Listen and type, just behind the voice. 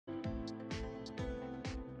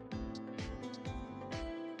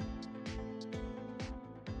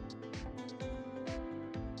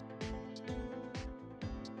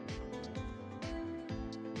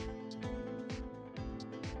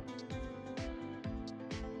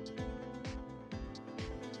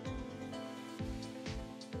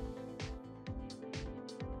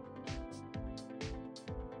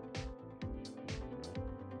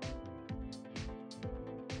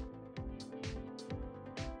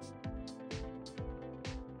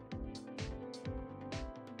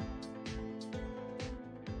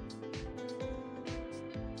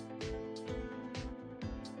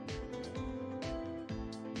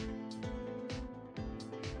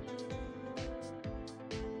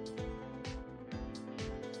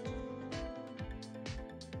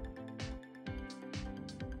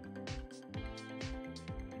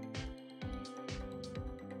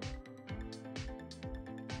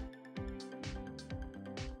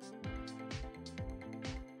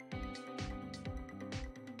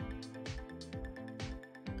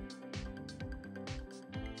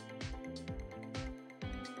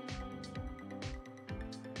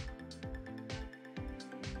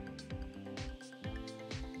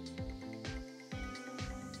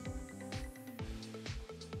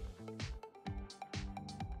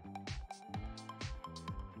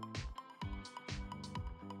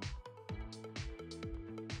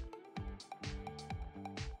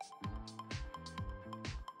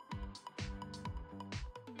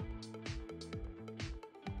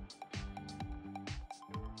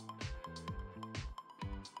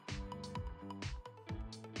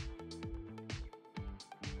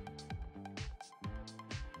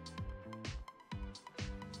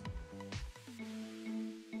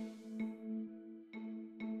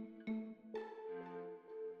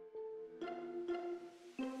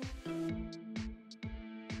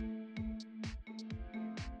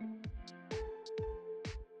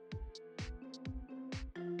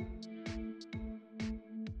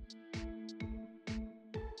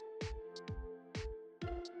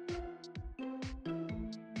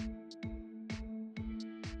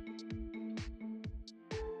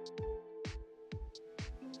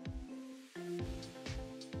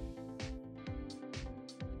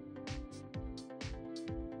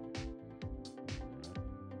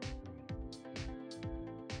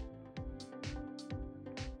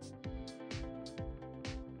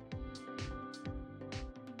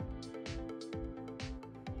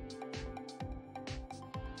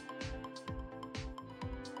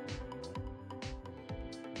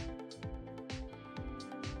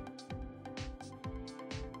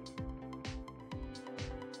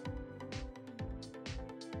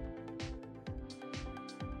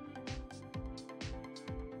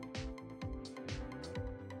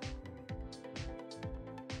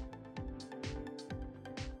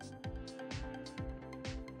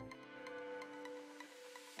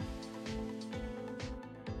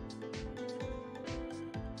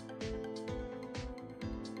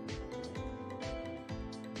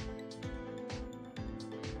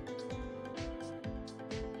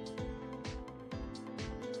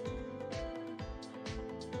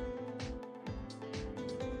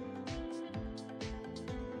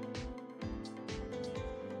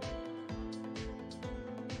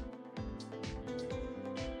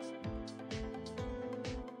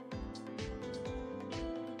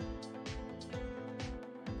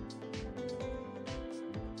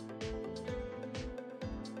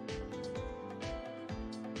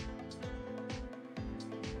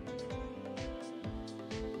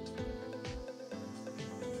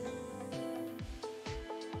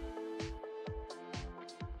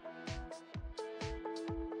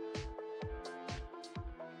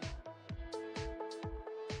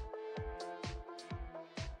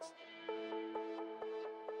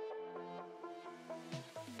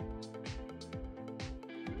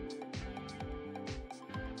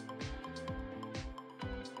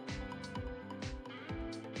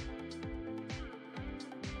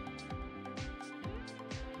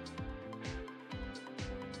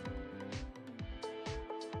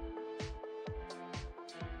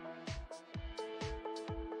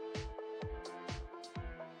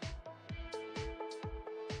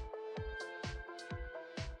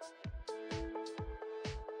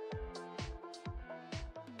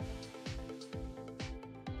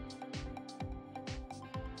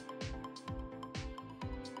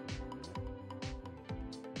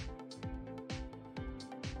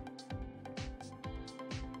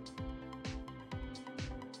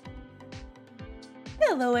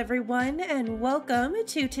Hello everyone and welcome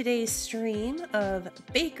to today's stream of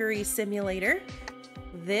Bakery Simulator.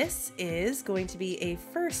 This is going to be a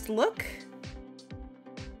first look.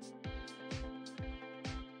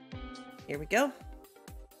 Here we go.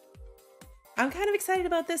 I'm kind of excited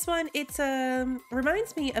about this one. It's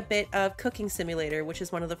reminds me a bit of Cooking Simulator, which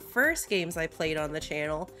is one of the first games I played on the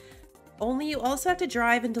channel. Only you also have to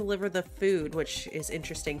drive and deliver the food, which is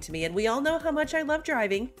interesting to me. And we all know how much I love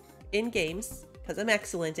driving in games, because I'm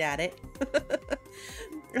excellent at it.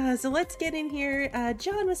 So let's get in here.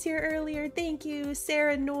 John was here earlier. Thank you.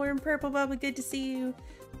 Sarah, Norm, Purple Bubba, good to see you.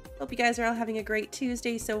 Hope you guys are all having a great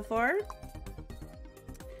Tuesday so far. Do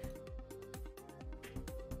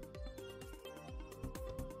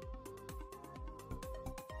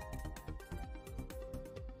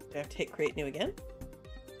I have to hit create new again?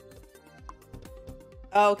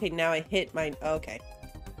 Oh, okay, now I hit mine. Okay.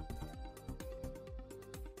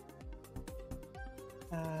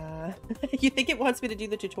 You think it wants me to do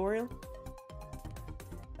the tutorial?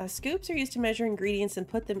 Scoops are used to measure ingredients and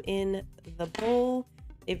put them in the bowl.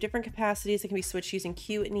 They have different capacities that can be switched using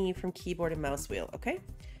Q and E from keyboard and mouse wheel. Okay.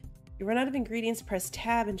 You run out of ingredients, press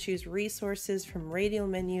tab and choose resources from radial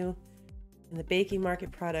menu. And the baking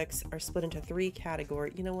market products are split into 3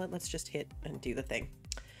 categories. You know what? Let's just hit and do the thing.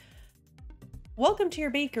 Welcome to your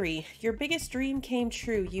bakery. Your biggest dream came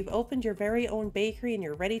true. You've opened your very own bakery and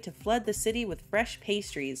you're ready to flood the city with fresh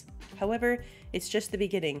pastries. However, it's just the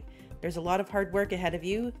beginning. There's a lot of hard work ahead of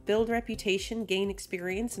you. Build reputation, gain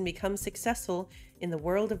experience, and become successful in the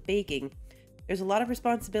world of baking. There's a lot of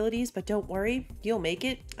responsibilities, but don't worry, you'll make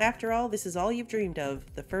it. After all, this is all you've dreamed of.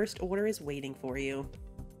 The first order is waiting for you.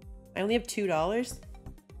 I only have $2.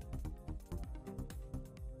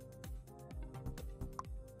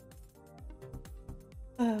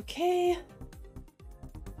 Okay.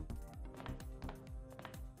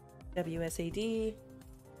 WSAD.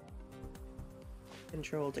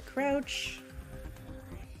 Control to crouch.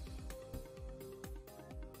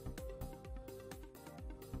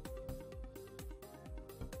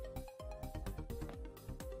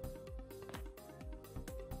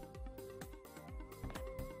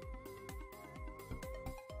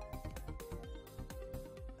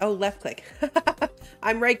 Oh, left click.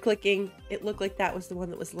 I'm right clicking. It looked like that was the one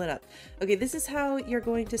that was lit up. Okay, this is how you're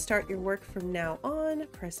going to start your work from now on.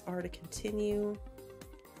 Press R to continue.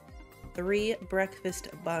 3 breakfast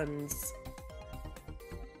buns.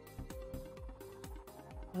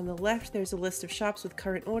 On the left, there's a list of shops with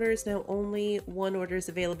current orders. Now only 1 order is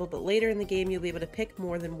available, but later in the game, you'll be able to pick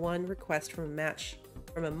more than 1 request from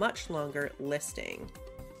a much longer listing.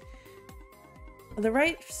 On the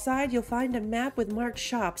right side, you'll find a map with marked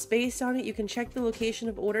shops. Based on it, you can check the location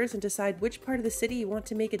of orders and decide which part of the city you want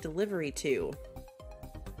to make a delivery to.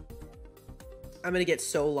 I'm gonna get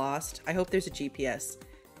so lost. I hope there's a GPS.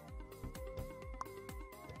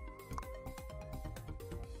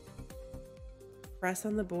 Press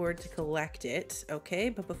on the board to collect it. Okay,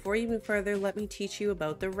 but before you move further, let me teach you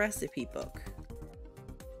about the recipe book.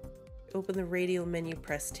 Open the radial menu,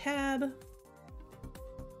 press tab.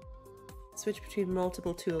 Switch between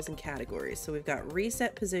multiple tools and categories. So we've got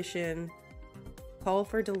reset position, call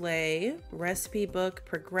for delay, recipe book,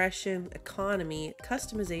 progression, economy,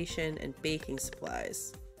 customization, and baking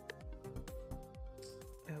supplies.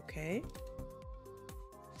 Okay.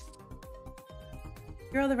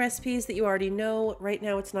 Here are all the recipes that you already know. Right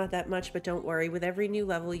now it's not that much, but don't worry. With every new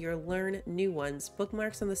level, you'll learn new ones.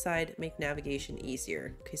 Bookmarks on the side make navigation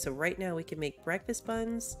easier. Okay, so right now we can make breakfast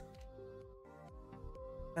buns.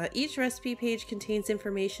 Each recipe page contains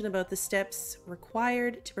information about the steps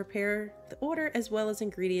required to prepare the order, as well as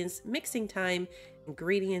ingredients, mixing time,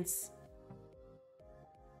 ingredients,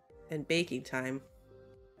 and baking time.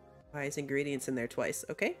 Why is ingredients in there twice?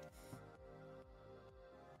 Okay.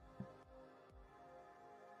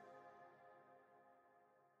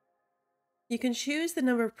 You can choose the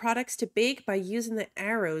number of products to bake by using the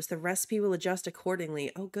arrows. The recipe will adjust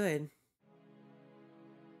accordingly. Oh, good.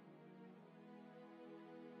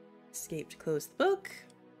 Escape to close the book.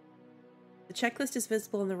 The checklist is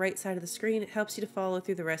visible on the right side of the screen. It helps you to follow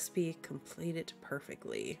through the recipe, complete it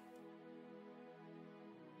perfectly.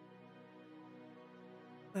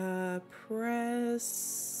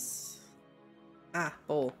 Press...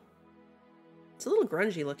 bowl. It's a little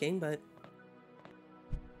grungy looking, but...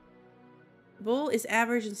 The bowl is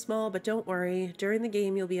average and small, but don't worry. During the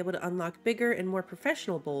game, you'll be able to unlock bigger and more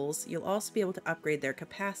professional bowls. You'll also be able to upgrade their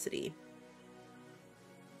capacity.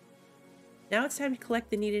 Now it's time to collect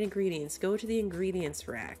the needed ingredients. Go to the ingredients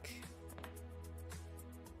rack.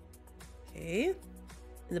 Okay.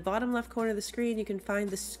 In the bottom left corner of the screen, you can find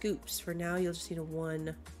the scoops. For now, you'll just need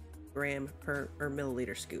 1 gram per or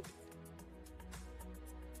milliliter scoop.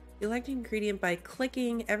 Select an ingredient by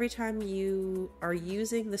clicking every time you are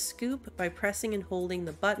using the scoop, by pressing and holding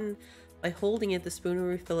the button. By holding it, the spoon will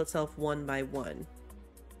refill itself one by one.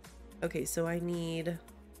 Okay, so I need...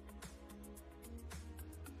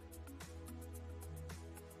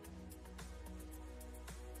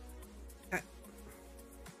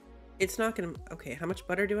 It's not gonna... Okay, how much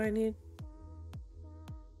butter do I need?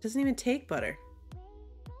 Doesn't even take butter.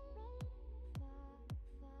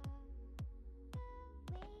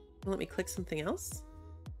 Let me click something else.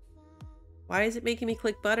 Why is it making me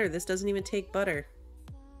click butter? This doesn't even take butter.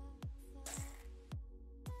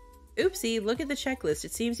 Oopsie, look at the checklist.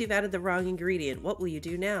 It seems you've added the wrong ingredient. What will you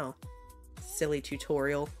do now? Silly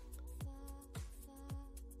tutorial.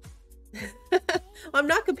 I'm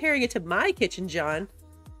not comparing it to my kitchen, John.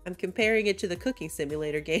 I'm comparing it to the cooking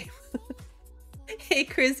simulator game. Hey,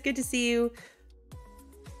 Chris, good to see you.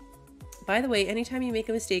 By the way, anytime you make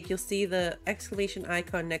a mistake, you'll see the exclamation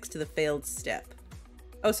icon next to the failed step.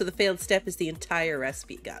 Oh, so the failed step is the entire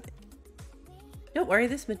recipe. Got it. Don't worry,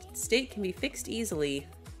 this mistake can be fixed easily.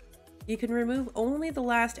 You can remove only the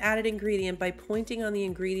last added ingredient by pointing on the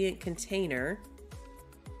ingredient container.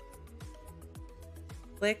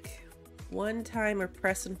 Click one time or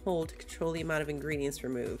press and hold to control the amount of ingredients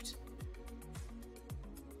removed.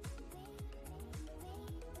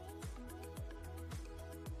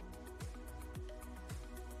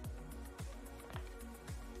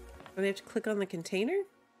 Do they have to click on the container?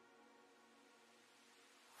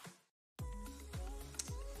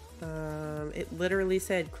 It literally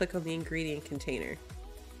said click on the ingredient container.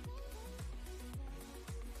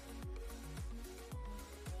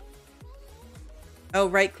 Oh,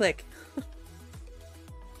 right click.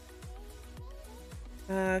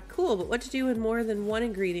 Cool, but what to do when more than one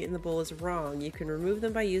ingredient in the bowl is wrong? You can remove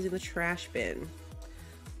them by using the trash bin.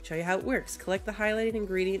 I'll show you how it works. Collect the highlighted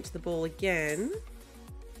ingredient to the bowl again.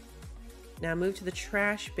 Now move to the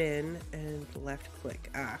trash bin and left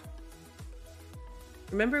click. Ah.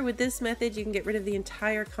 Remember, with this method, you can get rid of the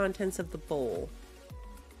entire contents of the bowl.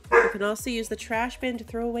 You can also use the trash bin to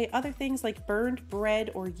throw away other things like burned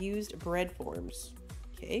bread or used bread forms.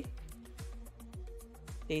 Okay.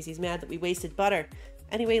 Daisy's mad that we wasted butter.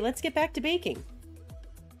 Anyway, let's get back to baking.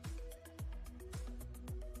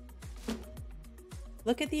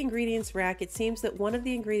 Look at the ingredients rack. It seems that one of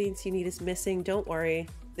the ingredients you need is missing. Don't worry.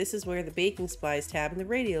 This is where the baking supplies tab in the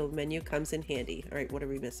radio menu comes in handy. All right, what are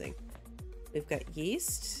we missing? We've got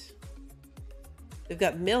yeast. We've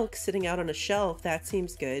got milk sitting out on a shelf. That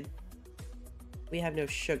seems good. We have no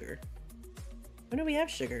sugar. Oh no, we have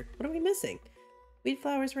sugar. What are we missing? Wheat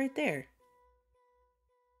flour's right there.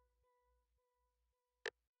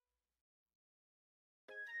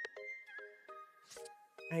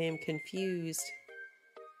 I am confused.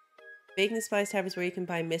 Baking supplies tab is where you can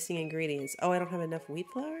buy missing ingredients. Oh, I don't have enough wheat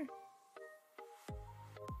flour?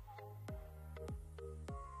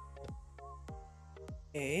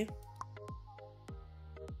 Okay.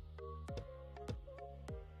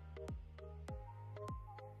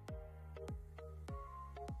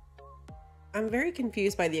 I'm very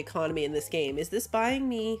confused by the economy in this game. Is this buying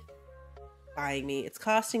me? Buying me. It's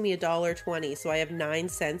costing me $1.20, so I have 9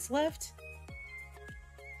 cents left?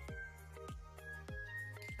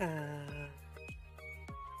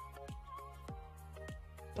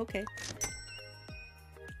 Okay.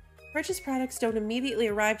 Purchased products don't immediately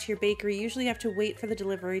arrive to your bakery. You usually have to wait for the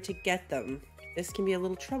delivery to get them. This can be a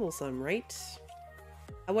little troublesome, right?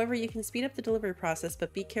 However, you can speed up the delivery process,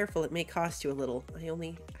 but be careful, it may cost you a little.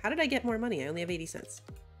 How did I get more money? I only have 80 cents.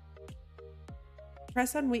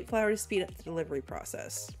 Press on wheat flour to speed up the delivery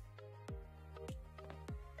process.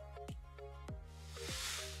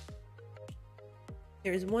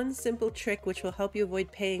 There is one simple trick which will help you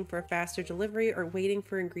avoid paying for a faster delivery or waiting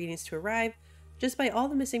for ingredients to arrive. Just buy all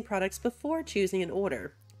the missing products before choosing an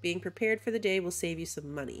order. Being prepared for the day will save you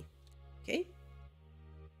some money. Okay?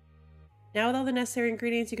 Now with all the necessary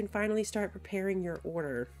ingredients, you can finally start preparing your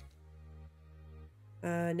order.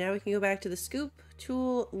 Now we can go back to the scoop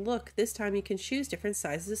tool. Look, this time you can choose different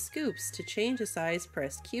sizes of scoops. To change the size,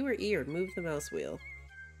 press Q or E or move the mouse wheel.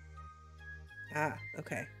 Ah,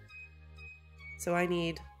 okay. So I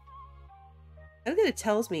need... I don't think it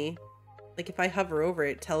tells me. Like if I hover over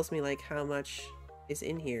it, it tells me like how much is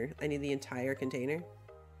in here. I need the entire container.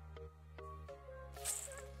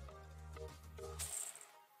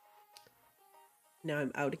 Now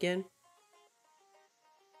I'm out again.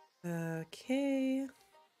 Okay.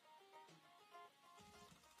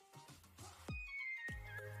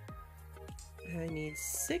 I need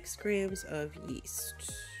 6 grams of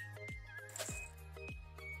yeast.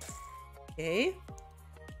 Okay.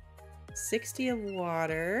 60 of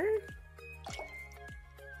water.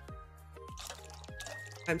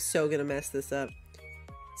 I'm so gonna mess this up.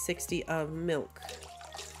 60 of milk.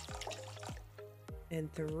 And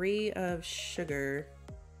 3 of sugar.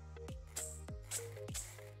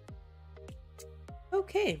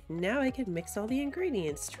 Okay, now I can mix all the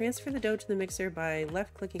ingredients. Transfer the dough to the mixer by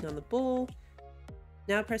left-clicking on the bowl.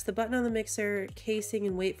 Now press the button on the mixer casing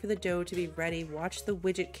and wait for the dough to be ready. Watch the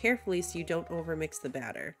widget carefully so you don't overmix the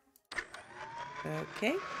batter.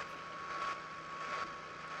 Okay.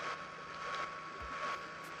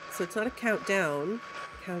 So it's not a countdown,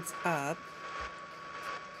 it counts up.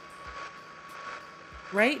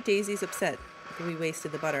 Right? Daisy's upset that we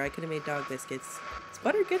wasted the butter. I could have made dog biscuits. Is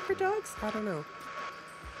butter good for dogs? I don't know.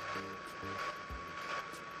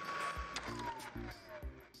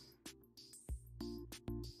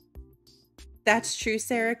 That's true,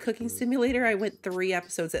 Sarah. Cooking Simulator, I went 3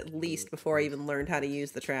 episodes at least before I even learned how to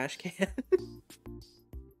use the trash can.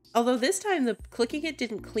 Although this time, the clicking it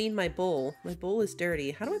didn't clean my bowl. My bowl is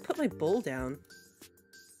dirty. How do I put my bowl down?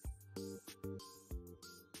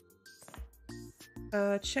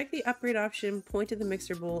 Check the upgrade option, point to the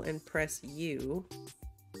mixer bowl, and press U.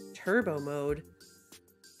 Turbo mode.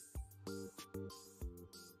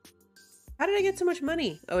 How did I get so much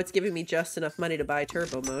money? Oh, it's giving me just enough money to buy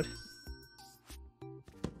turbo mode.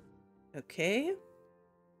 Okay.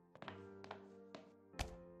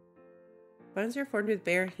 Buns are formed with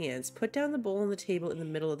bare hands. Put down the bowl on the table in the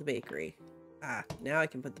middle of the bakery. Ah, now I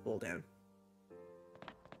can put the bowl down.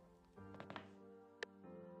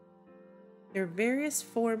 There are various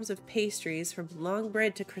forms of pastries, from long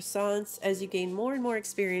bread to croissants. As you gain more and more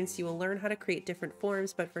experience, you will learn how to create different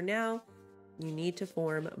forms, but for now, you need to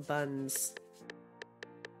form buns.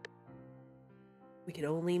 We can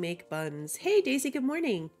only make buns. Hey, Daisy, good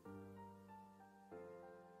morning.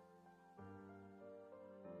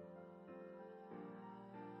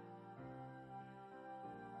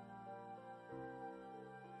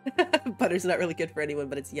 Butter's not really good for anyone,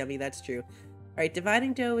 but it's yummy, that's true. Alright,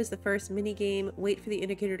 dividing dough is the first mini-game. Wait for the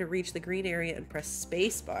indicator to reach the green area and press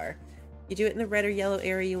spacebar. You do it in the red or yellow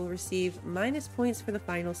area, you will receive minus points for the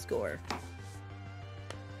final score.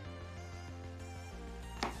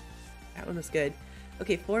 That one was good.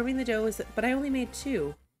 Okay, forming the dough is... But I only made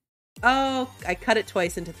 2. Oh, I cut it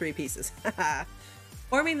twice into 3 pieces.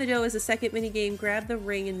 Forming the dough is the second mini-game. Grab the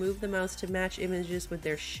ring and move the mouse to match images with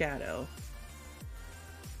their shadow.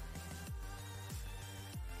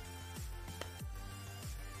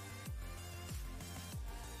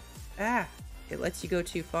 Ah, it lets you go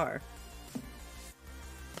too far.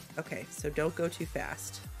 Okay, so don't go too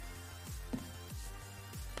fast.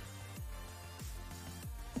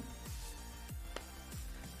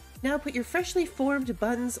 Now put your freshly formed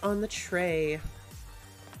buns on the tray.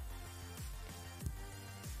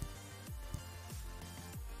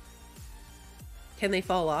 Can they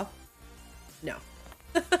fall off? No.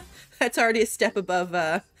 That's already a step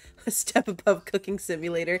above Cooking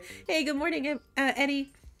Simulator. Hey, good morning,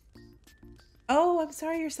 Eddie. Oh, I'm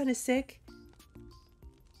sorry your son is sick.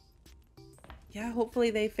 Yeah, hopefully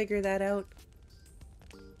they figure that out.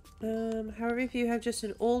 However, if you have just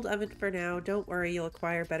an old oven for now, don't worry, you'll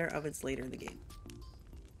acquire better ovens later in the game.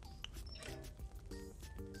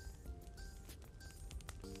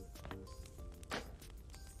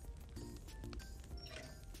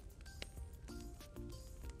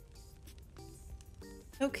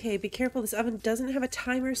 Okay, be careful. This oven doesn't have a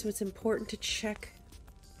timer, so it's important to check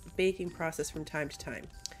baking process from time to time.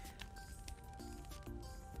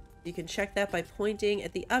 You can check that by pointing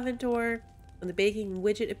at the oven door. When the baking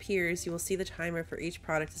widget appears, you will see the timer for each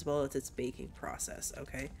product as well as its baking process.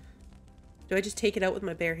 Okay. Do I just take it out with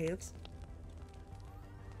my bare hands?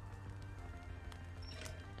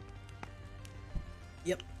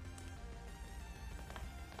 Yep.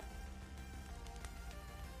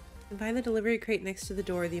 And find the delivery crate next to the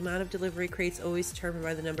door. The amount of delivery crates always determined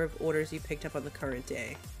by the number of orders you picked up on the current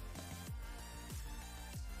day.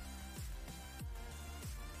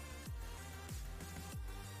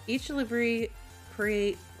 Each delivery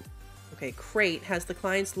crate has the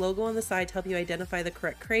client's logo on the side to help you identify the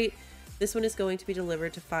correct crate. This one is going to be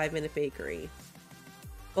delivered to 5 Minute Bakery.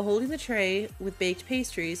 While holding the tray with baked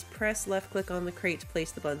pastries, press left click on the crate to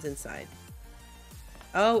place the buns inside.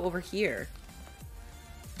 Oh, over here.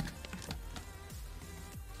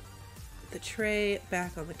 Put the tray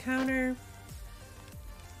back on the counter.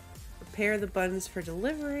 Prepare the buns for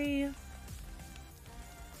delivery.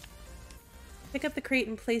 Pick up the crate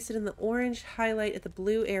and place it in the orange highlight at the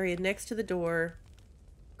blue area next to the door.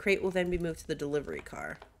 Crate will then be moved to the delivery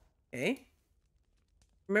car. Okay.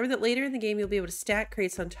 Remember that later in the game you'll be able to stack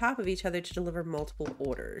crates on top of each other to deliver multiple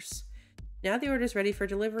orders. Now the order is ready for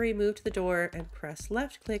delivery. Move to the door and press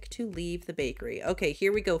left click to leave the bakery. Okay,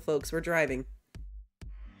 here we go, folks. We're driving.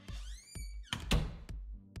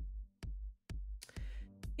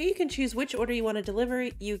 Here you can choose which order you want to deliver.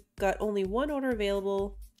 You've got only one order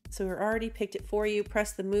available, so we've already picked it for you.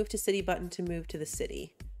 Press the move to city button to move to the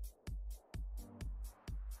city.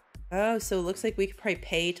 Oh, so it looks like we could probably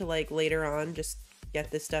pay to, like, later on just get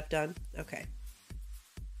this stuff done. Okay.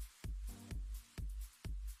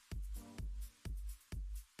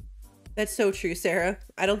 That's so true, Sarah.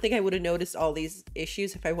 I don't think I would have noticed all these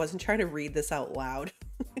issues if I wasn't trying to read this out loud.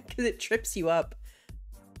 Because it trips you up.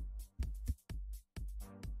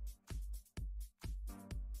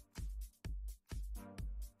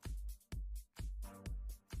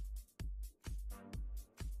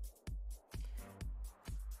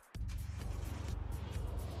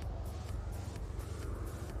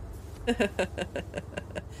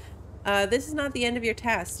 This is not the end of your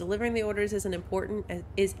task. Delivering the orders is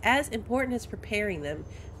as important as preparing them.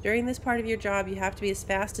 During this part of your job, you have to be as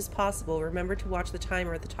fast as possible. Remember to watch the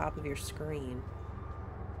timer at the top of your screen.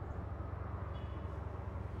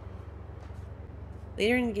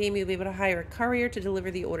 Later in the game, you'll be able to hire a courier to deliver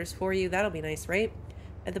the orders for you. That'll be nice, right?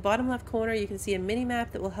 At the bottom left corner, you can see a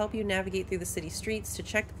mini-map that will help you navigate through the city streets. To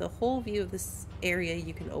check the whole view of this area,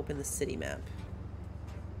 you can open the city map.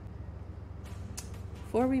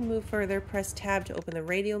 Before we move further, press tab to open the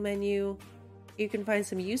radio menu. You can find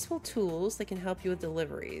some useful tools that can help you with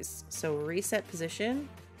deliveries. So reset position,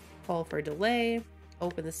 call for delay,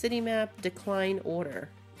 open the city map, decline order.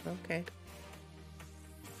 Okay.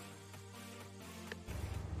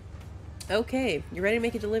 Okay, you're ready to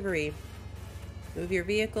make a delivery. Move your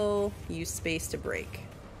vehicle, use space to brake.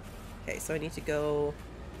 Okay, so I need to go...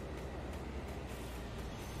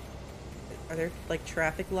 Are there, like,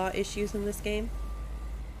 traffic law issues in this game?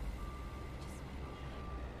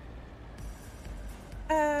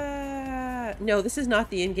 No, this is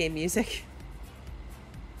not the in-game music.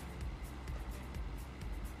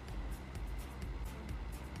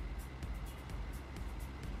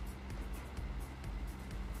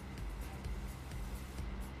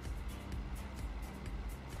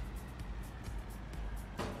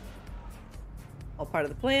 All part of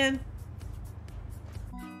the plan.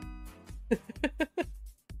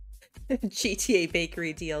 GTA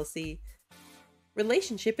Bakery DLC.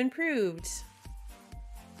 Relationship improved.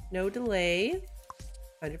 No delay.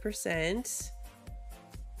 100%.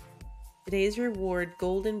 Today's reward,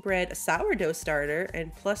 golden bread, a sourdough starter,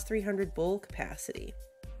 and plus 300 bowl capacity.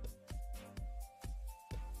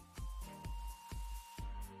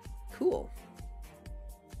 Cool.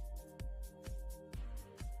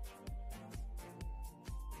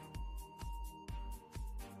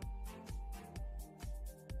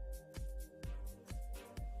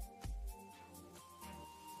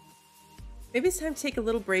 Maybe it's time to take a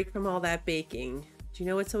little break from all that baking. Do you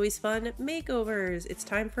know what's always fun? Makeovers! It's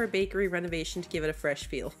time for a bakery renovation to give it a fresh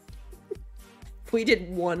feel. We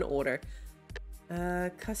did one order.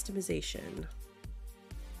 Customization.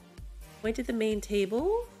 Point at the main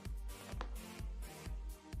table.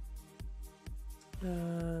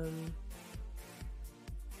 I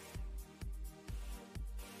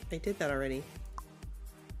did that already.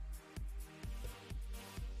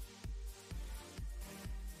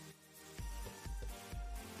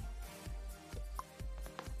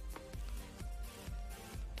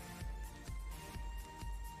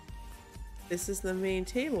 This is the main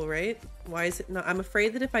table, right? Why is it not? I'm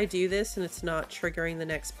afraid that if I do this and it's not triggering the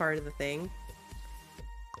next part of the thing.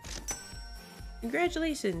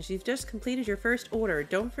 Congratulations, you've just completed your first order.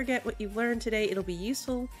 Don't forget what you've learned today. It'll be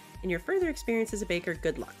useful in your further experience as a baker.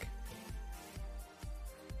 Good luck.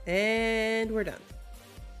 And we're done.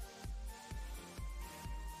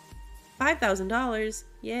 $5,000.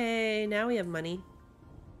 Yay, now we have money.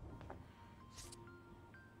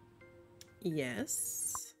 Yes.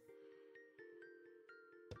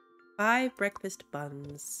 5 breakfast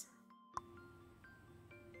buns.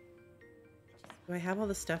 Do I have all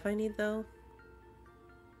the stuff I need though?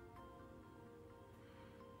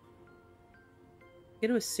 I'm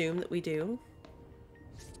gonna assume that we do.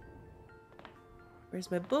 Where's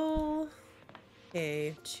my bowl?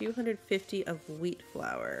 Okay, 250 of wheat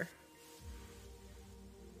flour.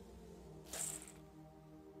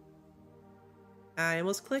 I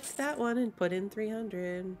almost clicked that one and put in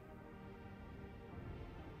 300.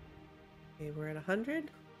 Okay, we're at 100.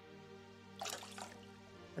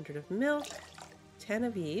 100 of milk, 10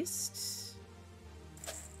 of yeast,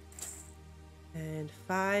 and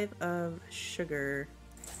 5 of sugar.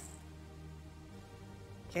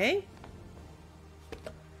 Okay.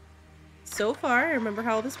 So far, I remember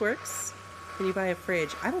how all this works. Can you buy a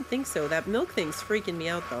fridge? I don't think so. That milk thing's freaking me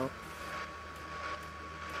out, though.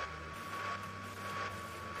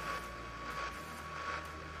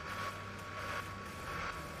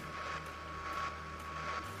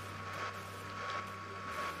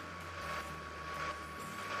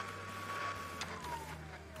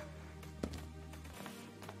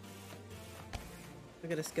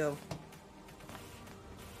 Look at us go.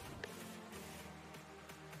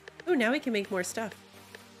 Oh, now we can make more stuff.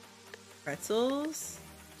 Pretzels.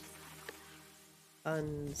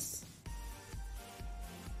 Buns.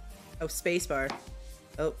 Oh, spacebar.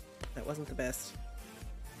 Oh, that wasn't the best.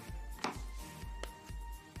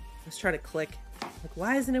 Let's try to click. Like,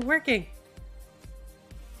 why isn't it working?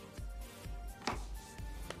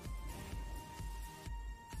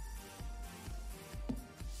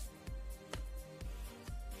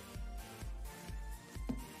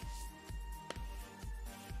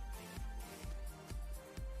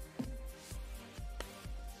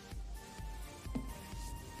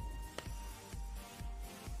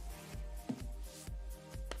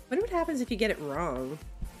 I wonder what happens if you get it wrong.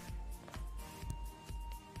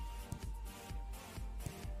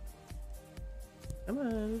 Come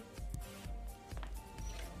on.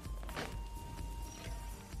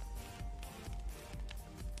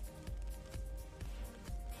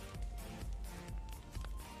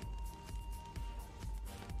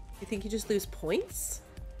 You think you just lose points?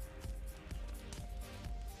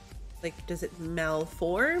 Like, does it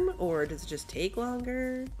malform or does it just take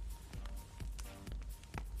longer?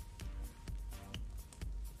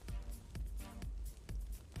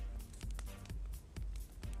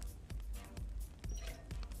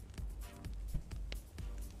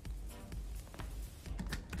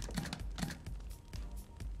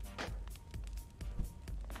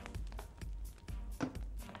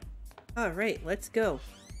 All right, let's go.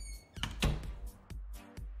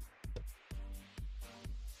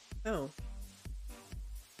 Oh.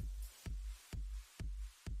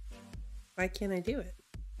 Why can't I do it?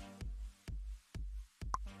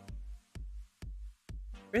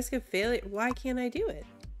 Risk of failure. Why can't I do it?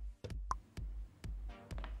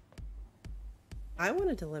 I want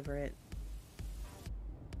to deliver it.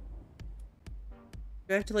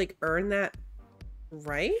 Do I have to, like, earn that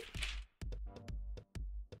right?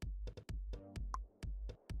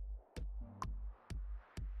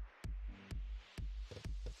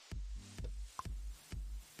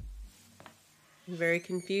 I'm very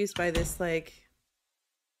confused by this, like...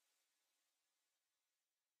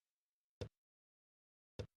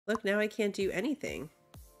 Look, now I can't do anything.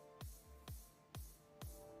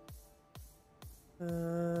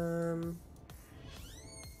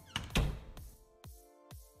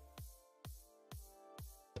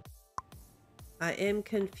 I am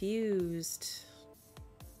confused.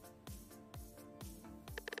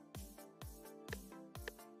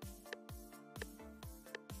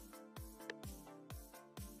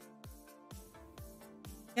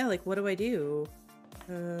 Yeah, like, what do I do?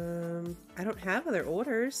 I don't have other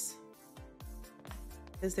orders.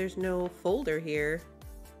 Because there's no folder here.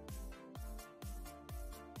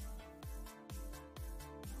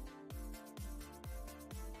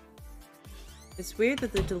 It's weird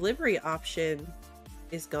that the delivery option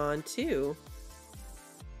is gone too.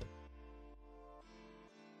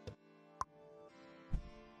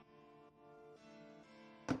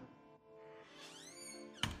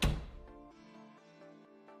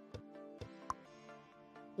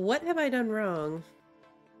 What have I done wrong?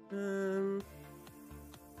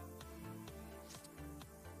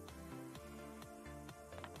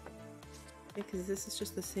 Because this is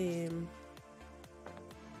just the same.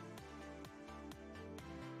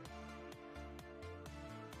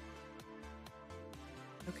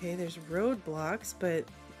 Okay, there's roadblocks, but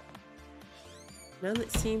none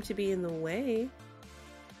that seem to be in the way.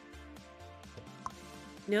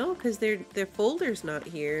 No, because their folder's not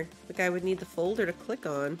here. Like, I would need the folder to click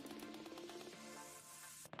on.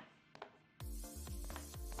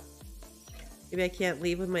 Maybe I can't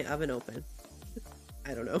leave with my oven open.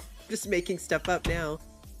 I don't know. Just making stuff up now.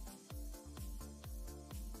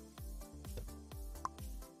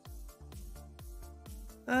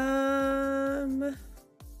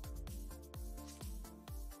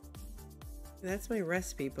 That's my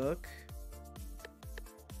recipe book.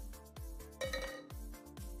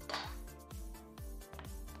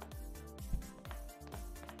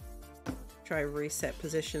 Try reset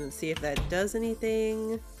position and see if that does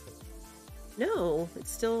anything. No, it's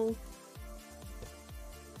still...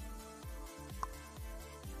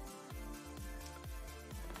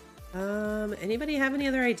 Anybody have any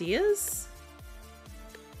other ideas?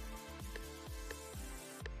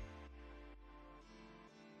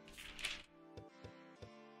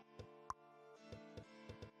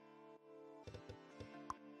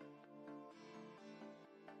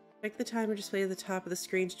 Check the timer display at the top of the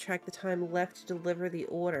screen to track the time left to deliver the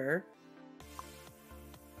order.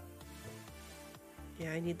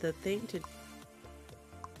 Yeah, I need the thing to...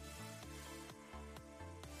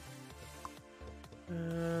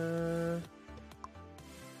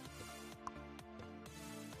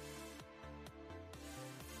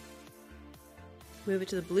 Move it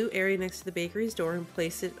to the blue area next to the bakery's door and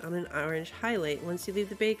place it on an orange highlight. Once you leave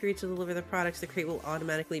the bakery to deliver the products, the crate will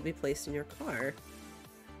automatically be placed in your car.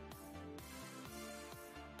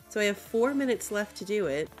 So I have 4 minutes left to do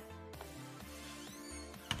it.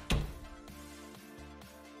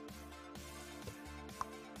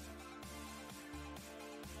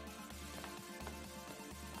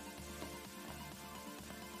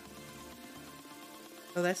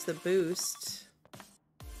 Oh, that's the boost.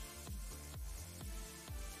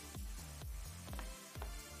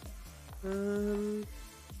 Do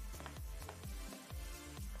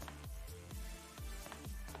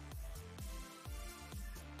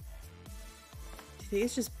you think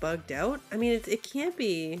it's just bugged out? I mean, it can't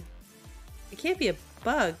be. It can't be a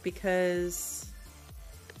bug because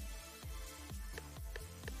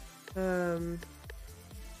you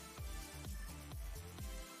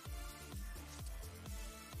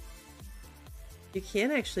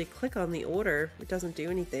can't actually click on the order. It doesn't do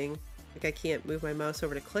anything. Like, I can't move my mouse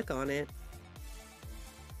over to click on it.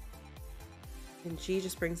 And G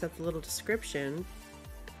just brings up the little description.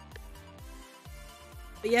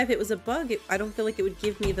 But yeah, if it was a bug, I don't feel like it would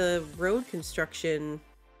give me the road construction.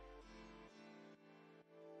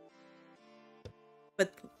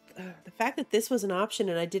 But the fact that this was an option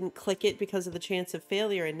and I didn't click it because of the chance of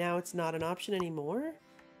failure and now it's not an option anymore?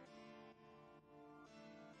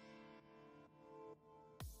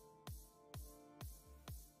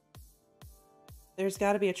 There's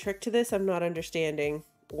got to be a trick to this I'm not understanding,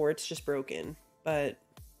 or it's just broken. But,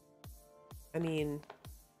 I mean,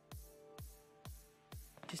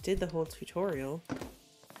 just did the whole tutorial.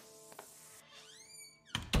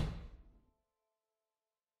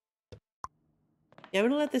 Yeah, I'm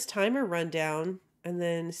gonna let this timer run down and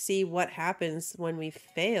then see what happens when we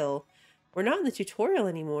fail. We're not in the tutorial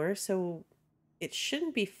anymore, so it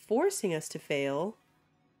shouldn't be forcing us to fail.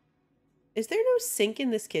 Is there no sink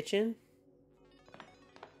in this kitchen?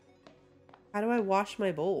 How do I wash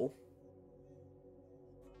my bowl?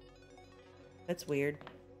 That's weird.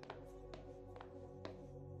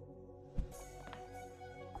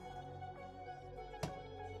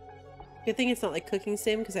 Good thing it's not like cooking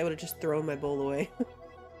sim, because I would have just thrown my bowl away.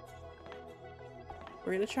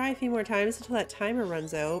 We're gonna try a few more times until that timer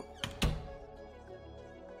runs out.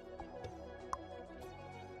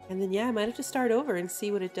 And then, yeah, I might have to start over and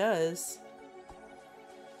see what it does.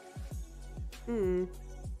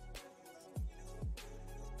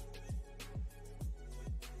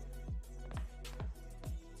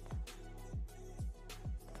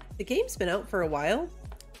 The game's been out for a while.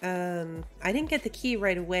 I didn't get the key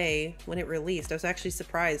right away when it released. I was actually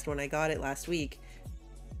surprised when I got it last week.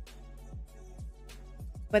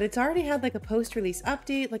 But it's already had like a post-release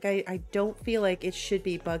update. Like, I don't feel like it should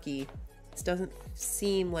be buggy. This doesn't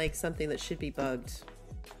seem like something that should be bugged.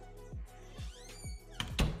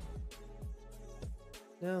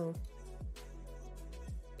 No.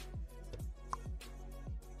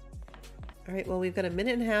 Alright, well, we've got a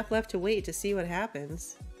minute and a half left to wait to see what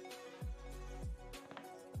happens.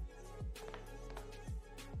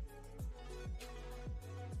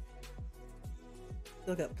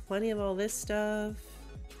 Still got plenty of all this stuff.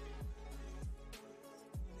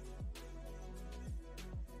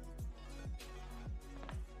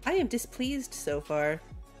 I am displeased so far.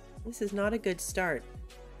 This is not a good start.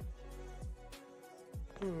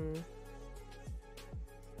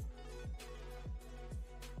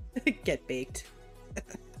 Get baked.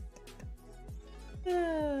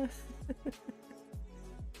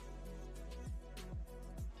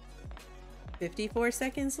 54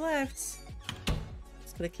 seconds left.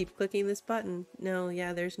 Just gonna keep clicking this button. No,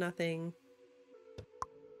 yeah, there's nothing.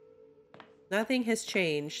 Nothing has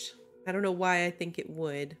changed. I don't know why I think it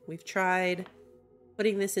would. We've tried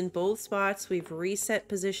putting this in both spots. We've reset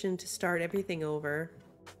position to start everything over.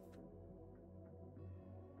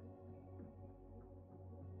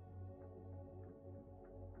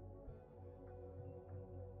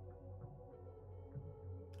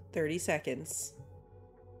 "30 seconds.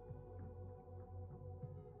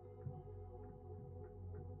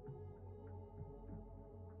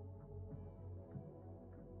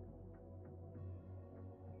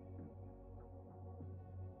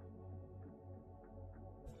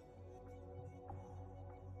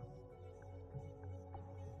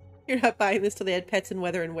 You're not buying this till they had pets and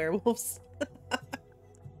weather and werewolves.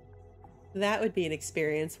 That would be an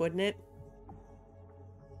experience, wouldn't it?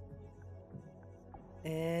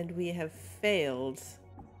 And we have failed.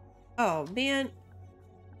 Oh, man.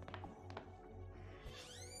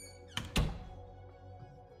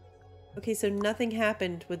 Okay, so nothing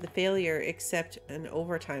happened with the failure except an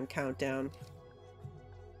overtime countdown.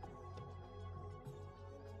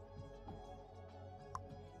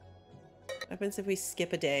 What happens if we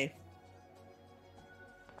skip a day?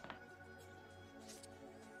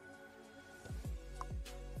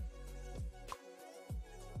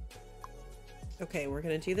 Okay, we're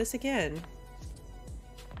gonna do this again.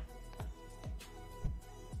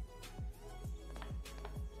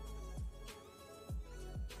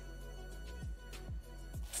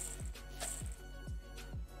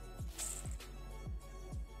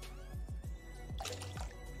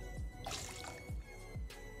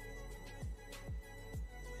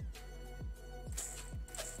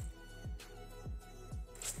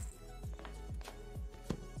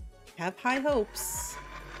 Have high hopes.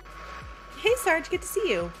 Hey Sarge, good to see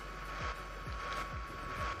you.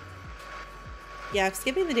 Yeah, if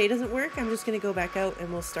skipping the day doesn't work, I'm just gonna go back out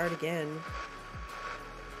and we'll start again.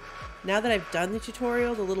 Now that I've done the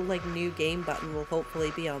tutorial, the little like new game button will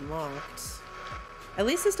hopefully be unlocked. At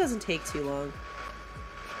least this doesn't take too long.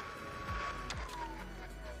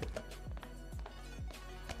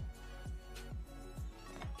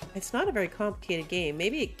 It's not a very complicated game.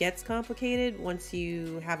 Maybe it gets complicated once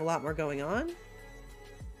you have a lot more going on.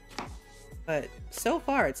 But so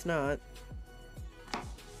far, it's not.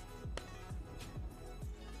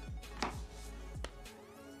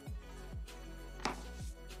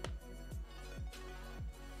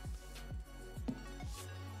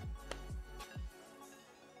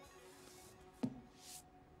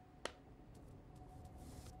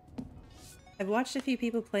 I've watched a few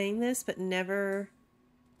people playing this, but never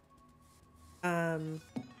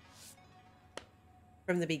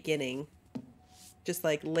from the beginning. Just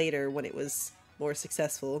like later when it was more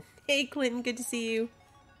successful. Hey Clinton, good to see you.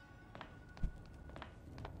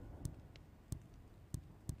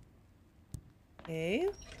 Okay,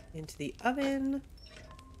 into the oven.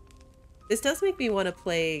 This does make me want to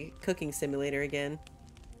play Cooking Simulator again.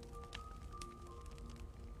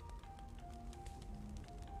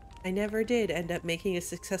 I never did end up making a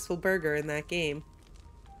successful burger in that game.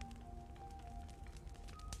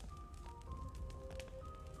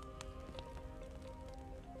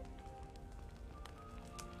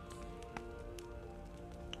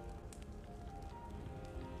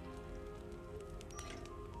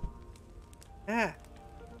 Ah.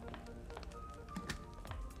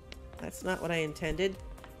 That's not what I intended.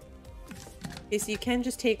 Okay, so you can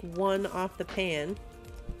just take one off the pan.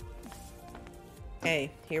 Okay,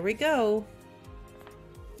 here we go.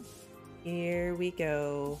 Here we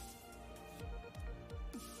go.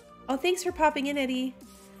 Oh, thanks for popping in, Eddie.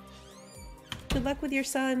 Good luck with your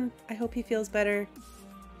son. I hope he feels better.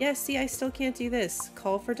 Yeah, see, I still can't do this.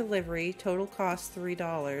 Call for delivery. Total cost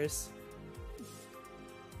 $3.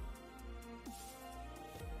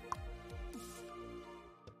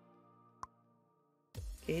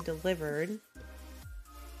 Okay, delivered.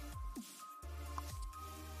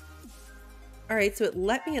 Alright, so it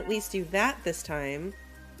let me at least do that this time.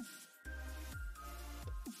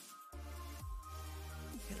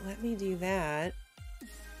 It let me do that.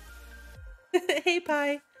 Hey,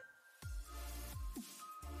 Pie.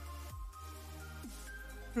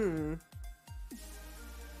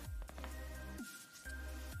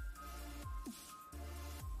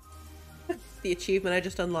 The achievement I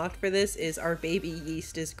just unlocked for this is our baby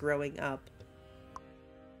yeast is growing up.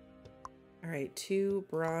 Alright, 2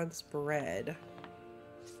 bronze bread.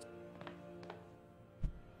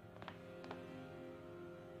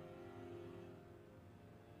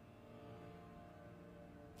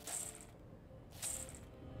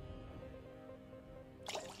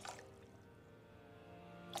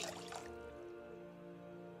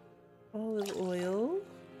 Olive oil.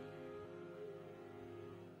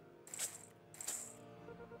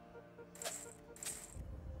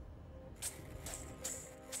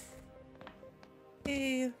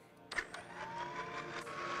 Okay.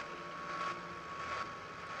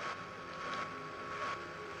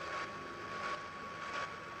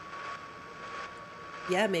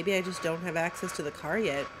 Yeah, maybe I just don't have access to the car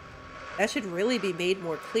yet. That should really be made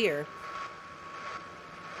more clear.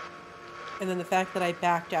 And then the fact that I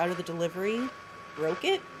backed out of the delivery broke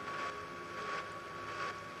it?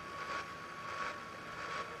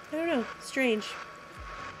 I don't know. Strange.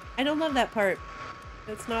 I don't love that part.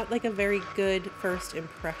 It's not like a very good first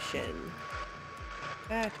impression.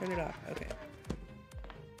 Ah, turn it off. Okay.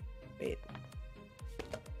 Wait.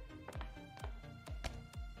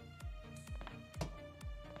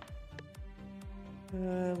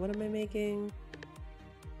 What am I making?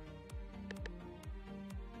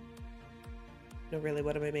 No, really,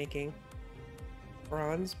 what am I making?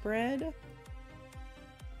 Bronze bread?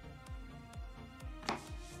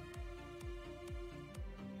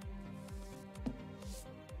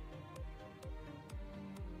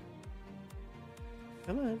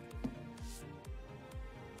 Come on.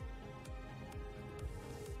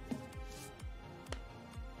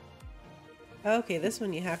 Okay, this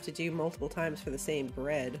one you have to do multiple times for the same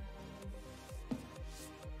bread.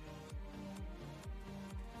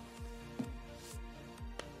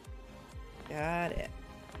 Got it.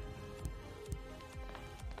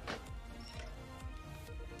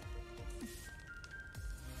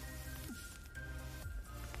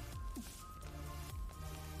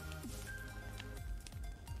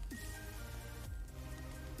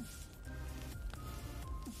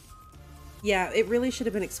 Yeah, it really should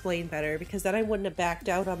have been explained better, because then I wouldn't have backed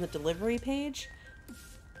out on the delivery page.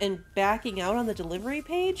 And backing out on the delivery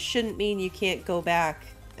page shouldn't mean you can't go back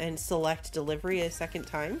and select delivery a second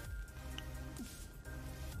time.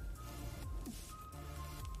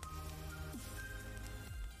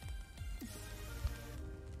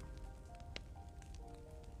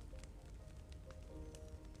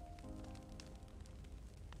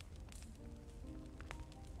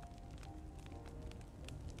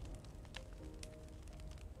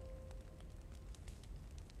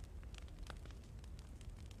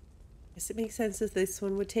 Guess it makes sense that this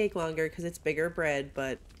one would take longer because it's bigger bread,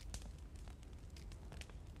 but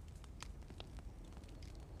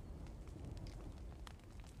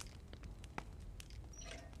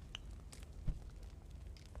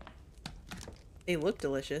they look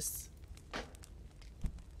delicious.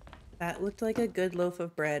 That looked like a good loaf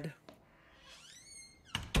of bread.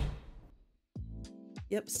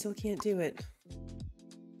 Yep, still can't do it.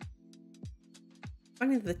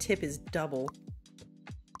 Funny that the tip is double.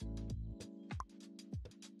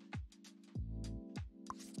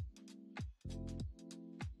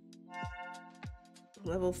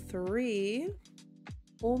 Level 3.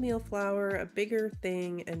 Wholemeal flour, a bigger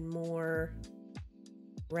thing, and more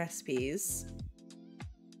recipes.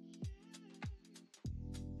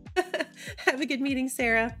 Have a good meeting,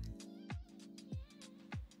 Sarah.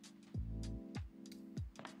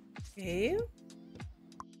 Okay.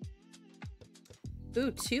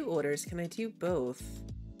 Ooh, 2 orders. Can I do both?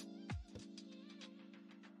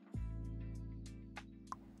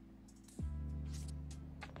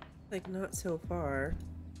 Like, not so far.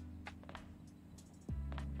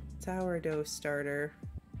 Sourdough starter.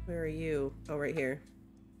 Where are you? Oh, right here.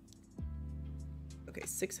 Okay,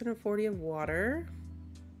 640 of water.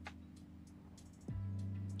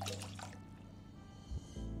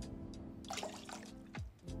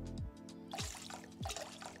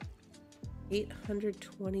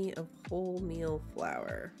 $820 of wholemeal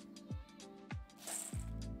flour.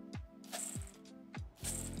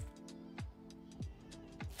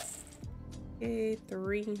 Okay,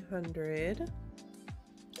 300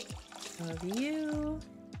 of you.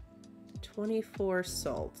 24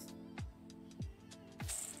 salt.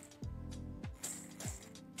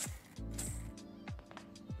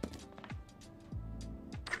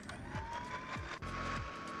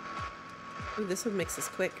 Ooh, this one mixes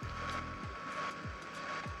quick.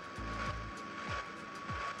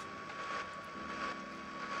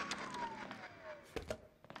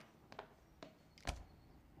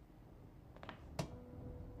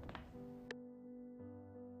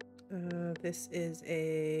 This is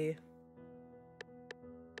a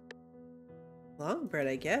long bread,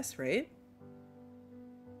 I guess, right?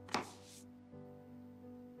 I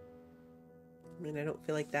mean, I don't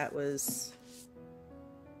feel like that was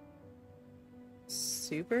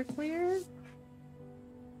super clear.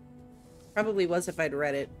 Probably was if I'd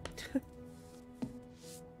read it.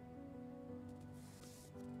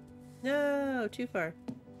 No, too far.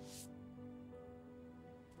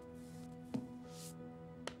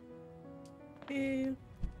 Okay.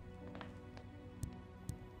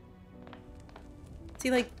 See,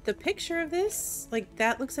 like, the picture of this, like,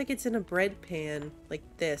 that looks like it's in a bread pan, like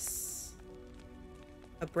this.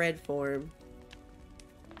 A bread form.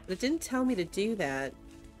 But it didn't tell me to do that.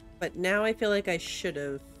 But now I feel like I should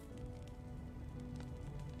have.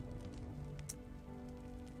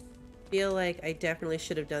 Feel like I definitely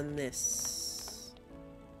should have done this.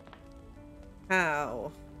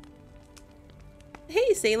 How?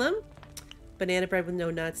 Hey, Salem! Banana bread with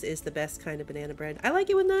no nuts is the best kind of banana bread. I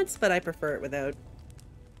like it with nuts, but I prefer it without.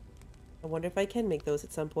 I wonder if I can make those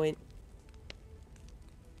at some point.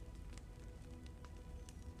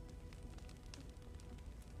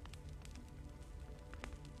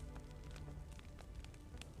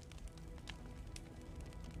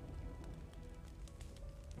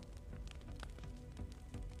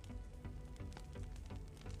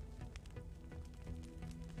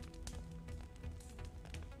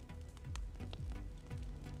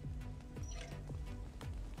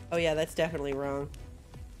 Oh yeah, that's definitely wrong.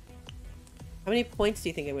 How many points do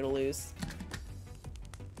you think I'm gonna lose?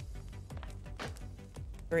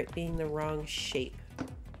 For it being the wrong shape.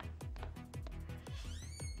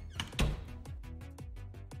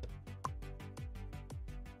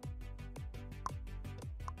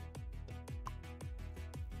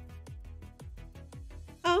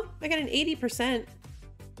 Oh, I got an 80%.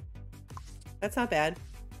 That's not bad.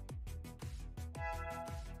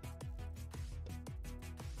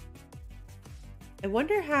 I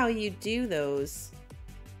wonder how you do those.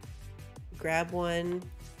 Grab one.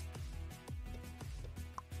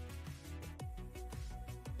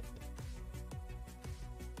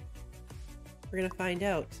 We're gonna find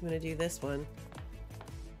out. I'm gonna do this one.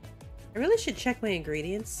 I really should check my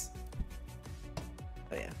ingredients.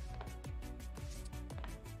 Oh yeah.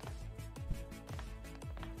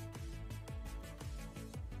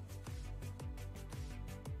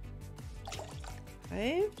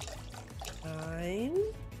 Five, 9.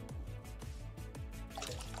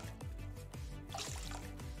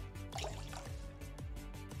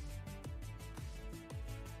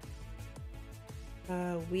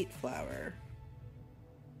 Wheat flour.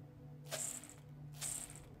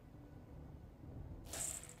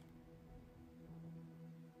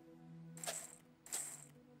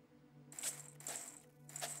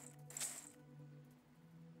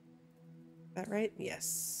 Is that right?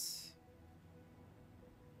 Yes.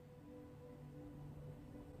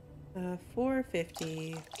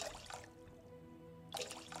 450.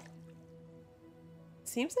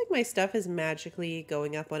 Seems like my stuff is magically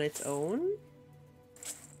going up on its own.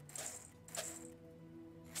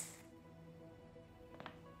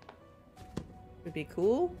 Would be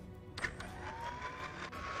cool.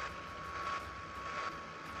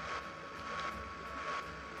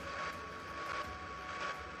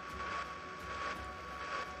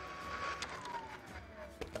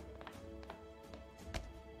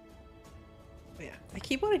 Oh yeah, I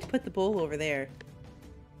keep wanting to put the bowl over there.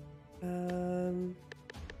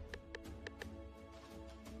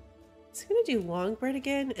 Just gonna do long bread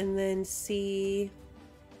again and then see.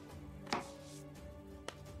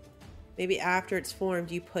 Maybe after it's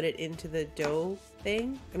formed, you put it into the dough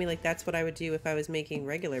thing. I mean, like, that's what I would do if I was making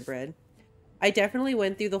regular bread. I definitely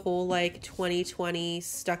went through the whole, like, 2020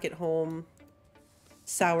 stuck-at-home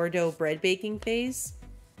sourdough bread baking phase.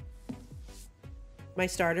 My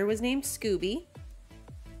starter was named Scooby.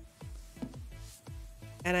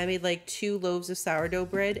 And I made, like, 2 loaves of sourdough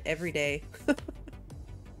bread every day.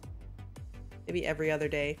 Maybe every other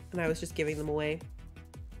day. And I was just giving them away.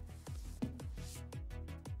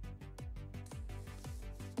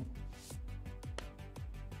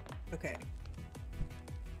 Okay.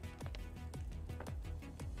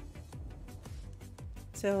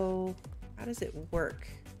 So, how does it work?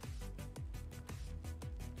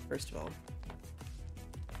 First of all.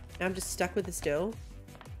 Now I'm just stuck with this dough.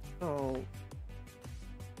 Oh.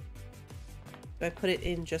 Do I put it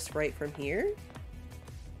in just right from here?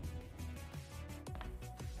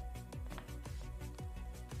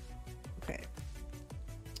 Okay.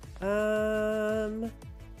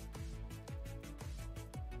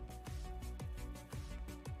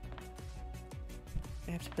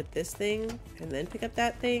 I have to put this thing, and then pick up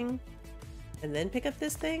that thing, and then pick up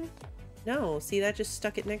this thing? No, see, that just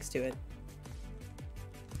stuck it next to it.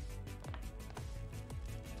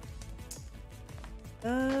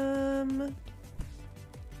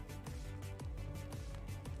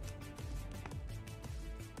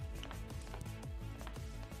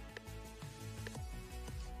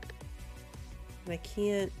 I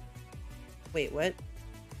can't... Wait, what?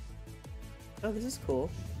 Oh, this is cool.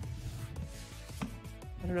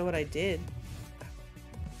 I don't know what I did.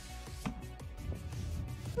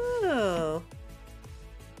 Oh.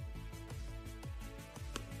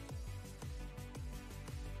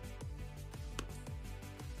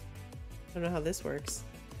 I don't know how this works.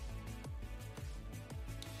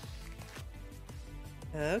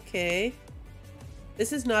 Okay.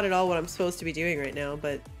 This is not at all what I'm supposed to be doing right now,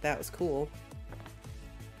 but that was cool.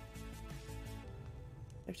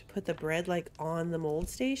 I have to put the bread, like, on the mold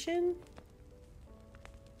station?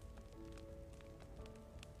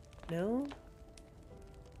 No?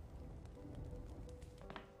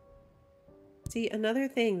 See, another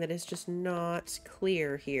thing that is just not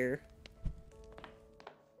clear here.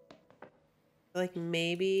 Like,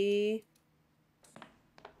 maybe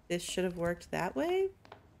this should have worked that way?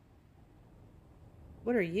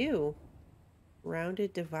 What are you?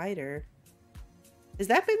 Rounded divider. Has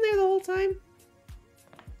that been there the whole time?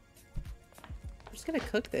 I'm just gonna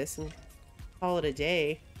cook this and call it a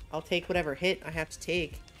day. I'll take whatever hit I have to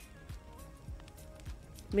take.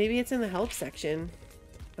 Maybe it's in the help section.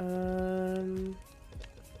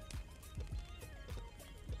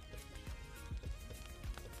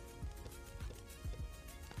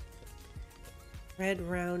 Bread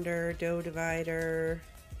rounder, dough divider,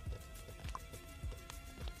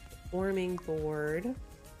 forming board.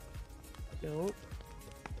 Nope.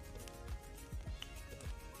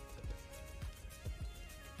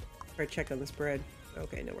 Or check on this bread.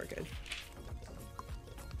 Okay, no, we're good.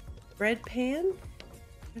 Bread pan. You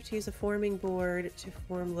have to use a forming board to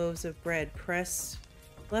form loaves of bread. Press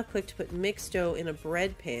left click to put mixed dough in a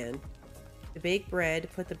bread pan. To bake bread,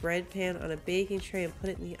 put the bread pan on a baking tray and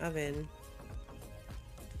put it in the oven.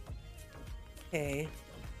 Okay.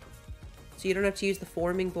 So you don't have to use the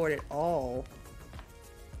forming board at all.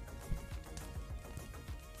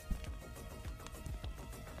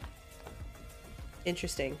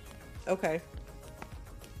 Interesting. Okay.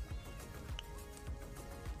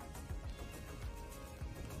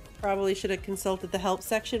 Probably should have consulted the help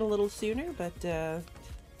section a little sooner, but it's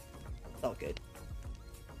all good.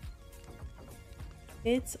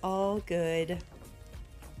 It's all good.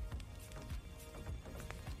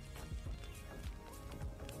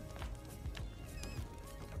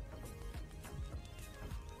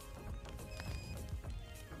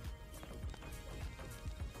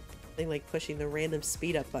 Like pushing the random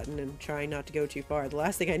speed up button and trying not to go too far. The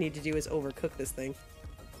last thing I need to do is overcook this thing.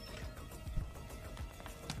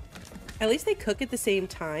 At least they cook at the same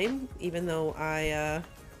time, even though I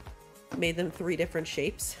made them 3 different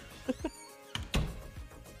shapes.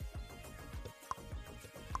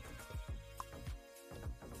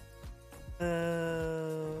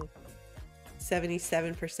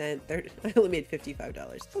 77%. I only made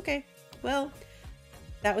 $55. Okay, well,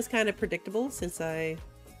 that was kind of predictable since I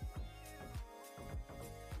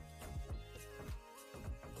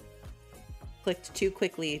clicked too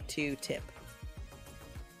quickly to tip.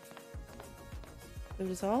 So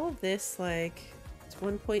does all of this, like, it's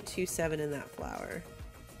 1.27 in that flour.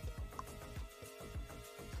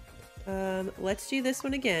 Let's do this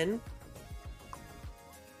one again.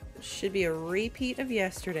 It should be a repeat of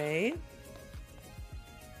yesterday.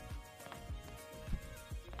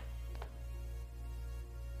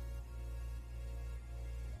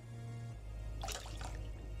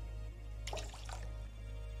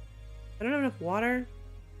 I don't have enough water.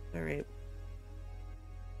 All right.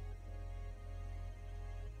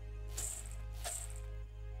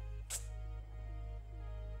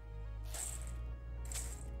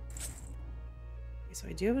 Okay, so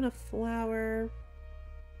I do have enough flour.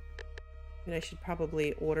 And I should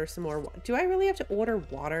probably order some more. Do I really have to order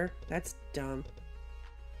water? That's dumb.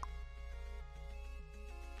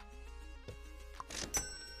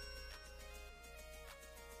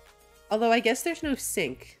 Although I guess there's no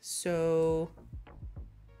sink, so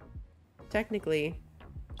technically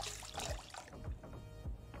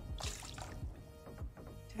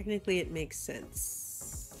it makes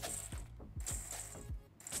sense.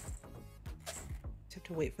 Just have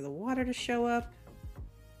to wait for the water to show up.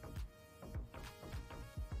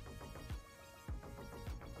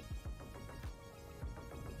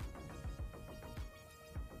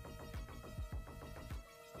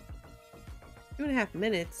 Two and a half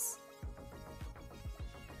minutes.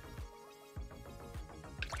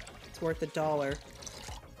 Worth $1.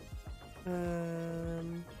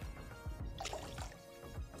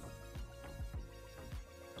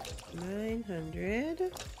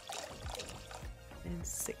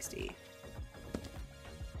 960.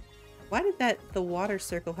 Why did the water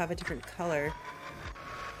circle have a different color?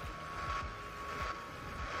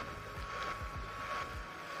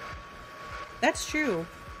 That's true.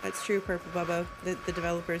 That's true, Purple Bubba. The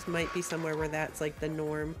developers might be somewhere where that's like the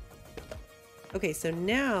norm. Okay, so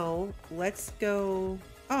now let's go.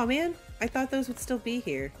 Oh man, I thought those would still be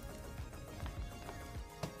here.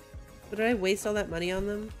 But did I waste all that money on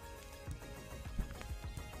them?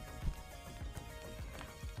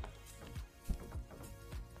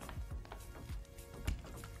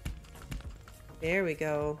 There we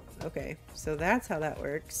go. Okay, so that's how that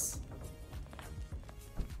works.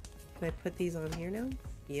 Can I put these on here now?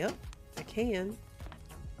 Yep, I can.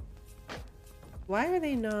 Why are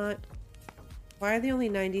they not... Why are they only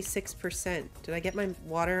 96%? Did I get my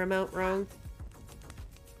water amount wrong?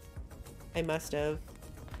 I must have.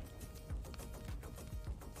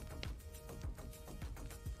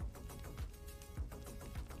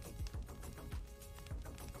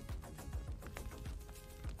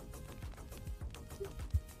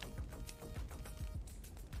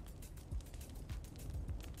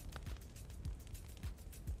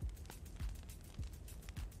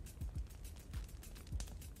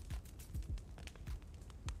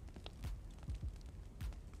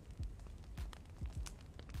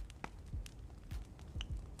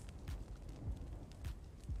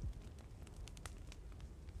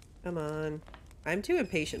 Come on. I'm too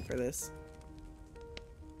impatient for this.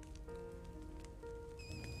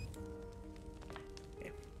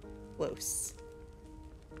 Okay. Close.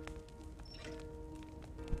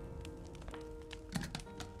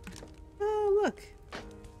 Oh, look.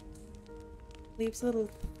 Leaves little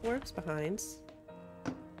orbs behind.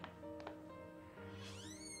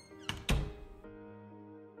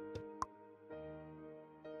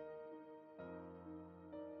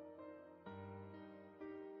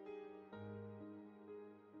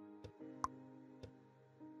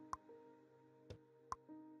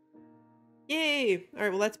 Yay!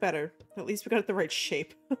 Alright, well that's better. At least we got it the right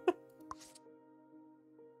shape.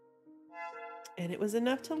 And it was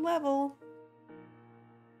enough to level.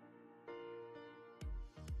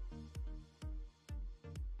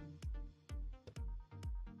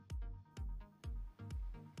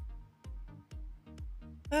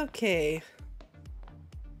 Okay.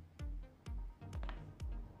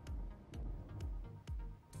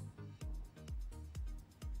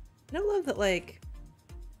 I don't love that, like...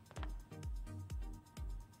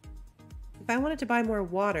 If I wanted to buy more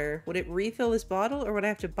water, would it refill this bottle, or would I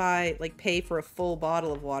have to buy, like, pay for a full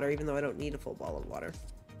bottle of water, even though I don't need a full bottle of water?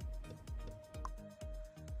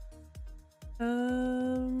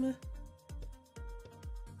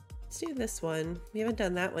 Let's do this one. We haven't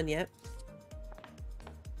done that one yet.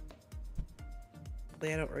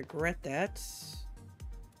 Hopefully I don't regret that.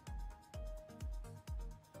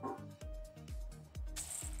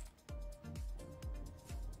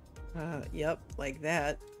 Yep, like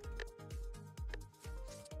that.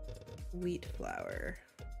 Wheat flour.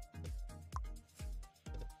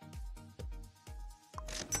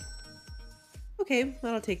 Okay,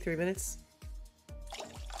 that'll take 3 minutes.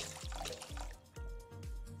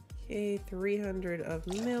 Okay, 300 of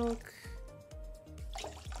milk.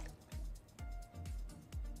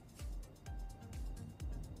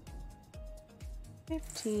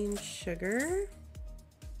 $15 sugar.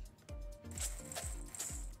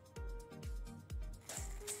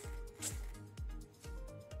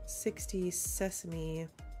 $60 sesame.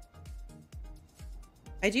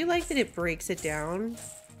 I do like that it breaks it down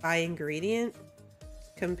by ingredient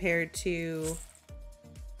compared to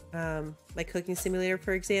like Cooking Simulator,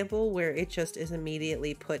 for example, where it just is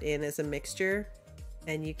immediately put in as a mixture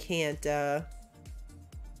and you can't you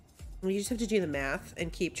just have to do the math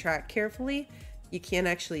and keep track carefully. You can't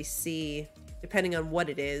actually see, depending on what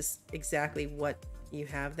it is, exactly what you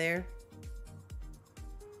have there.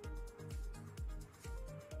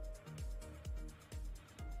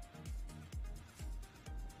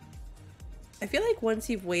 I feel like once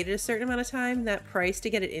you've waited a certain amount of time, that price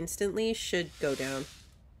to get it instantly should go down.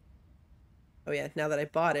 Oh yeah, now that I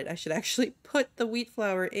bought it, I should actually put the wheat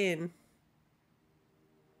flour in.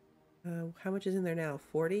 How much is in there now?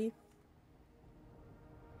 40?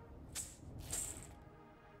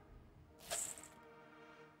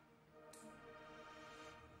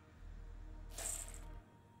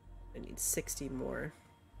 I need 60 more.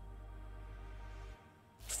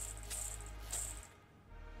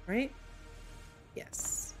 Right?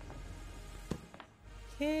 Yes.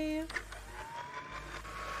 Okay.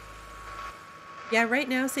 Yeah, right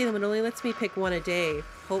now Salem, it only lets me pick one a day.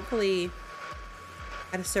 Hopefully,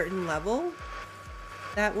 at a certain level,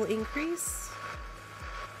 that will increase.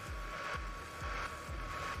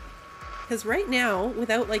 Because right now,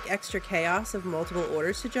 without like extra chaos of multiple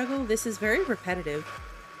orders to juggle, this is very repetitive.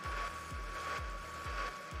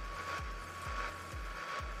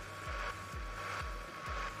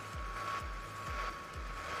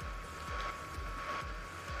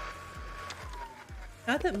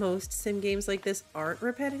 Not that most sim games like this aren't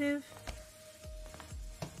repetitive.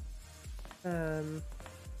 Let's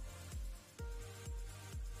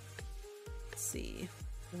see.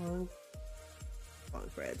 Long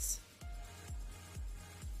breads.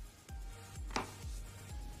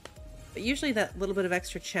 But usually that little bit of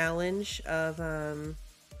extra challenge of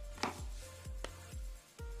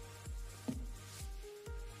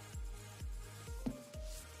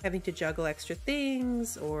having to juggle extra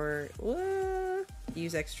things or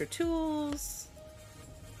use extra tools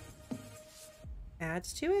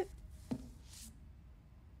adds to it.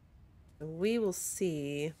 So we will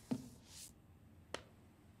see.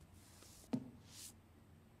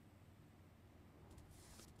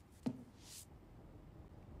 I'm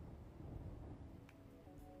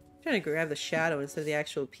trying to grab the shadow instead of the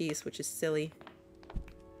actual piece, which is silly.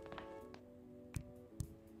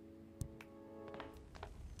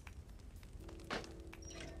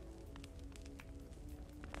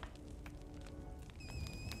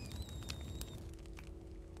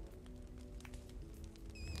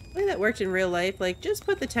 Look at that worked in real life. Like, just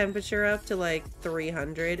put the temperature up to like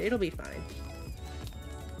 300. It'll be fine.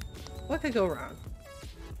 What could go wrong?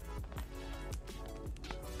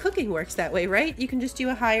 Cooking works that way, right? You can just do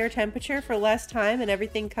a higher temperature for less time and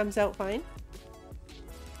everything comes out fine.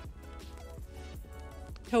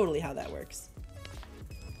 Totally how that works.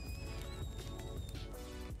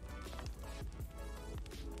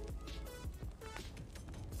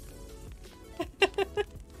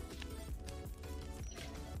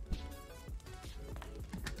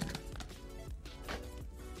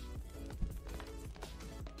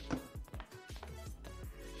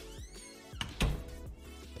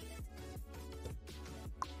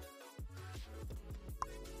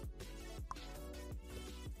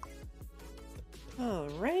 All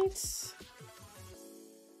right.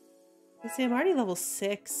 Let's see, I'm already level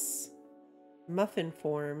 6. Muffin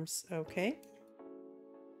forms. Okay.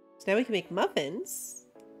 So now we can make muffins.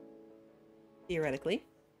 Theoretically.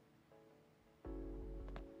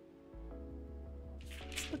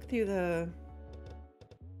 Let's look through the...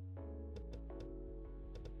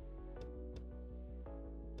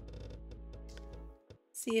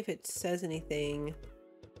 See if it says anything.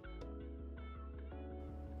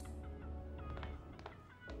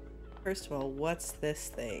 First of all, what's this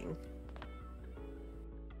thing?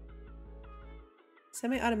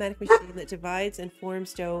 Semi-automatic machine that divides and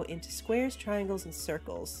forms dough into squares, triangles, and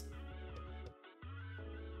circles.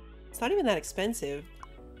 It's not even that expensive.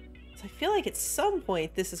 So I feel like at some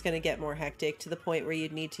point this is going to get more hectic to the point where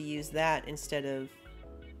you'd need to use that instead of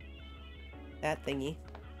that thingy.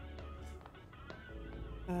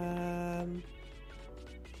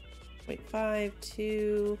 0.5,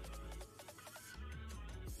 2...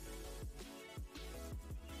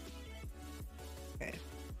 Okay.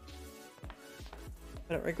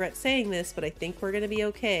 I don't regret saying this, but I think we're going to be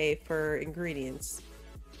okay for ingredients.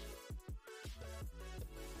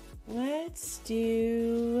 Let's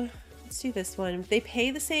do this one. They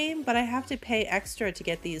pay the same, but I have to pay extra to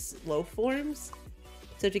get these loaf forms.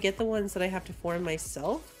 So to get the ones that I have to form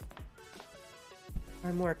myself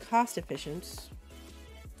are more cost efficient.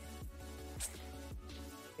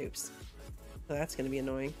 Oops. So that's going to be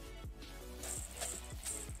annoying.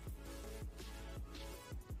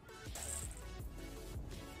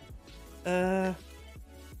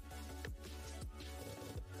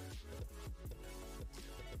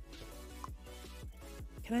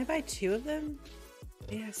 Can I buy 2 of them?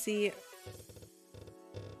 Yeah, see.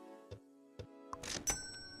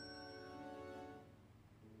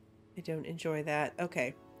 I don't enjoy that.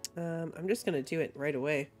 Okay. I'm just gonna do it right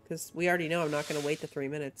away, because we already know I'm not gonna wait the 3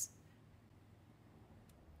 minutes.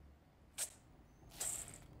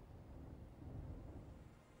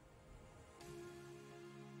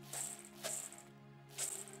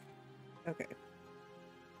 Okay.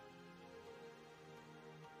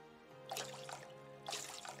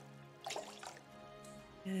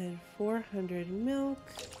 And 400 milk.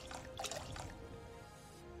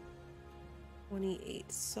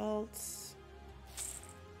 28 salt.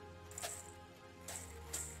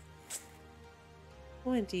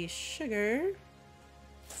 20 sugar.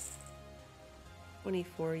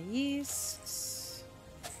 24 yeast.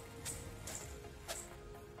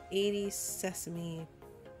 80 sesame.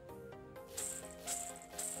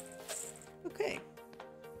 Okay.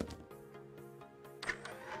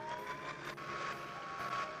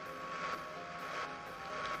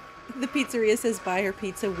 The pizzeria says buy her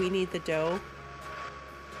pizza, we need the dough.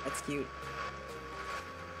 That's cute.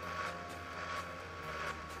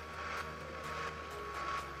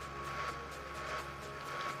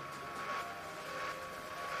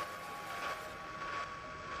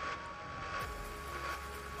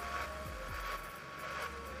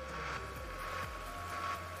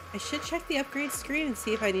 I should check the upgrade screen and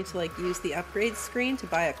see if I need to like use the upgrade screen to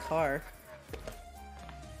buy a car.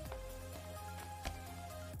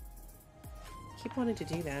 Keep wanting to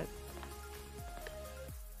do that.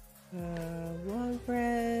 Long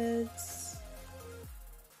breads.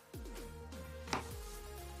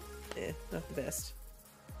 Not the best.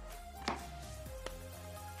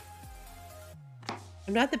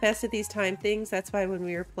 I'm not the best at these time things. That's why when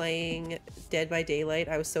we were playing Dead by Daylight,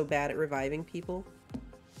 I was so bad at reviving people.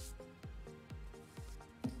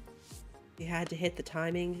 You had to hit the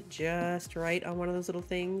timing just right on one of those little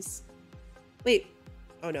things. Wait.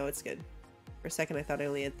 Oh no, it's good. For a second I thought I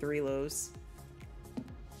only had 3 loaves.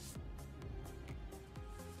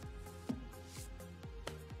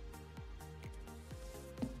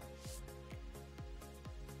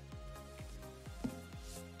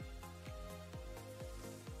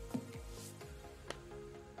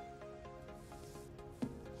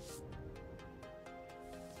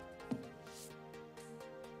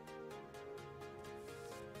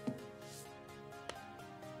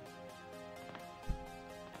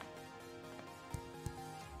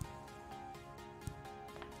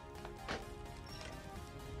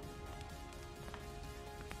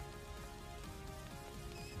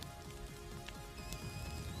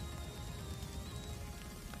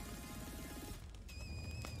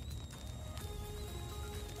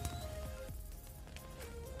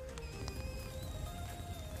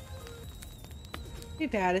 Be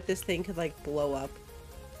bad if this thing could like blow up.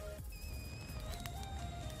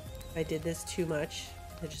 If I did this too much,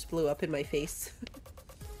 it just blew up in my face.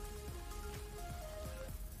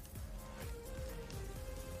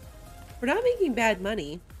 We're not making bad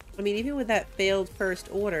money. I mean, even with that failed first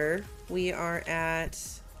order, we are at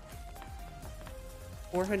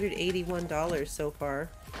 $481 so far.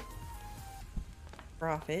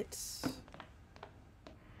 Profit.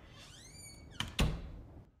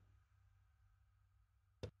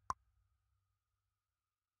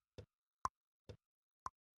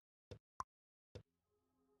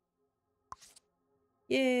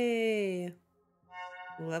 Yay!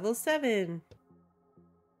 Level 7.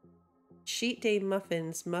 Cheat day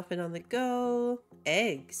muffins. Muffin on the go.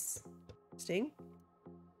 Eggs. Interesting.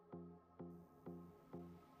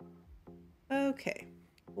 Okay.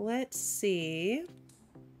 Let's see.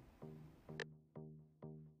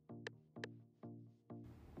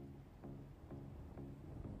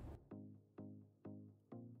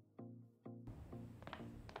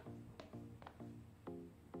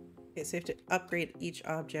 Okay, so you have to upgrade each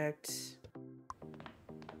object.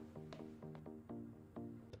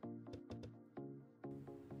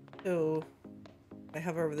 So, I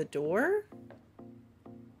hover over the door?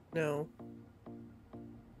 No.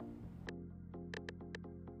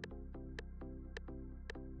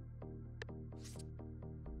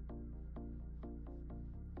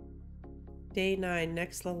 Day 9,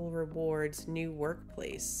 next level rewards, new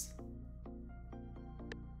workplace.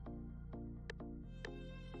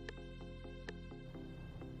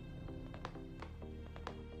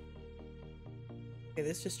 Okay,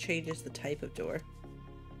 this just changes the type of door.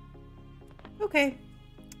 Okay.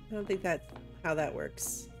 I don't think that's how that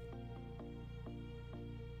works.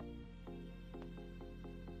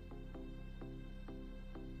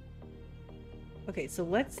 Okay, so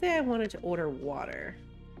let's say I wanted to order water.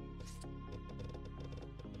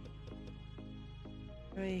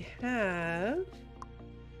 I have...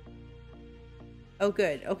 Oh,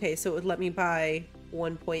 good. Okay, so it would let me buy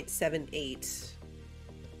 1.78.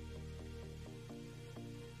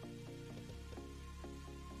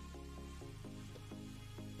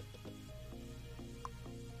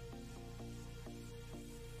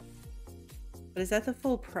 But is that the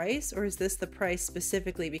full price, or is this the price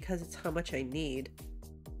specifically because it's how much I need?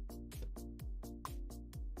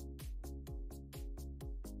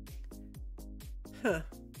 Huh.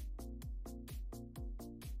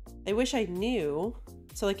 I wish I knew.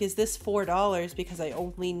 So, like, is this $4 because I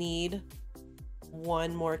only need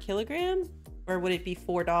 1 more kilogram? Or would it be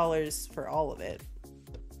 $4 for all of it?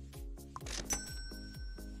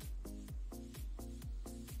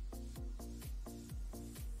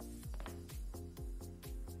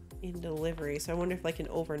 In delivery. So I wonder if like an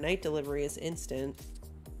overnight delivery is instant.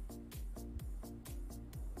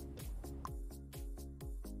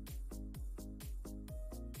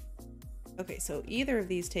 Okay, so either of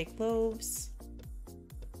these take loaves.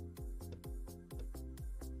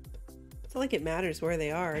 It's not like it matters where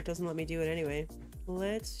they are. It doesn't let me do it anyway.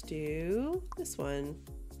 Let's do this one.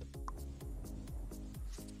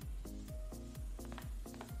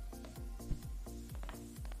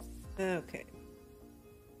 Okay.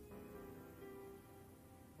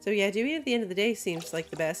 So yeah, doing it at the end of the day seems like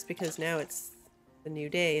the best because now it's the new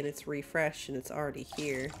day and it's refreshed and it's already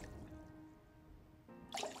here.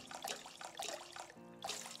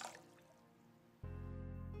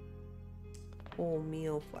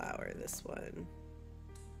 Wholemeal flour, this one.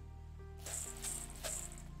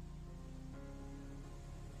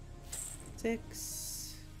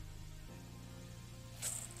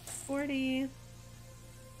 $6.40.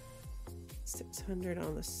 600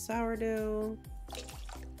 on the sourdough.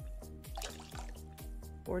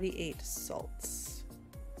 48 salts.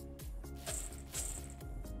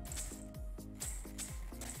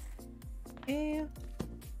 Okay.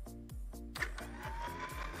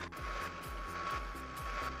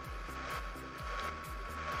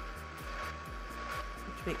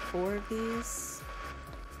 Make 4 of these.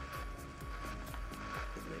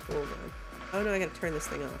 Get my bowl down. Oh no, I gotta turn this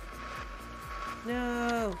thing off.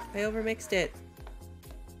 No, I overmixed it.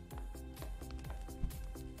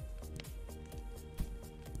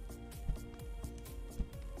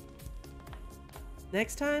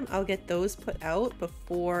 Next time, I'll get those put out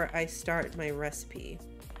before I start my recipe.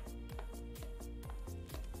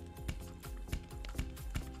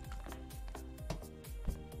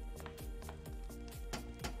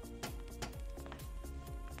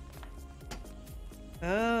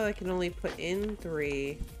 Oh, I can only put in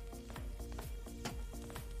 3.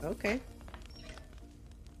 Okay.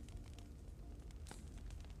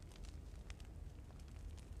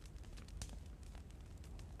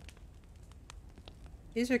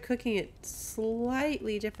 These are cooking at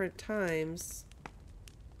slightly different times.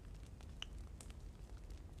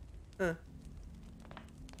 Huh.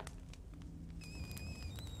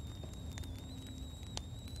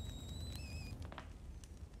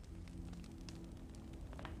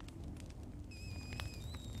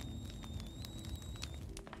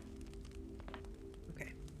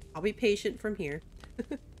 Okay. I'll be patient from here.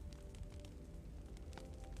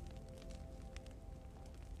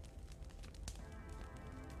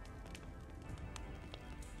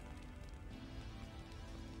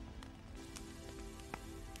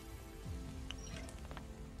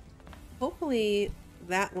 Hopefully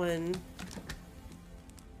that one...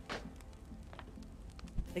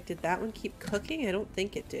 Like, did that one keep cooking? I don't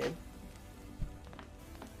think it did.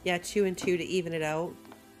 Yeah, 2 and 2 to even it out.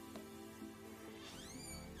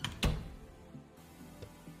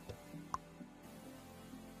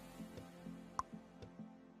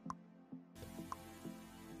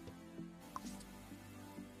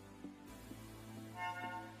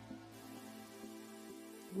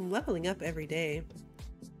 I'm leveling up every day.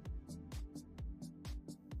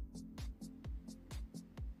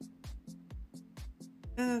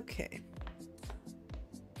 Okay.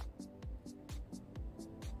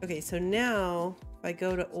 Okay, so now if I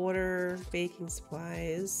go to order baking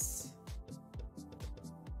supplies.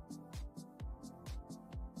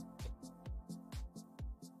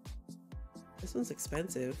 This one's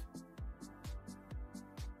expensive.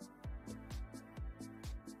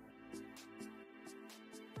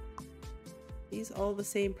 These all the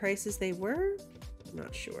same price as they were? I'm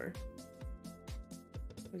not sure.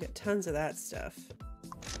 We got tons of that stuff.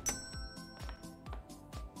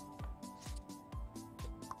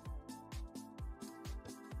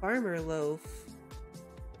 Farmer loaf.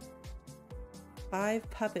 5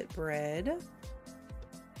 puppet bread.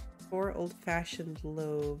 4 old-fashioned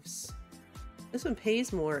loaves. This one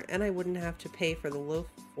pays more, and I wouldn't have to pay for the loaf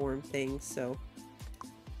form thing, so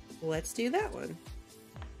let's do that one.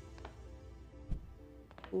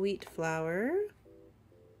 Wheat flour.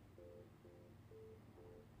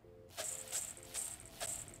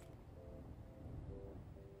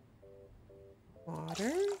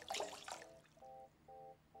 Water.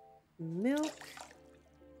 Milk.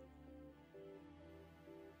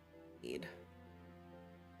 Feed.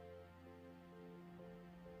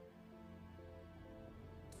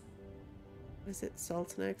 Is it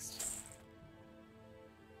salt next?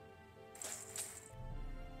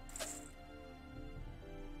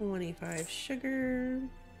 $25 sugar.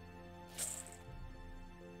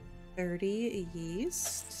 30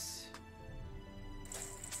 yeast.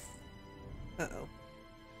 Uh-oh.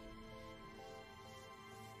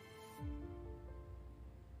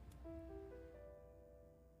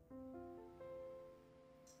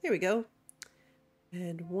 There we go.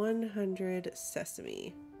 And 100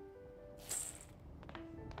 sesame.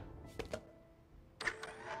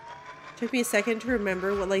 Took me a second to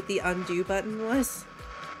remember what like the undo button was.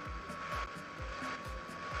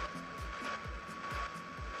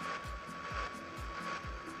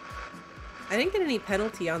 I didn't get any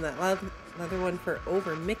penalty on that leather one for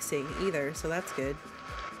over mixing either, so that's good.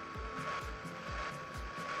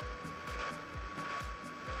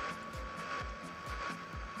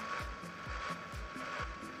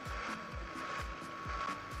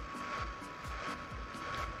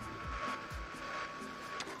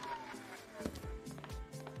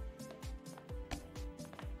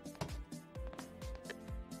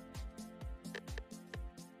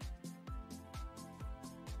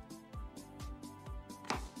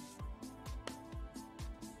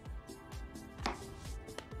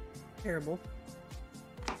 Terrible.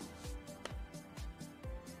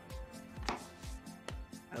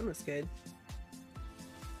 That one was good.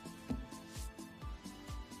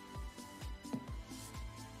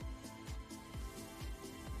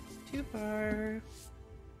 Too far.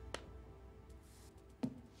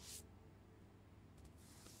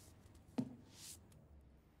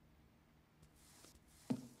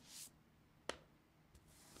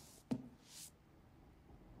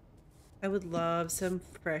 I would love some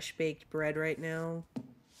fresh baked bread right now.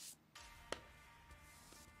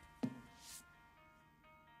 I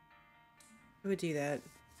would do that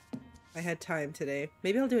if I had time today.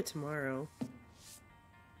 Maybe I'll do it tomorrow.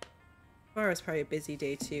 Tomorrow's probably a busy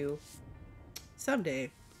day too.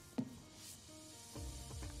 Someday.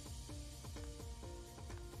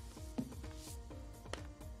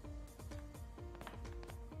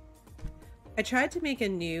 I tried to make a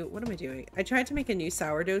new, what am I doing? I tried to make a new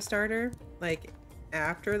sourdough starter, like,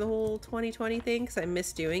 after the whole 2020 thing, because I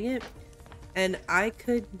missed doing it. And I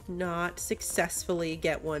could not successfully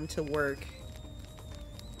get one to work.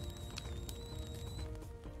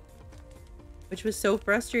 which was so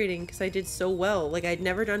frustrating because I did so well. Like, I'd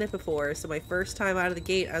never done it before, so my first time out of the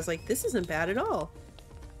gate, I was like, this isn't bad at all.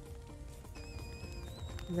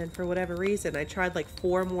 And then for whatever reason, I tried like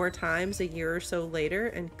 4 more times a year or so later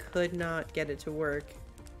and could not get it to work.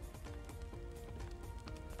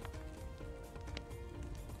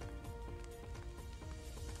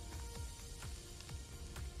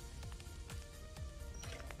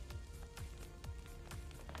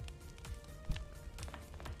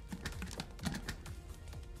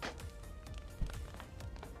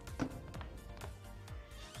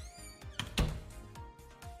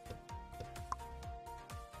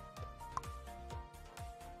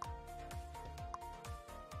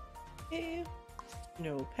 Okay.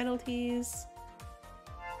 No penalties.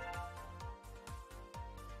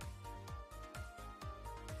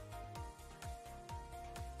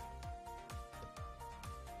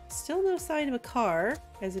 Still no sign of a car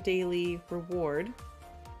as a daily reward.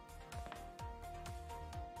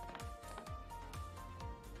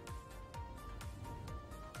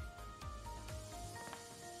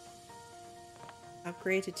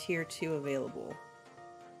 Upgrade to tier 2 available.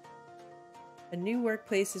 A new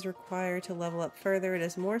workplace is required to level up further. It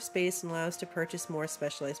has more space and allows to purchase more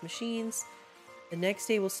specialized machines. The next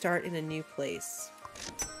day will start in a new place.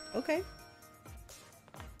 Okay.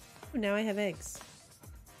 Oh, now I have eggs.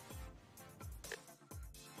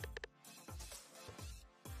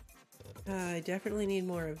 I definitely need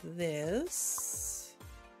more of this.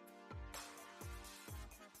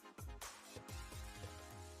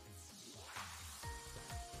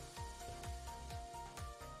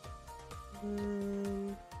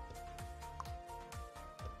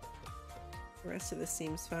 The rest of this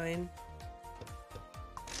seems fine.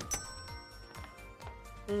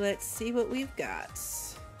 Let's see what we've got.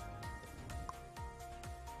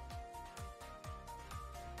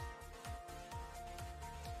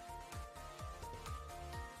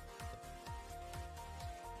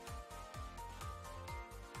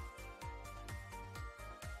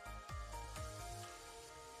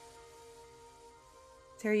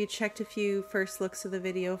 Sarah, you checked a few first looks of the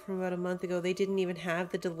video from about a month ago. They didn't even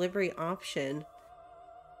have the delivery option.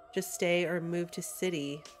 Just stay or move to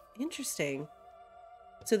city. Interesting.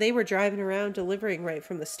 So they were driving around delivering right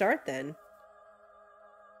from the start then.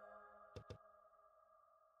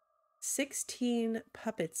 16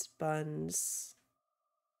 puppets buns.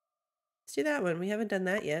 Let's do that one. We haven't done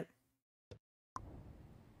that yet.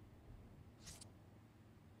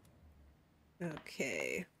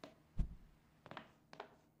 Okay.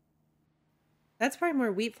 That's probably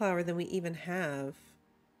more wheat flour than we even have.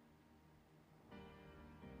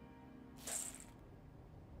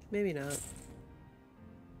 Maybe not.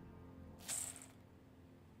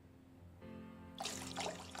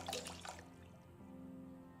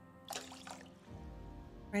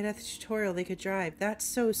 Right at the tutorial they could drive. That's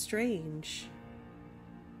so strange.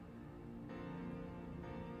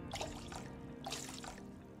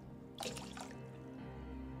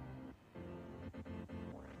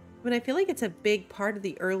 I mean, I feel like it's a big part of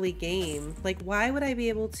the early game. Like, why would I be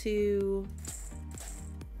able to...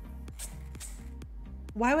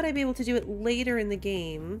 Why would I be able to do it later in the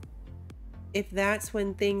game if that's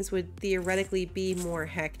when things would theoretically be more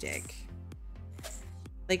hectic?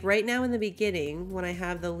 Like, right now in the beginning, when I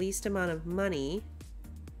have the least amount of money,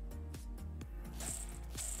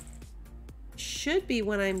 should be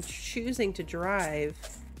when I'm choosing to drive.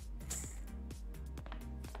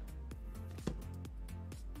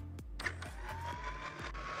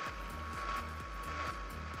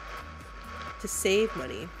 To save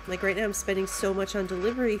money. Like right now I'm spending so much on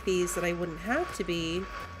delivery fees that I wouldn't have to be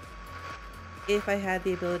if I had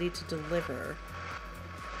the ability to deliver.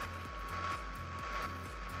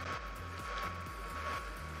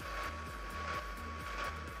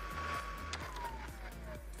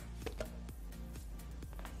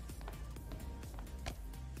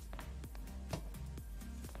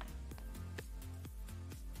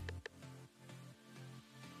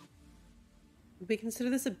 Would we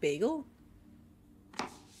consider this a bagel?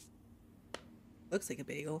 Looks like a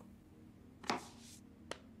bagel.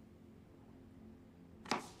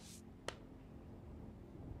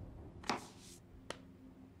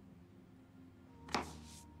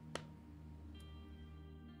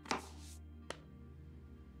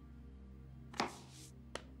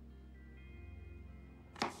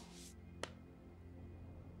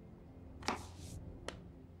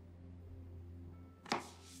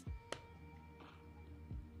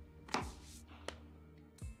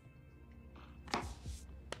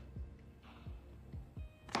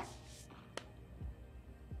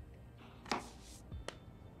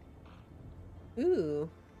 Ooh.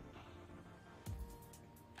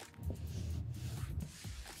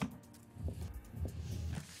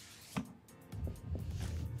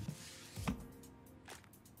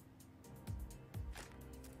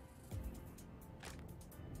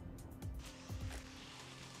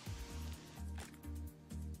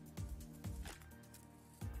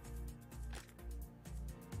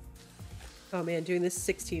 Oh man, doing this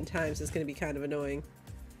 16 times is going to be kind of annoying.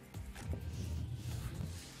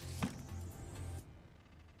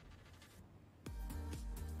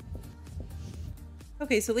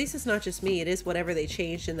 Okay, so at least it's not just me. It is whatever they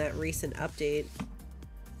changed in that recent update.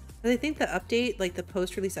 And I think the update, like the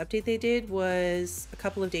post-release update they did, was a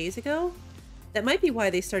couple of days ago. That might be why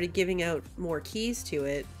they started giving out more keys to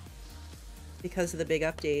it. Because of the big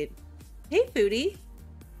update. Hey, Foodie!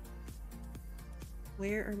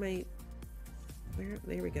 Where are my... Where?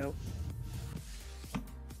 There we go.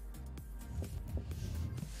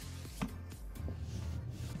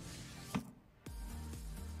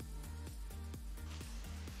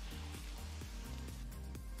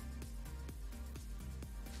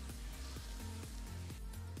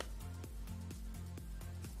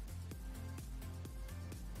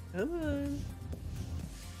 Come on.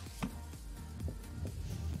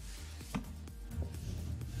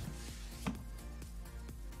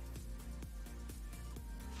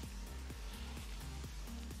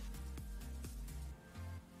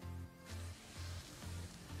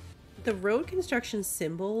 The road construction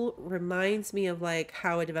symbol reminds me of like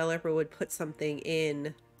how a developer would put something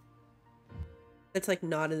in that's like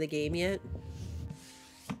not in the game yet.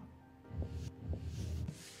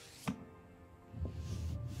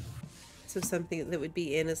 So something that would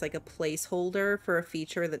be in as like a placeholder for a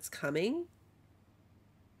feature that's coming.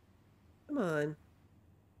 Come on.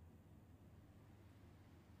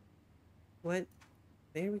 What?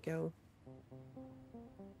 There we go.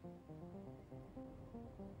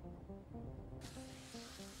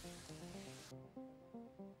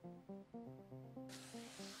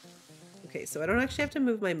 Okay, so I don't actually have to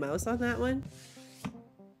move my mouse on that one.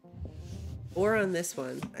 Or on this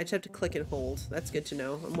one. I just have to click and hold. That's good to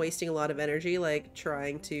know. I'm wasting a lot of energy, like,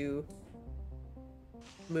 trying to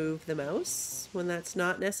move the mouse when that's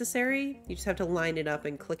not necessary. You just have to line it up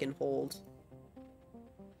and click and hold.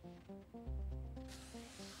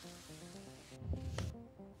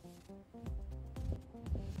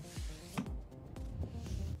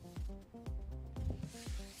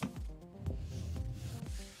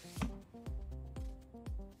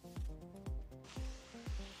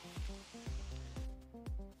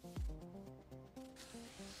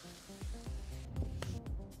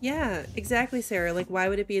 Yeah, exactly, Sarah. Like, why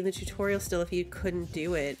would it be in the tutorial still if you couldn't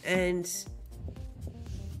do it? And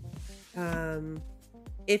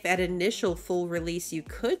if at initial full release you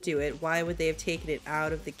could do it, why would they have taken it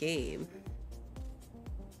out of the game?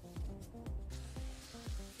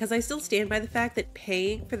 Because I still stand by the fact that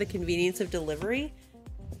paying for the convenience of delivery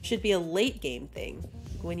should be a late game thing.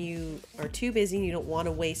 When you are too busy and you don't want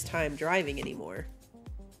to waste time driving anymore.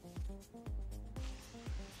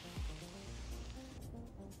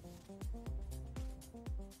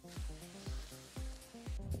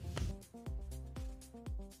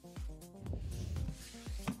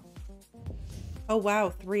 Oh wow,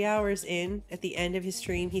 3 hours in, at the end of his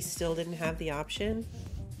stream, he still didn't have the option.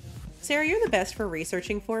 Sarah, you're the best for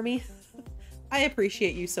researching for me. I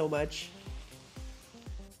appreciate you so much.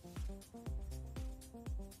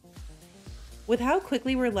 With how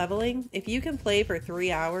quickly we're leveling, if you can play for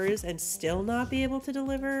 3 hours and still not be able to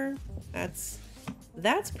deliver, that's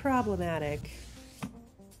problematic.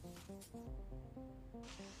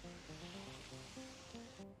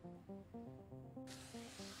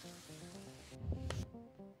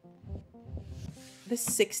 This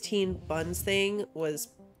 16 buns thing was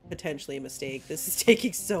potentially a mistake. This is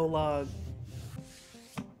taking so long.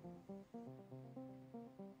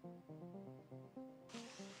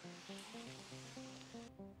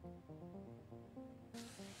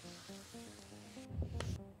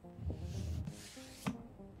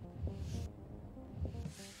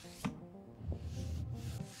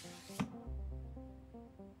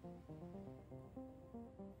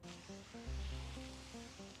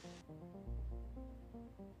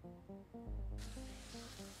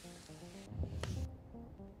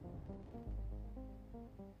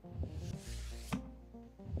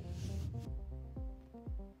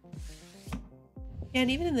 And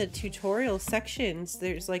even in the tutorial sections,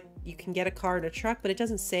 there's like, you can get a car and a truck, but it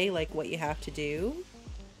doesn't say like what you have to do.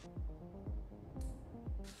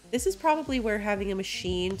 This is probably where having a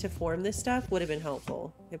machine to form this stuff would have been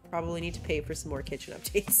helpful. I probably need to pay for some more kitchen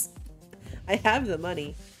updates. I have the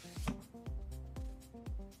money.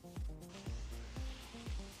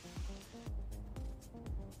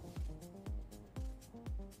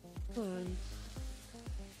 Come on.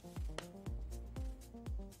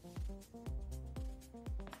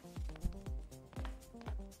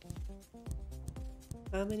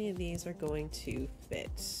 How many of these are going to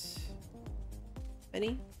fit?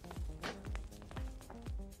 Any?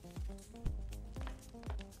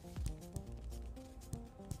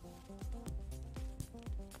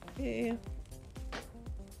 Okay.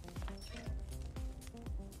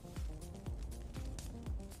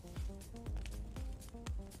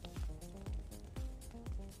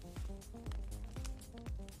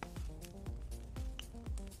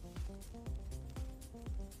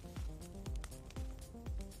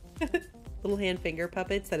 Little hand finger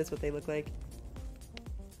puppets, that is what they look like.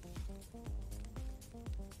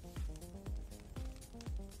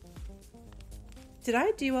 Did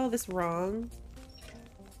I do all this wrong?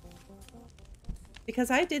 Because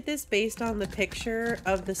I did this based on the picture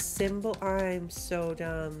of the symbol. I'm so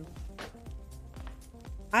dumb.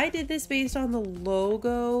 I did this based on the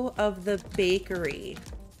logo of the bakery.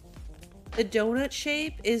 The donut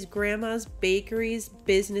shape is Grandma's Bakery's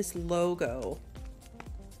business logo.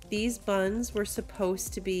 These buns were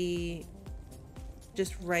supposed to be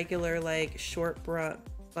just regular, like, short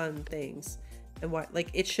bun things. And what, like,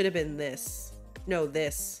 it should have been this. No,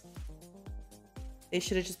 this. They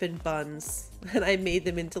should have just been buns. And I made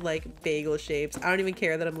them into, like, bagel shapes. I don't even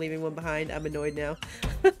care that I'm leaving one behind. I'm annoyed now.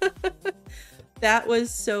 That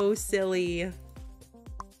was so silly.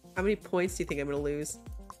 How many points do you think I'm gonna lose?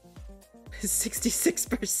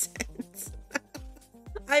 66%.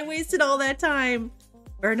 I wasted all that time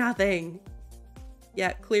for nothing.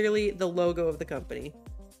 Yeah, clearly the logo of the company.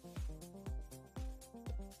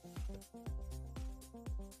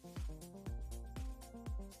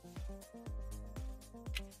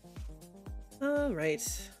 All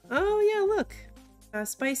right. Oh yeah, look.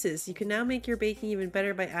 Spices. You can now make your baking even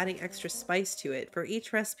better by adding extra spice to it. For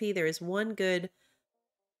each recipe, there is one good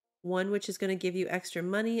one which is going to give you extra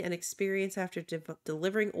money and experience after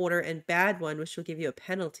delivering order, and bad one which will give you a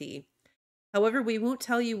penalty. However, we won't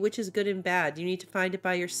tell you which is good and bad. You need to find it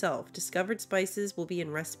by yourself. Discovered spices will be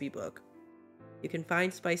in recipe book. You can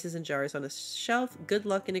find spices in jars on a shelf. Good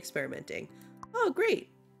luck in experimenting. Oh, great.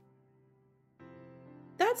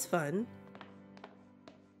 That's fun.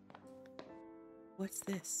 What's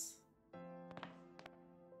this?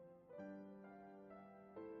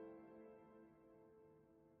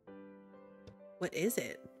 What is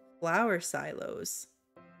it? Flour silos.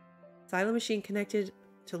 Silo machine connected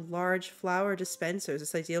to large flour dispensers.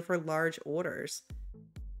 It's ideal for large orders.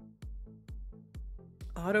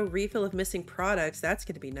 Auto refill of missing products. That's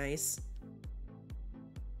going to be nice.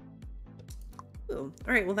 Ooh.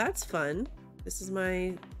 All right, well, that's fun. This is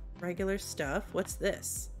my regular stuff. What's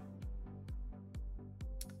this?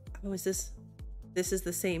 Oh, is this? This is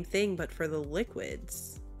the same thing, but for the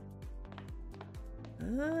liquids.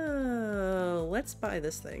 Oh, let's buy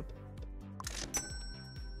this thing.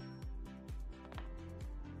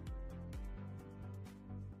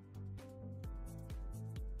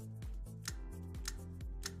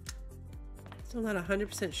 Still not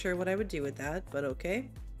 100% sure what I would do with that, but okay.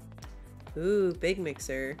 Ooh, big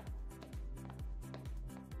mixer.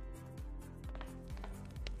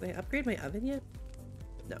 Wait, upgrade my oven yet?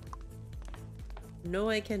 No. No,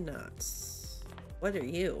 I cannot. What are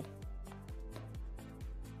you?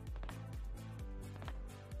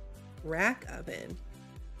 Rack oven.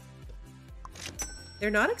 They're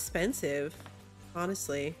not expensive,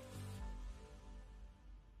 honestly.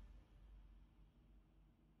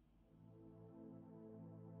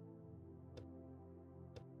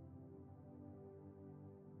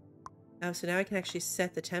 Oh, so now I can actually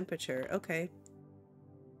set the temperature. Okay.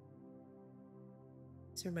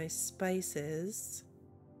 These are my spices.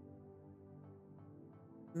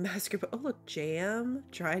 Mascarpone. Oh, look, jam,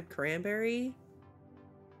 dried cranberry.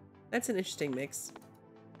 That's an interesting mix.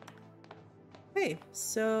 Okay,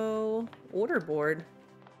 so order board.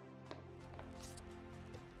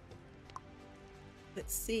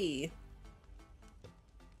 Let's see.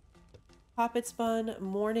 Poppets bun,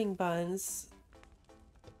 morning buns.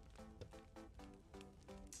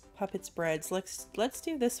 Puppets breads. Let's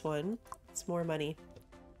do this one. It's more money.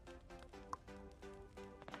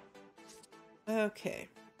 Okay.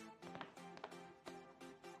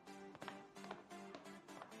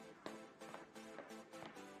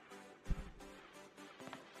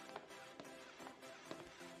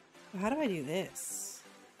 How do I do this?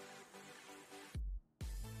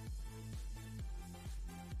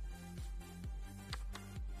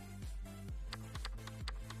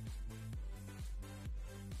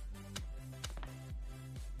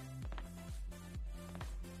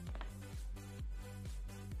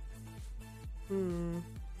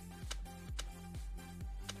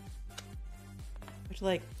 Have to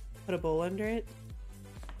like put a bowl under it?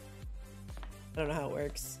 I don't know how it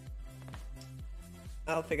works.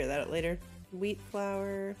 I'll figure that out later. Wheat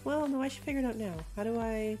flour. Well, no, I should figure it out now. How do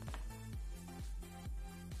I...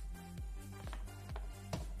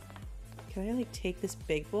 Can I like take this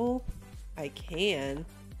big bowl? I can.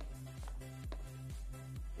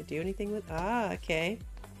 do anything with... Ah, okay.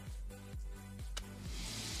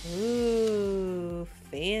 Ooh,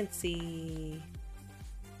 fancy.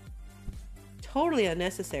 Totally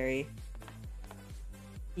unnecessary.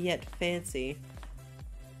 Yet fancy.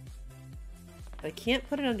 I can't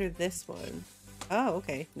put it under this one. Oh,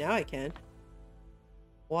 okay. Now I can.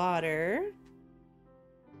 Water.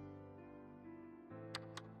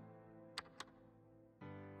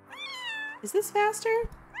 Is this faster?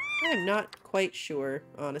 I'm not quite sure,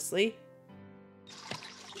 honestly.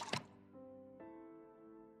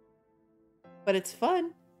 But it's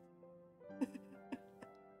fun.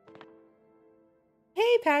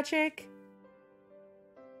 Hey, Patrick!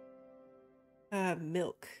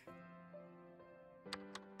 Milk.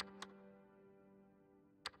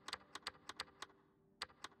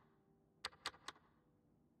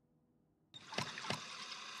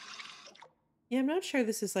 Yeah, I'm not sure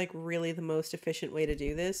this is like really the most efficient way to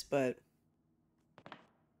do this, but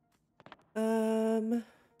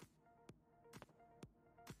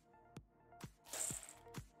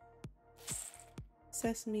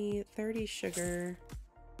sesame, 30 sugar,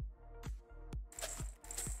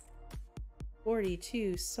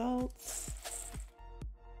 42 salt,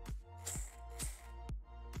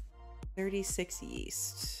 36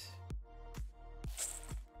 yeast.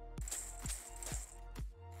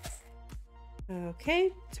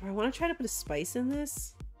 Okay, do I want to try to put a spice in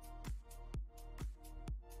this?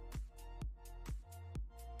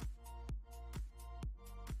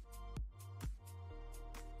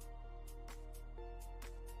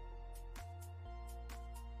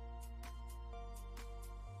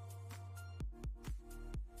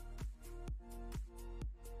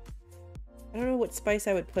 I don't know what spice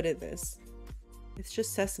I would put in this. It's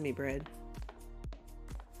just sesame bread.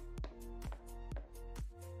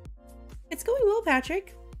 It's going well,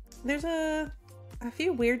 Patrick. There's a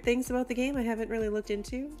few weird things about the game I haven't really looked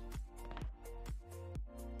into.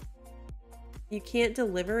 You can't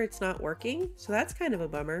deliver, it's not working, so that's kind of a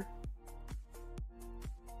bummer.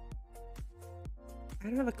 I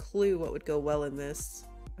don't have a clue what would go well in this.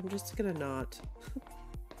 I'm just gonna not.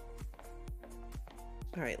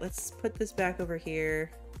 Alright, let's put this back over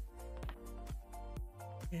here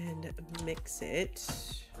and mix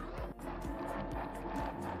it.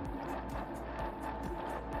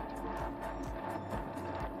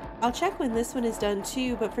 I'll check when this one is done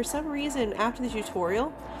too, but for some reason after the tutorial,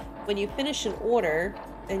 when you finish an order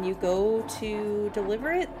and you go to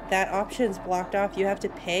deliver it, that option's blocked off. You have to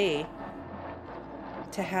pay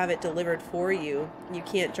to have it delivered for you. You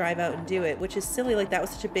can't drive out and do it, which is silly. Like, that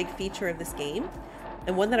was such a big feature of this game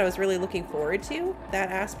and one that I was really looking forward to,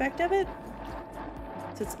 that aspect of it.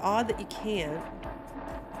 So it's odd that you can't.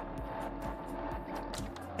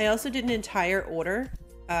 I also did an entire order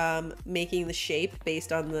making the shape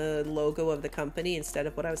based on the logo of the company instead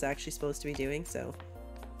of what I was actually supposed to be doing, so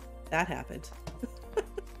that happened.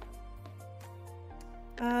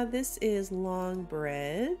 This is long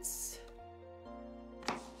breads.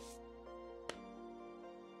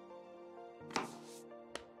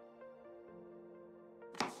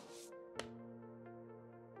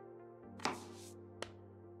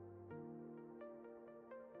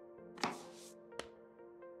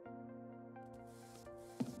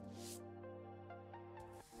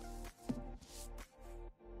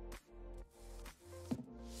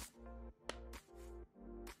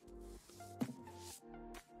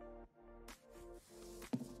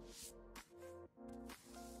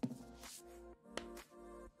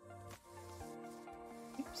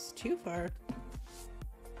 Too far.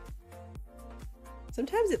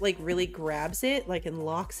 Sometimes it like really grabs it, like, and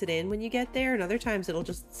locks it in when you get there, and other times it'll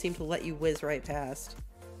just seem to let you whiz right past.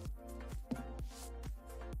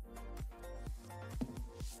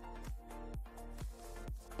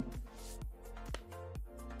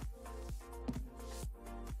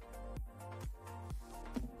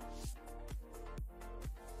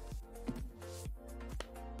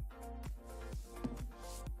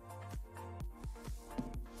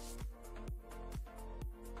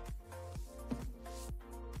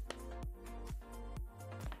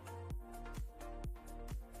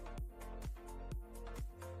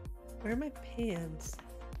 Where are my pans?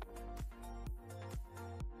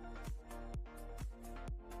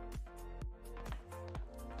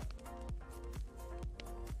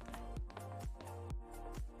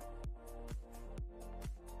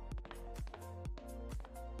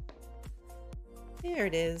 There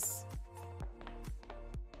it is.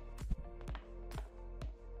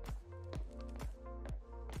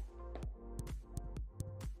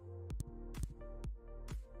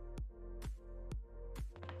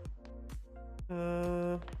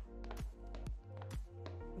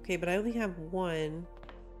 Okay, but I only have one.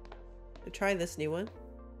 Try this new one.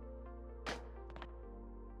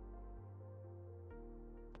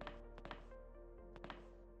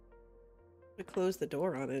 I closed the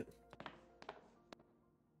door on it.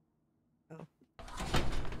 Oh.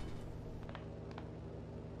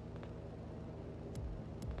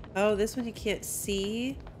 Oh, this one you can't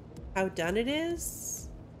see how done it is?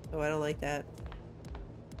 Oh, I don't like that.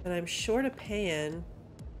 And I'm short a pan.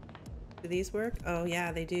 Do these work? Oh,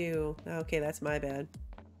 yeah, they do. Okay, that's my bad.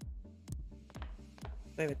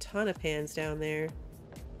 I have a ton of pans down there.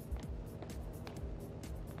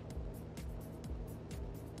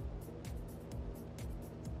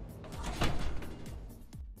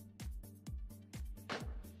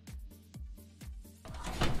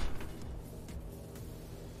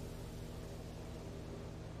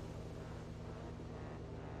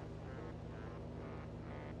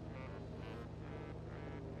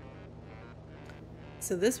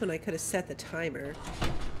 So this one I could have set the timer.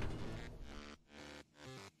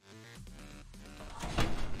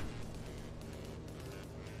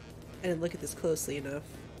 I didn't look at this closely enough.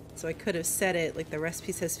 So I could have set it, like the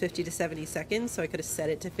recipe says 50 to 70 seconds, so I could have set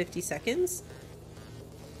it to 50 seconds.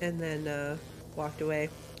 And then walked away.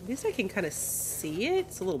 At least I can kind of see it.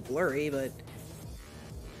 It's a little blurry, but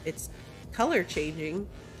it's color changing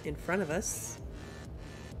in front of us.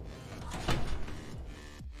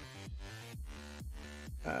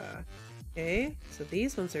 Okay, so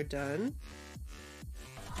these ones are done.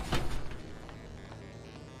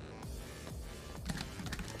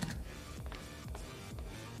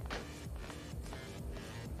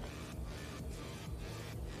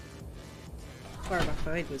 Far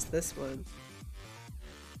behind was this one.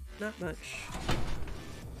 Not much.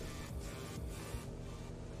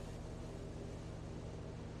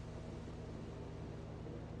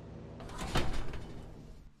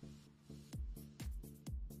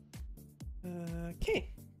 Okay.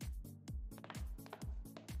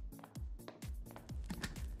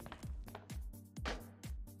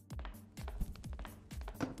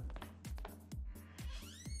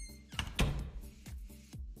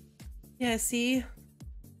 Yeah, see?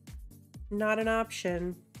 Not an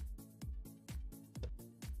option.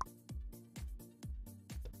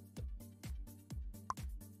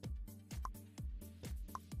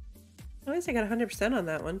 At least I got 100% on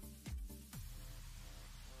that one.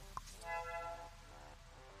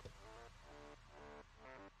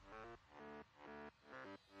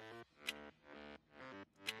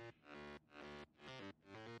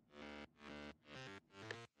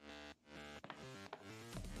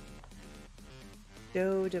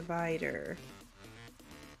 Dough divider.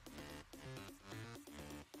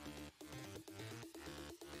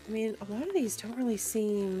 I mean, a lot of these don't really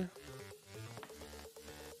seem...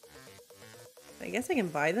 I guess I can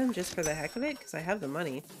buy them just for the heck of it, because I have the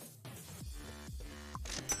money.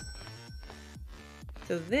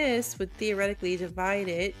 So this would theoretically divide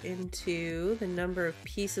it into the number of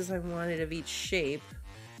pieces I wanted of each shape.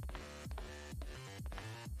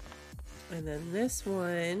 And then this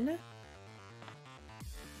one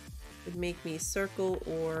would make me circle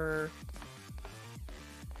or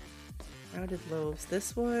rounded loaves.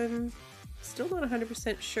 This one, still not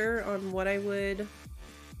 100% sure on what I would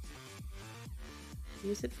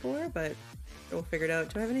use it for, but we'll figure it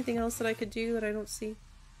out. Do I have anything else that I could do that I don't see?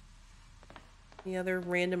 Any other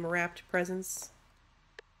random wrapped presents?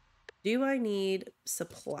 Do I need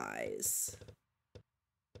supplies?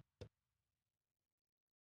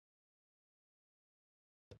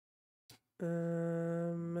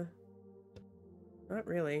 Not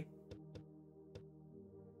really.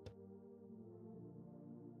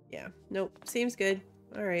 Yeah, nope, seems good.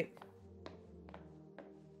 All right.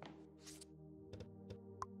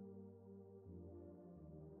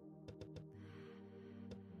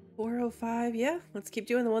 $405, yeah, let's keep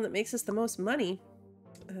doing the one that makes us the most money.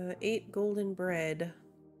 8 golden bread.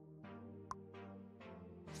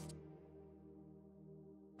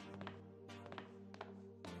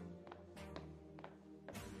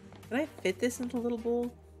 Can I fit this into a little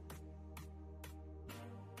bowl?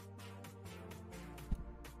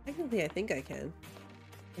 Technically, I think I can.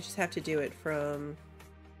 I just have to do it from...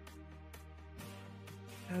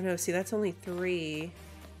 Oh no, see, that's only 3.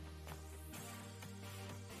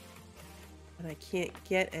 And I can't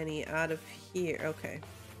get any out of here. Okay.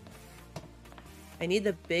 I need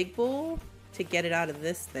the big bowl to get it out of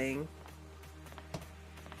this thing.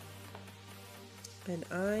 And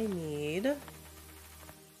I need...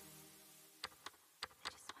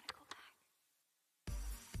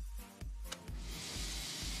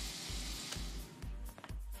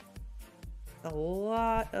 a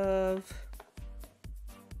lot of...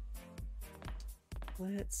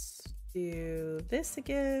 Let's do this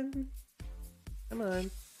again. Come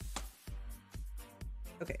on.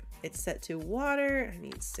 Okay, it's set to water. I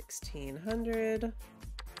need 1600.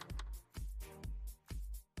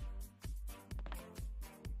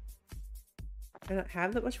 I don't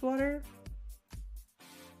have that much water.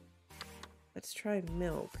 Let's try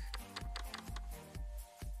milk.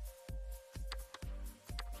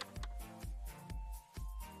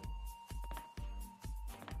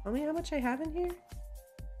 Tell me how much I have in here?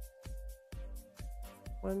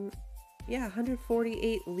 Yeah,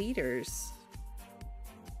 148 liters.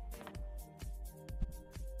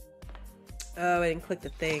 Oh, I didn't click the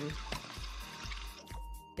thing.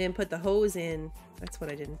 Didn't put the hose in. That's what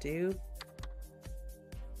I didn't do.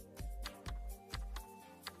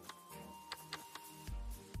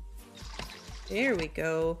 There we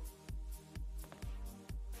go.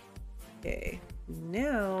 Okay,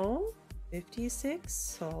 now 56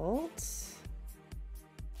 salt.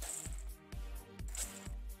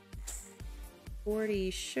 40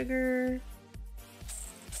 sugar,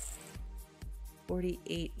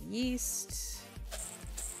 48 yeast,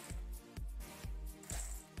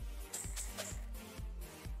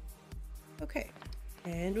 okay,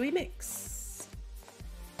 and we mix.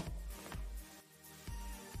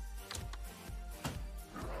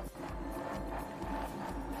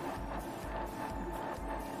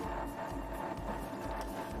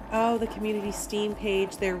 Oh, the community Steam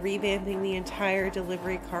page, they're revamping the entire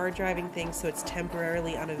delivery car driving thing so it's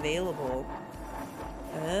temporarily unavailable.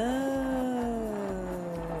 Oh.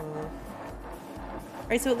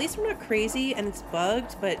 Alright, so at least we're not crazy and it's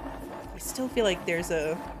bugged, but I still feel like there's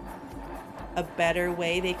a better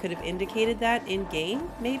way they could have indicated that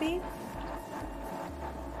in-game, maybe?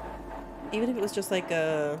 Even if it was just like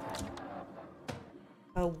a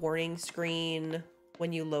warning screen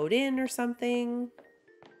when you load in or something.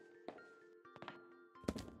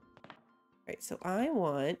 Right, so I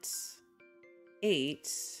want 8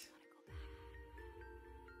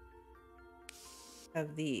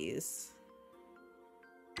 of these.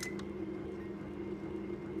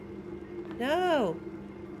 No!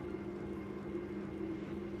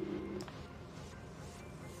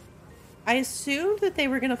 I assumed that they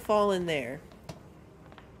were gonna fall in there.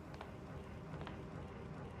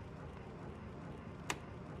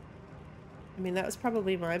 I mean, that was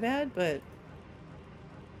probably my bad, but...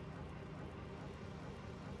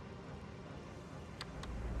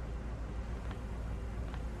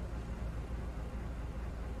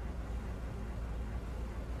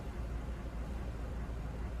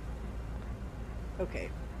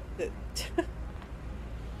 Okay.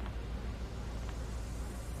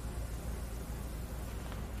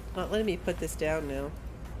 Not letting me put this down now.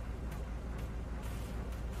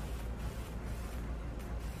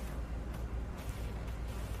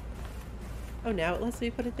 Oh, now it lets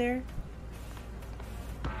me put it there?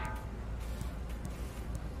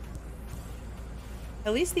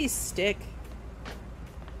 At least these stick.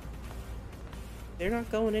 They're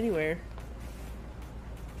not going anywhere.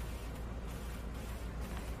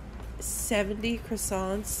 70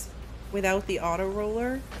 croissants without the auto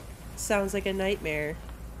roller sounds like a nightmare.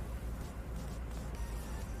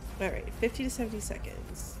 Alright, 50 to 70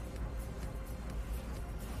 seconds.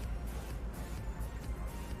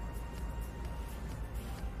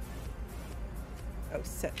 Oh,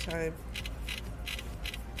 set time.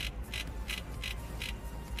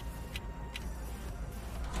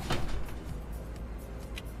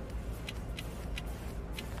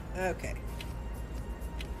 Okay.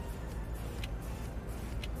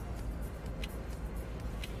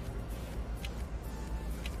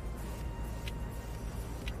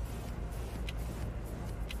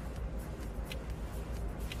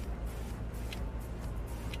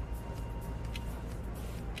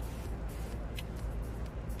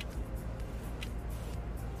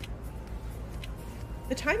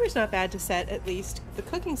 The timer's not bad to set, at least. The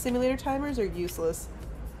cooking simulator timers are useless.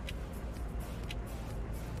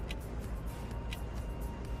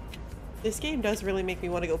 This game does really make me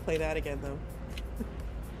want to go play that again, though.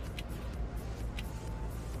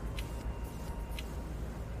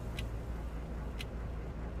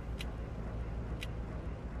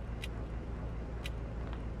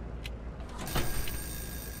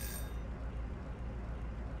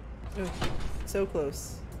 Oh, so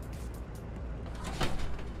close.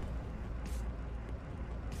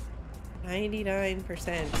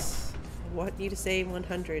 99%. I want you to say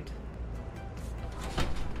 100.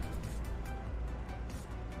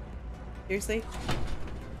 Seriously?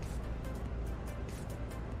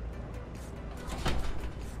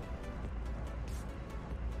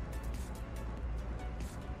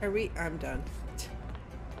 Are we? I'm done.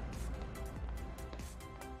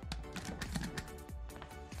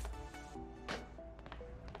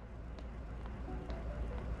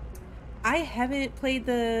 I haven't played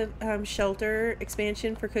the Shelter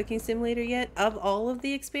expansion for Cooking Simulator yet. Of all of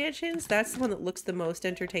the expansions, that's the one that looks the most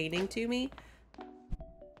entertaining to me.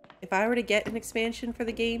 If I were to get an expansion for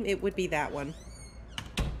the game, it would be that one.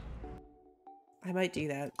 I might do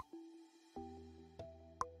that.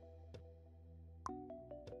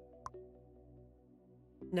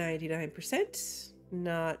 $99%.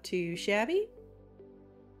 Not too shabby.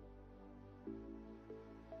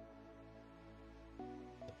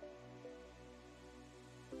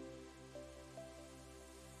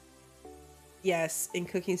 Yes, in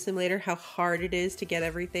Cooking Simulator, how hard it is to get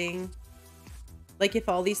everything. Like if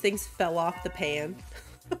all these things fell off the pan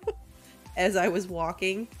as I was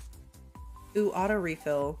walking. Ooh, auto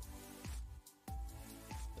refill.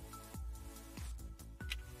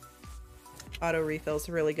 Auto refill's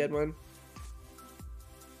a really good one.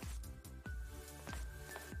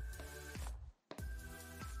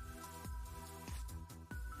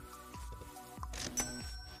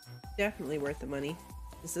 Definitely worth the money.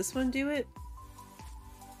 Does this one do it?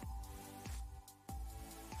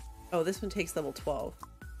 Oh, this one takes level 12.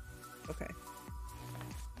 Okay.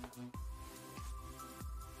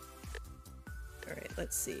 Alright,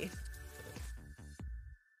 let's see.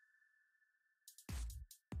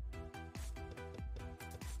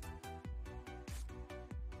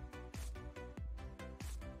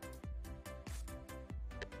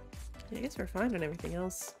 I guess we're fine on everything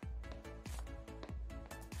else.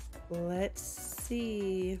 Let's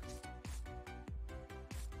see.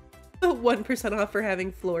 1% off for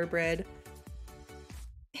having floor bread.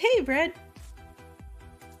 Hey, bread!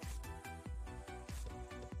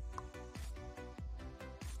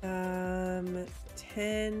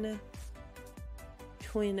 10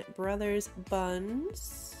 Twin Brothers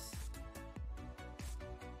buns.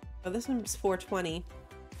 Oh, this one's $4.20.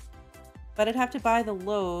 But I'd have to buy the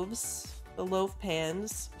loaves, the loaf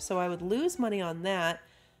pans, so I would lose money on that.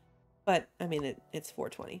 But I mean, it's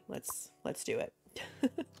 $4.20. Let's do it.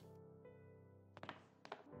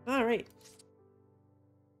 All right.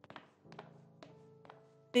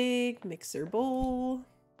 Big mixer bowl.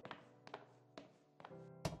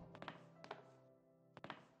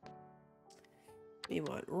 We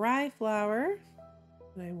want rye flour.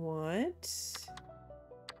 And I want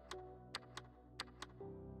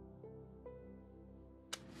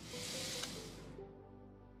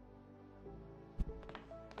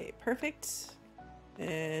okay, perfect.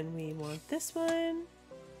 And we want this one.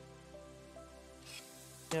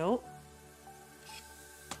 Nope.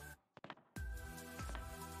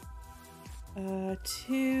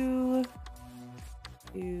 2,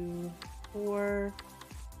 4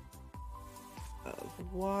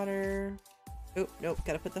 of water. Oh, nope,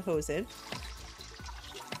 gotta put the hose in.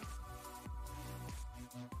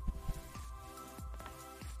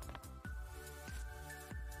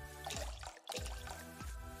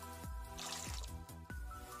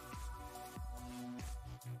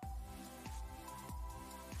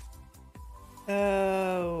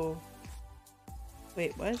 Oh.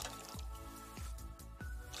 Wait, what?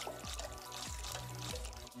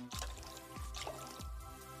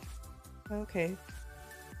 Okay.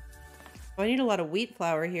 Oh, I need a lot of wheat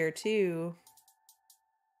flour here, too.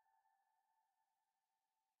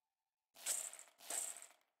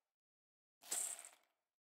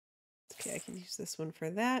 Okay, I can use this one for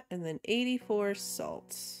that. And then 84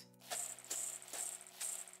 salt.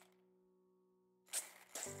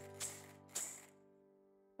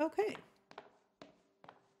 Okay.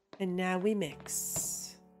 And now we mix.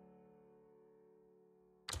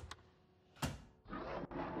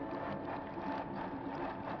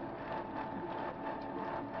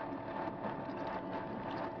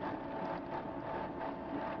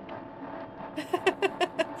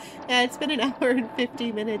 Yeah, it's been an hour and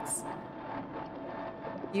 50 minutes.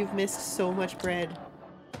 You've missed so much bread.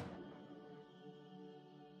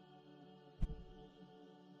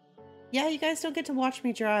 Yeah, you guys don't get to watch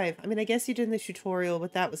me drive. I mean, I guess you did in the tutorial,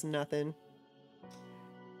 but that was nothing.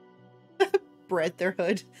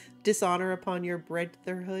 Breadtherhood. Dishonor upon your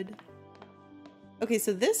breadtherhood. Okay,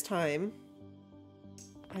 so this time,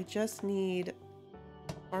 I just need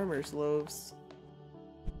farmer's loaves.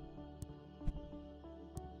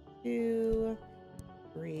 2,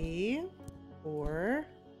 3, 4,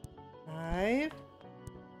 5,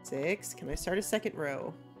 6. Can I start a second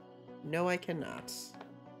row? No, I cannot.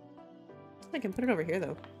 I can put it over here,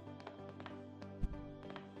 though.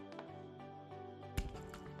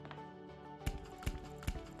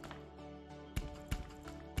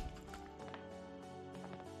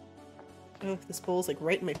 Oh, this bowl's like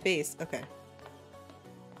right in my face. Okay.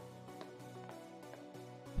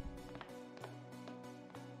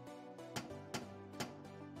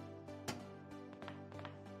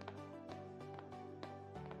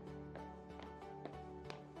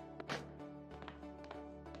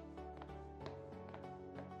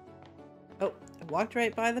 walked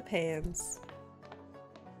right by the pans.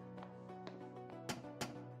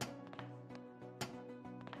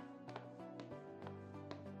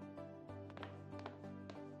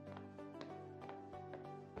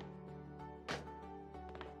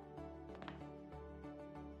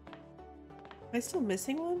 Am I still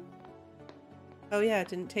missing one? Oh yeah, it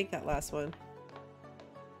didn't take that last one.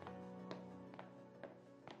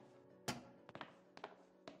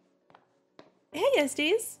 Hey,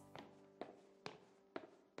 Estes!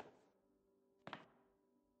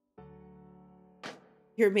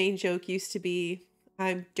 Your main joke used to be,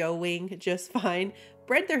 I'm doing just fine.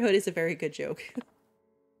 Brotherhood is a very good joke.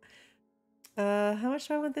 How much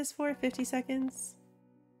do I want this for? 50 seconds?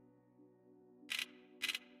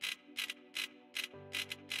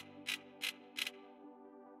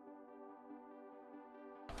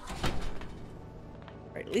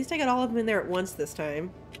 Alright, at least I got all of them in there at once this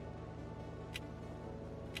time.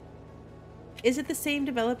 Is it the same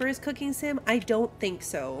developer as Cooking Sim? I don't think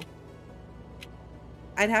so.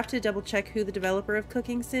 I'd have to double check who the developer of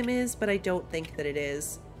Cooking Sim is, but I don't think that it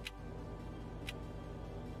is.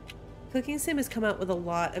 Cooking Sim has come out with a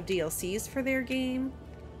lot of DLCs for their game,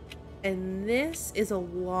 and this is a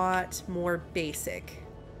lot more basic.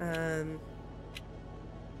 You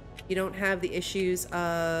don't have the issues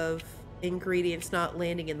of ingredients not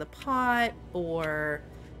landing in the pot or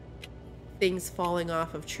things falling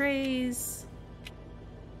off of trays.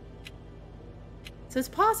 So it's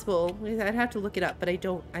possible. I'd have to look it up, but I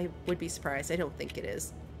would be surprised. I don't think it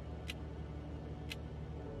is.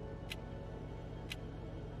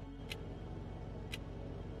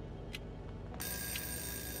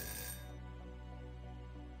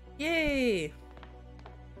 Yay!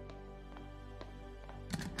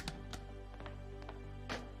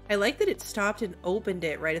 I like that it stopped and opened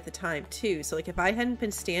it right at the time, too. So, like, if I hadn't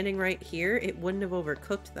been standing right here, it wouldn't have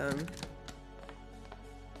overcooked them.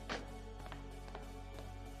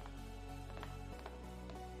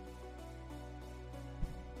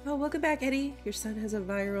 Oh, welcome back, Eddie. Your son has a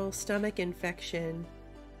viral stomach infection.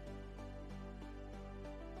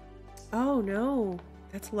 Oh, no.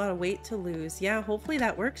 That's a lot of weight to lose. Yeah, hopefully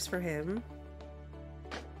that works for him.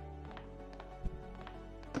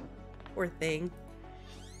 Poor thing.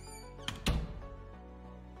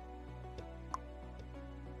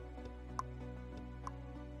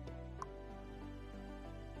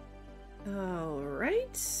 All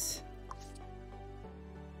right.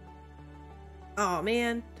 Oh,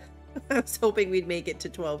 man. I was hoping we'd make it to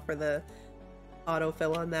 12 for the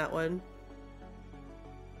autofill on that one.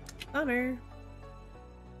 Bummer.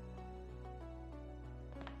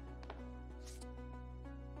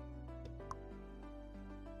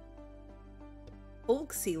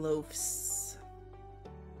 Folksy loaves.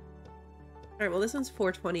 Alright, well this one's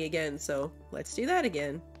 420 again, so let's do that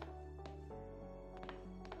again.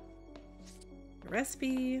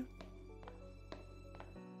 Recipe.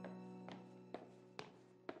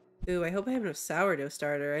 Ooh, I hope I have enough sourdough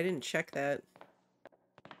starter. I didn't check that.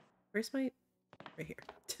 Where's my... right here.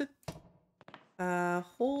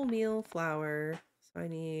 Wholemeal flour. So I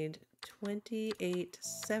need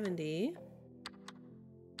 2870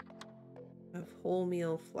 of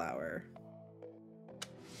wholemeal flour.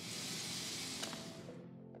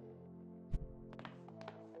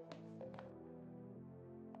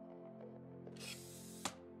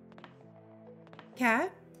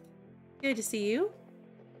 Cat, good to see you.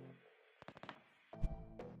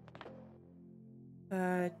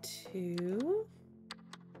 2.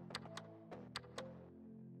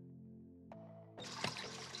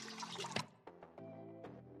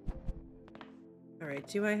 All right,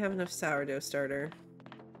 do I have enough sourdough starter?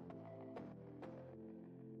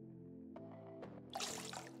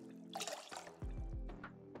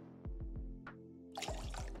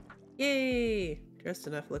 Yay! Just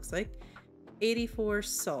enough, looks like. 84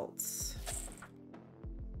 salts.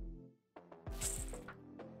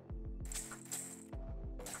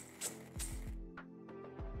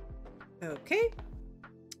 Okay.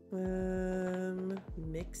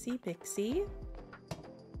 Mixy.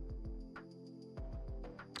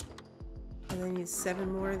 And then use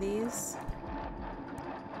 7 more of these.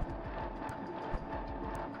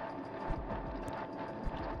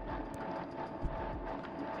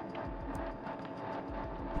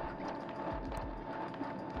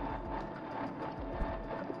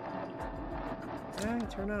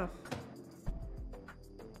 Turn off.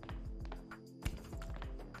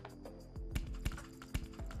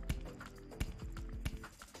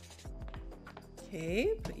 Okay,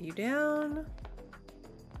 put you down.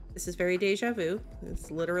 This is very deja vu.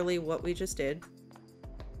 It's literally what we just did.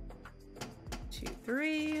 2,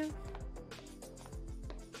 3.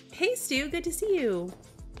 Hey, Stu, good to see you.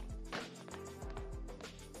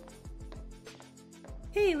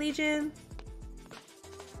 Hey, Legion.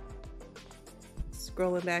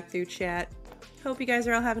 Scrolling back through chat. Hope you guys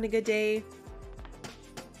are all having a good day.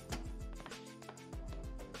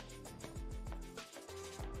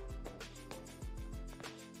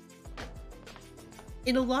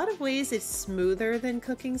 In a lot of ways, it's smoother than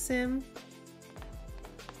Cooking Sim.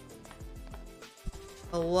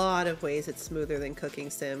 A lot of ways, it's smoother than Cooking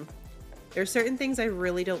Sim. There are certain things I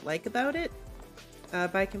really don't like about it.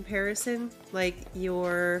 By comparison, like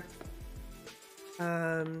your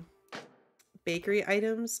bakery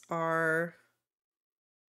items are...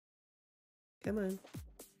 Come on.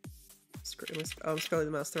 Oh, I'm scrolling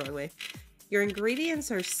the mouse the wrong way. Your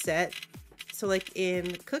ingredients are set. So like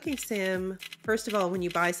in Cooking Sim, first of all, when you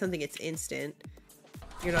buy something, it's instant.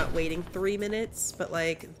 You're not waiting 3 minutes, but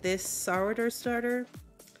like this sourdough starter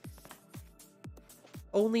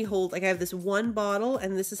only hold, like I have this one bottle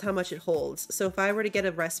and this is how much it holds. So if I were to get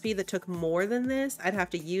a recipe that took more than this, I'd have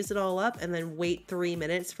to use it all up and then wait 3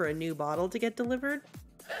 minutes for a new bottle to get delivered.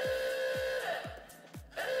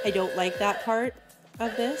 I don't like that part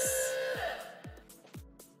of this.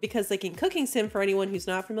 Because like in Cooking Sim, for anyone who's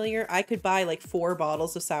not familiar, I could buy like 4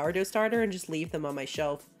 bottles of sourdough starter and just leave them on my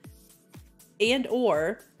shelf. And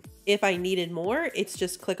or if I needed more, it's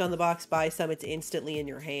just click on the box, buy some, it's instantly in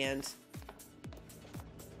your hand.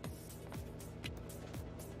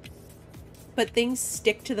 But things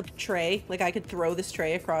stick to the tray. Like I could throw this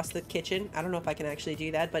tray across the kitchen. I don't know if I can actually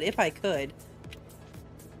do that, but if I could,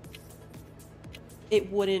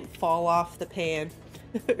 it wouldn't fall off the pan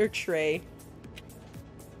or tray.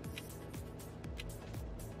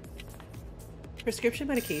 Prescription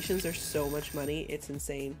medications are so much money. It's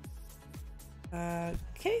insane.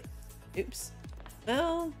 Okay. Oops.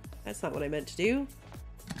 Well, that's not what I meant to do.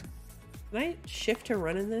 Can I shift to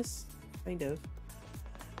run in this? Kind of.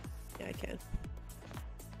 Yeah, I can.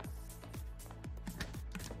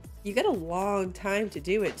 You get a long time to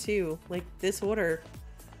do it too. Like this order,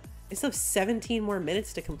 I still have 17 more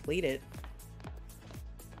minutes to complete it.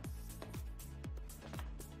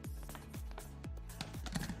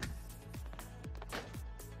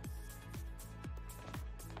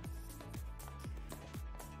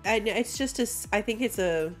 And it's just I think it's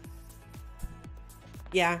a,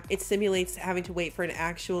 yeah, it simulates having to wait for an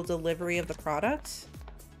actual delivery of the product.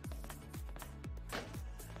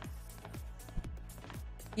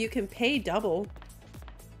 You can pay double.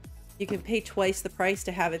 You can pay twice the price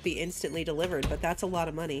to have it be instantly delivered, but that's a lot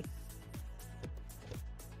of money.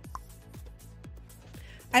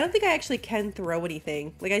 I don't think I actually can throw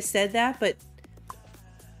anything. Like I said that, but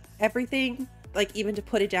everything, like even to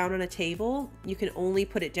put it down on a table, you can only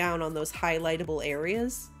put it down on those highlightable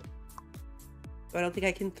areas. So I don't think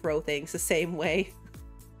I can throw things the same way.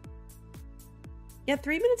 Yeah,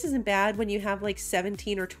 3 minutes isn't bad when you have like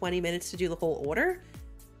 17 or 20 minutes to do the whole order.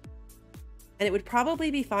 And it would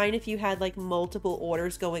probably be fine if you had like multiple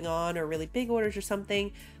orders going on or really big orders or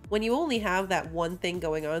something. When you only have that one thing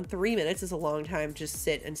going on, 3 minutes is a long time to just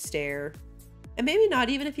sit and stare. And maybe not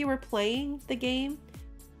even if you were playing the game,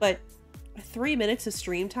 but 3 minutes of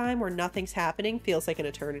stream time where nothing's happening feels like an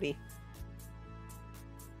eternity.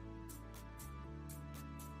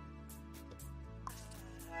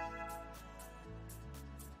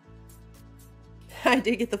 I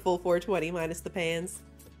did get the full 420 minus the pans.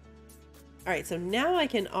 All right, so now I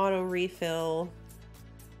can auto refill.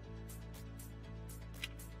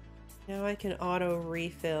 Now I can auto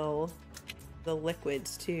refill the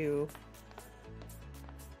liquids too.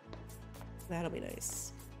 That'll be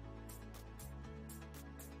nice.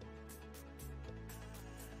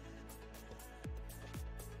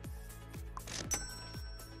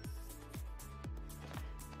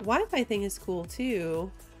 Wi-Fi thing is cool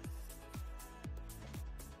too.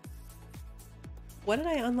 What did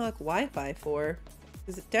I unlock Wi-Fi for?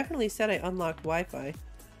 Because it definitely said I unlocked Wi-Fi.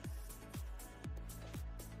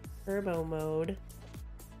 Turbo mode.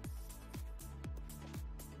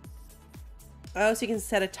 Oh, so you can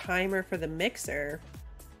set a timer for the mixer.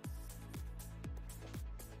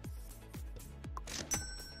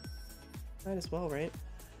 Might as well, right?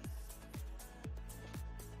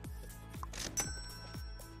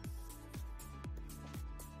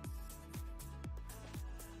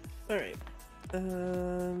 All right.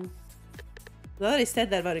 Now that I said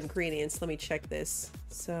that about ingredients, let me check this.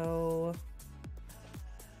 So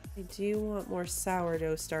I do want more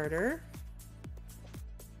sourdough starter.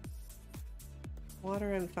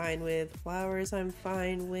 Water I'm fine with. Flowers I'm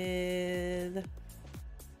fine with.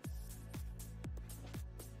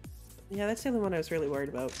 Yeah, that's the only one I was really worried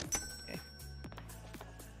about. Okay.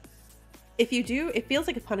 if you do, it feels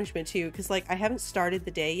like a punishment too, because like I haven't started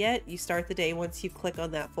the day yet. You start the day once you click on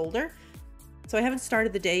that folder. So I haven't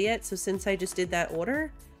started the day yet, so since I just did that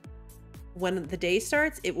order, when the day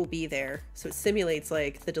starts, it will be there. So it simulates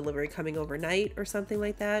like the delivery coming overnight or something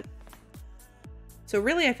like that. So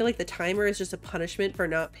really, I feel like the timer is just a punishment for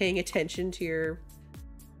not paying attention to your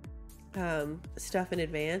stuff in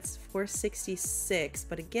advance. $4.66,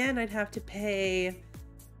 but again, I'd have to pay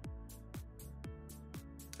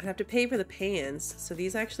for the pans, so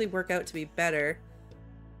these actually work out to be better.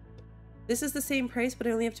 This is the same price, but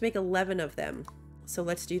I only have to make 11 of them. So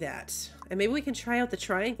let's do that. And maybe we can try out the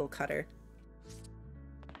triangle cutter.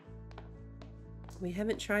 We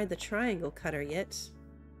haven't tried the triangle cutter yet.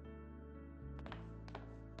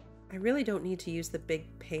 I really don't need to use the big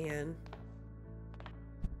pan.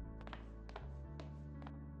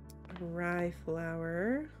 Rye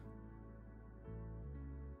flour.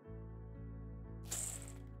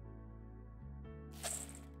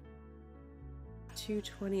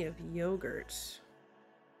 $2.20 of yogurt.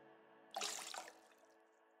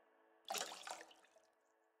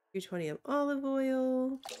 $2.20 of olive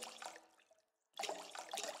oil.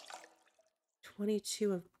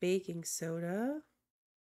 22 of baking soda.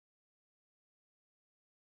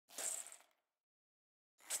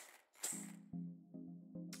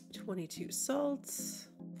 $22 salts.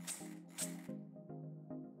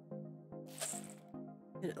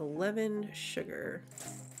 And 11 sugar.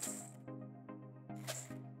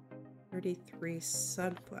 33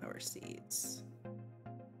 sunflower seeds.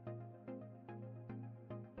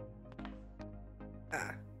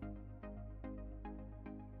 Ah.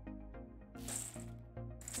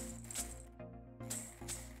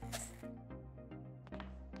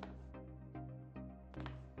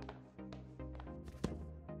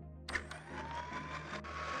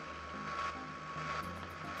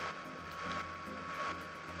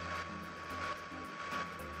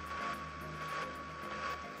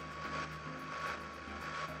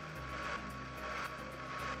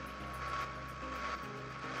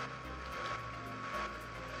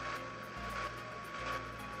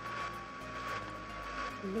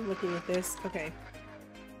 I'm looking at this. Okay.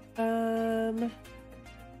 So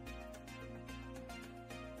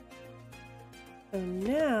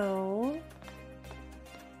now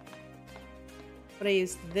would I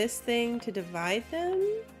use this thing to divide them?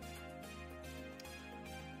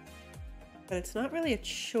 But it's not really a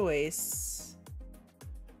choice.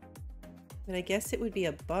 And I guess it would be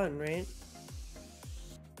a bun, right?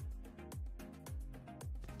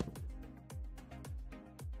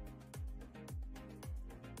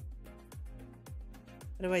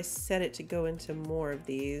 How do I set it to go into more of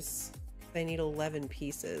these? I need 11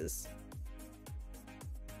 pieces.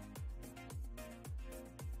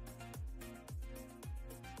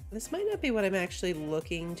 This might not be what I'm actually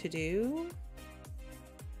looking to do.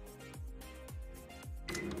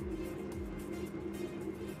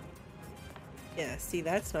 Yeah, see,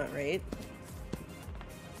 that's not right.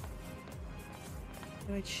 How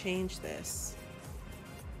do I change this?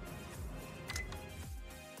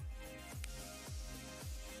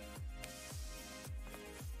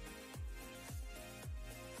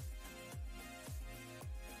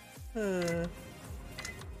 I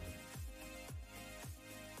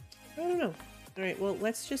don't know. Alright, well,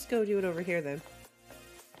 let's just go do it over here then.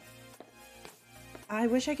 I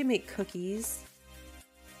wish I could make cookies.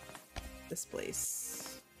 This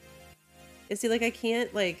place. You see, like, I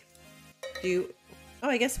can't, like, do... Oh,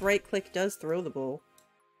 I guess right-click does throw the bowl.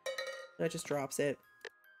 No, it just drops it.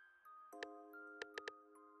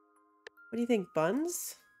 What do you think?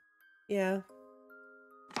 Buns? Yeah.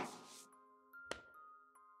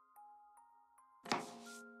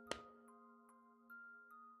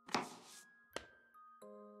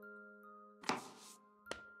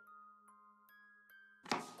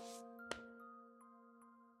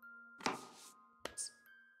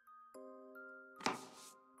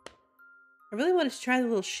 I really wanted to try the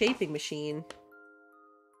little shaping machine.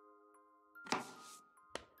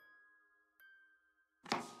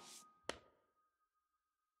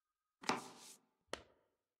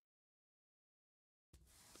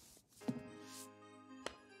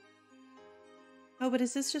 Oh, but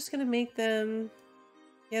is this just gonna make them...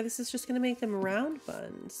 Yeah, this is just gonna make them round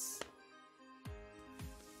buns.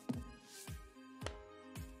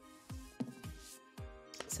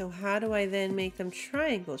 So how do I then make them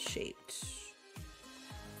triangle shaped?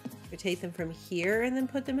 I take them from here and then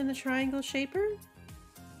put them in the triangle shaper?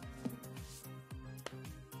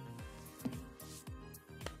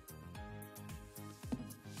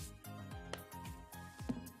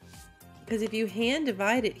 Because if you hand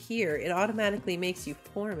divide it here, it automatically makes you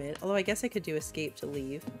form it. Although I guess I could do escape to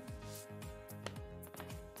leave.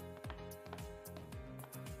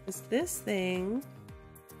 Is this thing...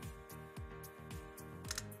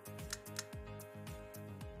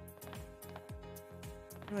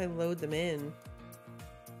 How do I load them in?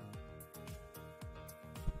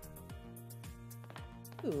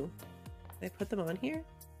 Ooh. Can I put them on here?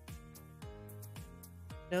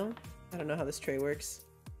 No? I don't know how this tray works.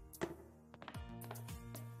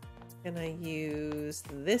 Can I use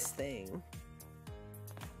this thing?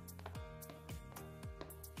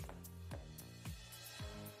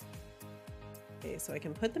 Okay, so I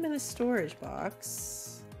can put them in a storage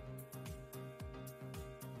box.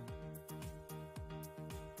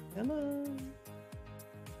 Come on.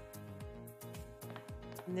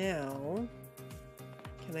 Now,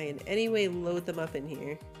 can I in any way load them up in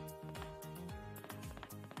here?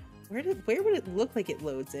 Where would it look like it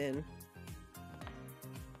loads in?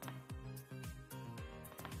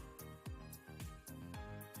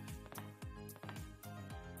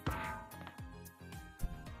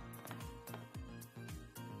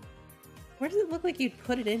 Where does it look like you'd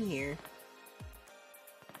put it in here?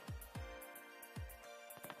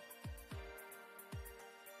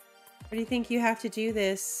 Or do you think you have to do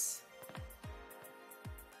this?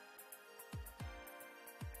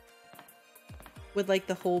 With like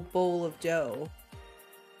the whole bowl of dough?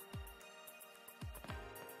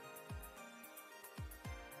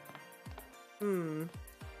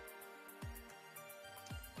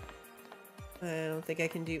 I don't think I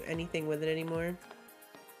can do anything with it anymore.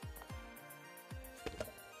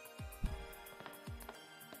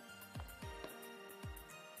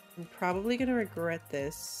 I'm probably gonna regret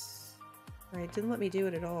this. Alright, it didn't let me do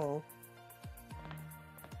it at all.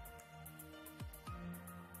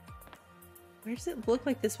 Where does it look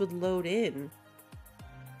like this would load in?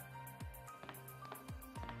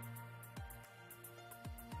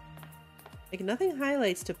 Like, nothing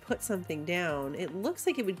highlights to put something down. It looks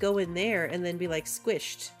like it would go in there and then be like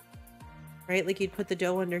squished. Right? Like you'd put the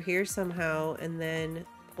dough under here somehow and then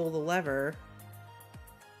pull the lever.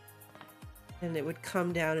 And it would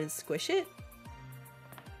come down and squish it.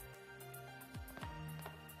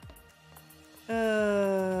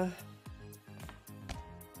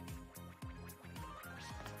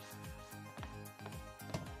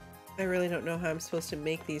 I really don't know how I'm supposed to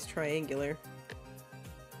make these triangular.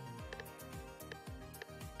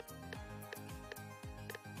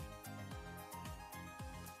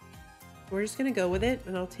 We're just gonna go with it,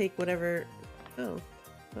 and I'll take whatever... Oh,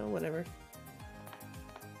 well, whatever.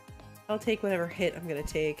 I'll take whatever hit I'm gonna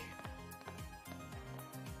take.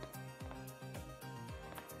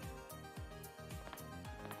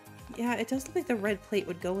 Yeah, it does look like the red plate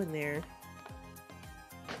would go in there.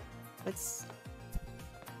 Let's...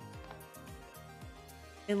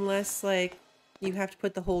 Unless, like, you have to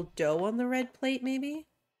put the whole dough on the red plate, maybe?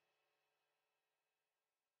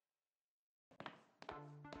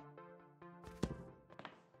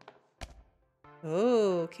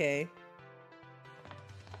 Oh, okay.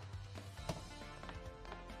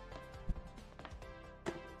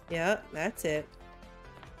 Yeah, that's it.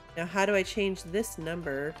 Now, how do I change this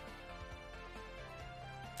number?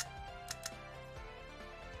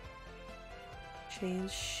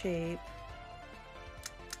 Change shape.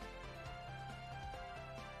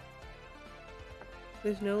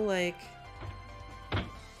 There's no, like... I'm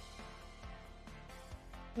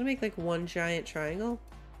gonna make, like, one giant triangle.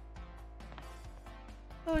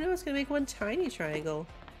 Oh, no, it's gonna make one tiny triangle.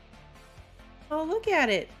 Oh, look at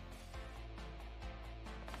it!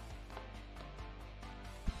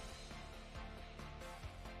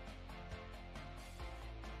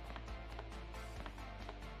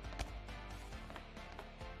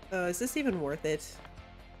 Oh, is this even worth it?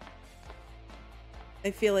 I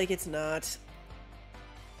feel like it's not.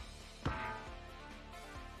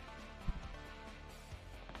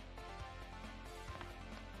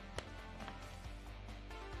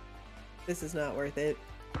 This is not worth it.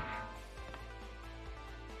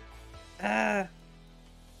 Ah!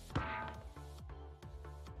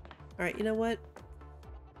 Alright, you know what?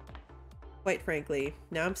 Quite frankly,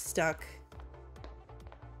 now I'm stuck.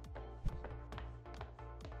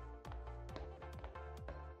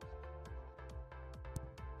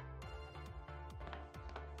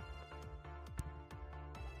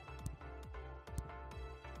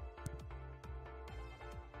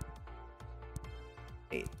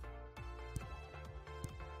 Wait.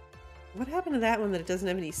 What happened to that one that it doesn't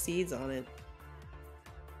have any seeds on it?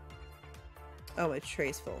 Oh, my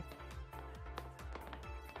tray's full.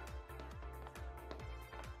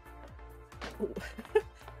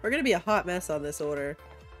 We're gonna be a hot mess on this order.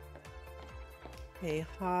 A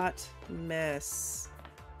hot mess.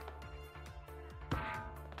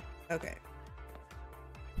 Okay.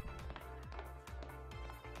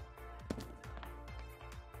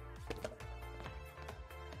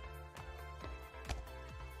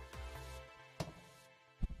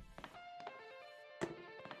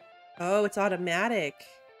 Oh, it's automatic.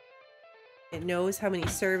 It knows how many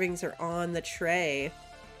servings are on the tray.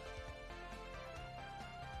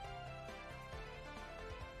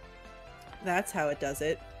 That's how it does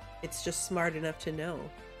it. It's just smart enough to know.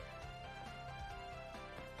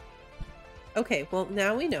 Okay, well,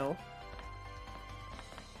 now we know.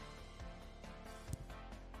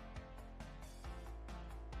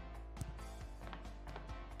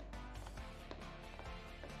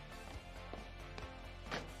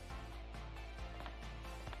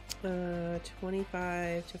 Uh,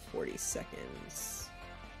 25 to 40 seconds.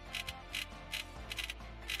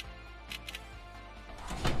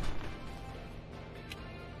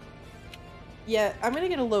 Yeah, I'm gonna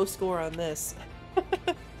get a low score on this.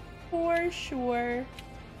 For sure.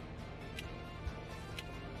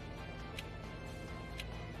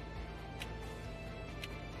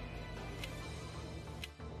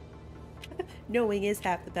 Knowing is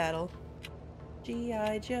half the battle.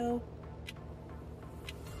 G.I. Joe.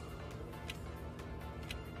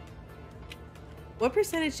 What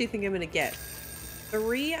percentage do you think I'm gonna get?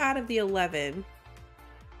 3 out of the 11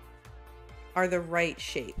 are the right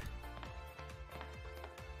shape.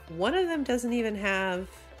 One of them doesn't even have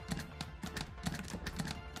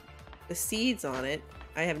the seeds on it.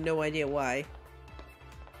 I have no idea why.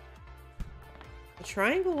 The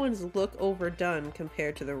triangle ones look overdone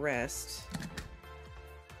compared to the rest.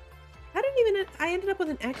 I ended up with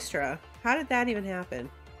an extra. How did that even happen?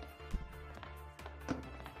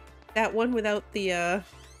 That one without the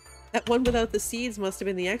seeds must have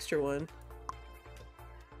been the extra one.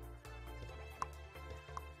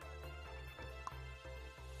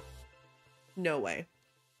 No way.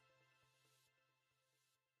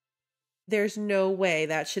 There's no way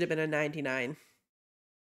that should have been a 99.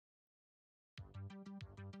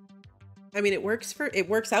 I mean, it works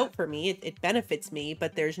out for me. It benefits me,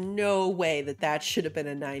 but there's no way that should have been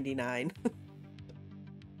a 99.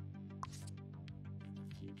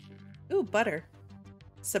 Ooh, butter.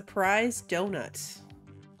 Surprise donut.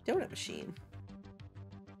 Donut machine.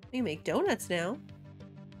 You make donuts now.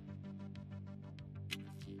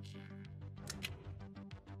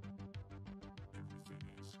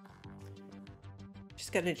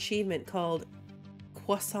 Just got an achievement called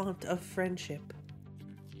Croissant of Friendship.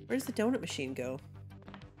 Where does the donut machine go?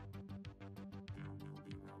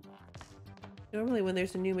 Normally when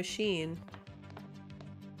there's a new machine,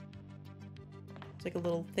 it's like a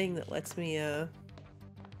little thing that lets me,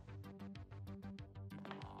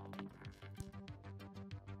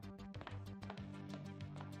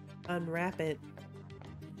 unwrap it.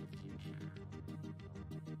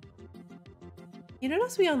 You know what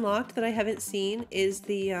else we unlocked that I haven't seen is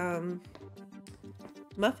the,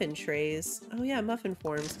 muffin trays. Oh yeah, muffin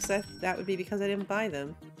forms, because that would be because I didn't buy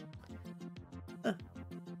them. Huh.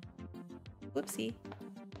 Whoopsie.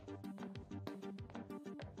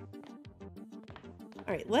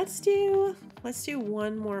 Alright, let's do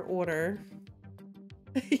one more order.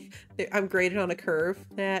 I'm graded on a curve.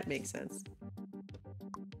 That makes sense.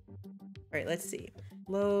 Alright, let's see.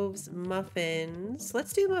 Loaves, muffins.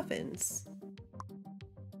 Let's do muffins.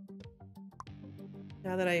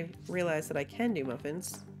 Now that I realize that I can do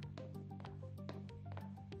muffins.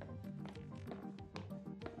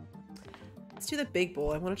 Let's do the big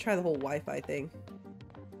bowl. I want to try the whole Wi-Fi thing.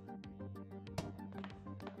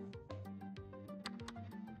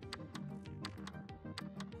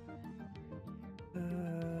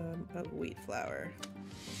 Of wheat flour.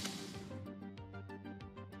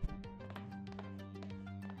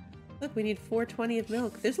 Look, we need 420 of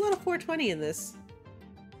milk. There's a lot of 420 in this.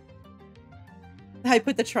 I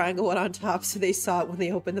put the triangle one on top so they saw it when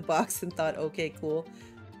they opened the box and thought, okay, cool.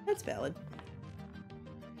 That's valid.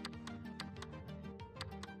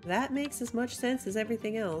 That makes as much sense as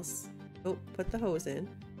everything else. Oh, put the hose in.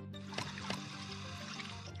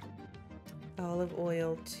 Olive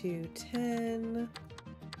oil 210.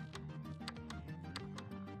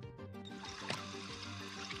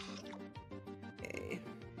 Okay.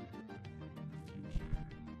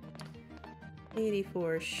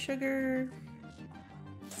 84 sugar.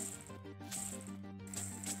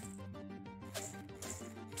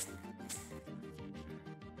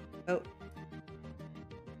 Oh.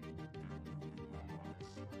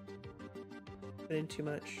 Put in too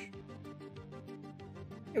much.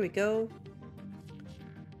 Here we go.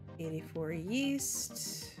 84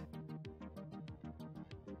 yeast.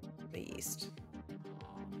 The yeast.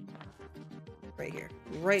 Right here.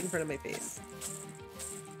 Right in front of my face.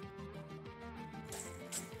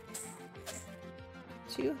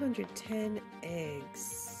 210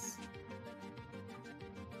 eggs.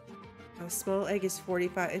 A small egg is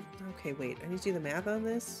 45. Okay, wait. I need to do the math on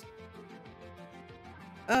this.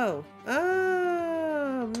 Oh.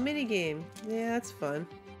 Oh, minigame. Yeah, that's fun.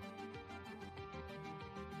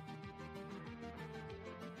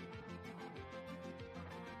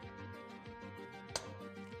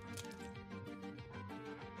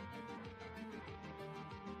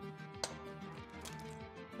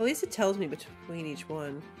 At least it tells me between each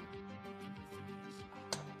one.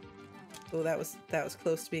 Oh, that was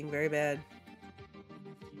close to being very bad.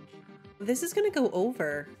 This is gonna go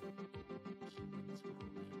over.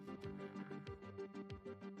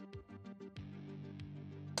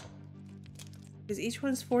 Because each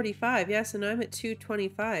one's 45. Yeah, so now I'm at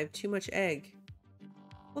 225. Too much egg.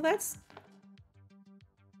 Well, that's...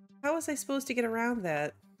 How was I supposed to get around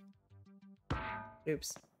that?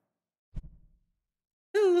 Oops.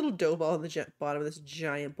 A little dough ball in the bottom of this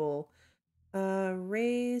giant bowl.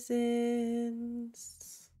 Raisins.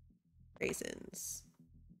 Raisins.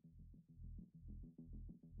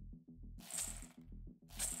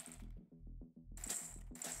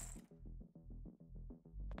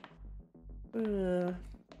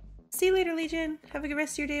 See you later, Legion. Have a good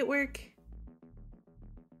rest of your day at work.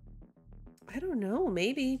 I don't know.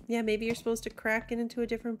 Maybe. Yeah, maybe you're supposed to crack it into a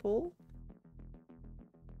different bowl.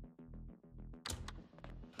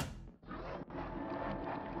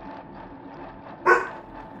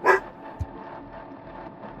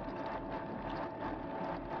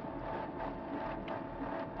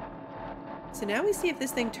 So now we see if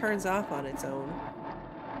this thing turns off on its own.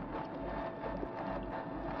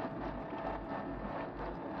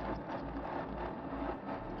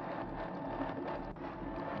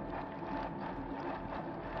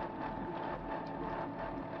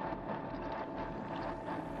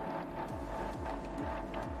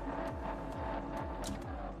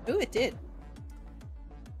 Ooh, it did.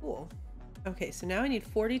 Cool. Okay, so now I need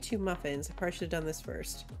 42 muffins. I probably should have done this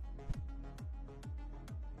first.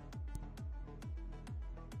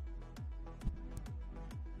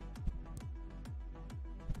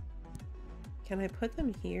 Can I put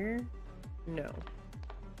them here? No.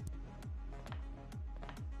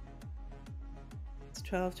 It's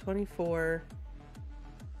 12, 24.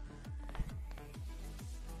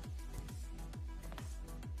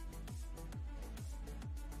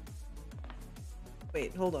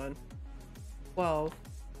 Wait, hold on. 12,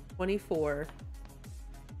 24.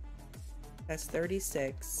 That's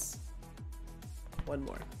 36. One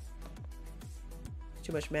more.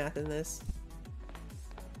 Too much math in this.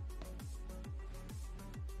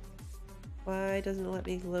 Why doesn't it let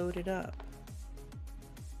me load it up?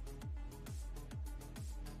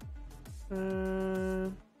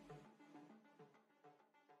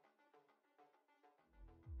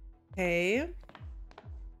 Okay.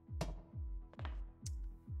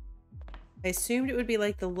 I assumed it would be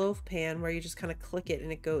like the loaf pan where you just kind of click it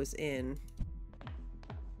and it goes in.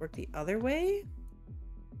 Work the other way?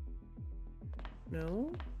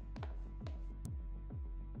 No?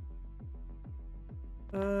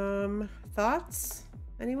 Thoughts?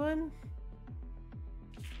 Anyone?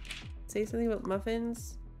 Say something about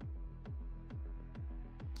muffins?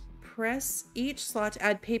 Press each slot to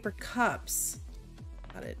add paper cups.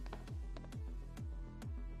 Got it.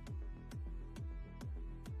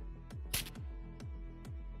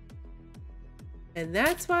 And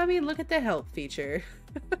that's why we look at the help feature.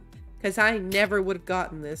 Because I never would have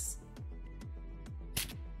gotten this.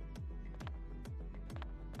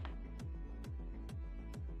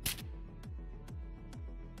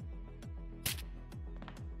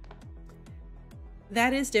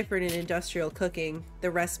 That is different in industrial cooking.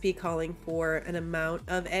 The recipe calling for an amount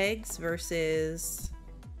of eggs versus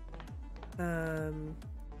or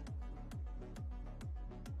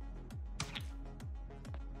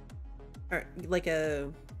like a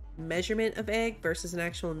measurement of egg versus an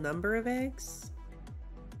actual number of eggs.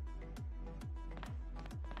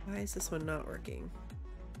 Why is this one not working?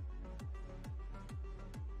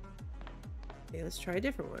 Okay, let's try a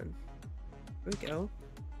different one. Here we go.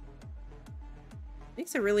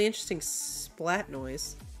 Makes a really interesting splat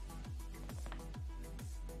noise.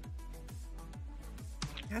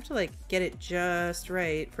 I have to like get it just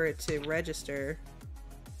right for it to register.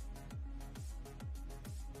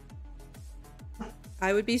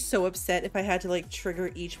 I would be so upset if I had to like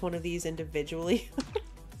trigger each one of these individually.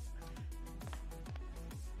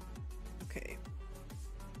 Okay.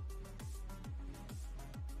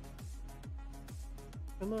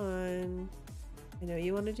 Come on. I know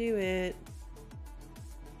you want to do it.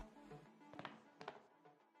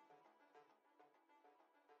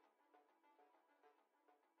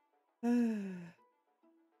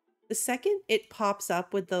 The second it pops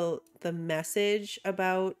up with the message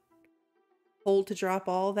about hold to drop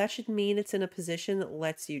all, that should mean it's in a position that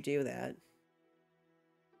lets you do that.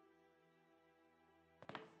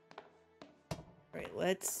 right,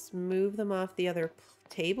 let's move them off the other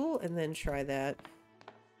table and then try that.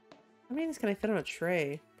 How many of these can I fit on a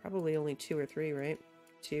tray? Probably only 2 or 3, right?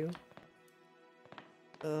 2.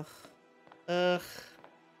 Ugh. Ugh.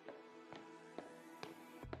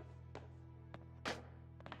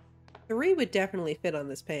 Three would definitely fit on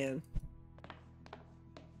this pan.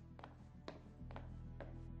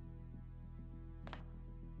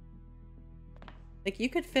 Like, you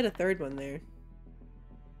could fit a third one there.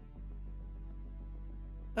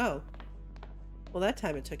 Oh. Well, that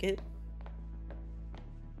time it took it.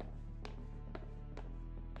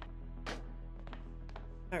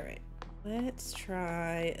 Alright. Let's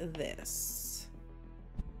try this.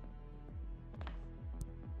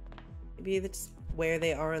 Maybe that's where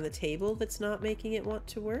they are on the table that's not making it want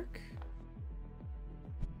to work.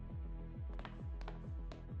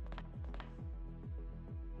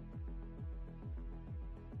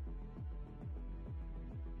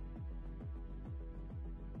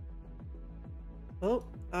 Oh,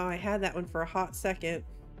 I had that one for a hot second.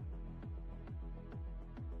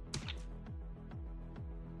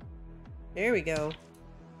 There we go.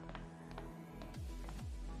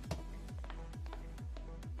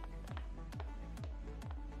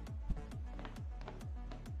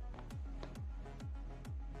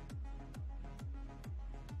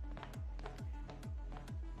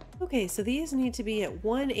 Okay, so these need to be at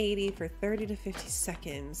 180 for 30 to 50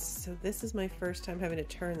 seconds. So this is my first time having to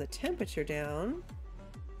turn the temperature down.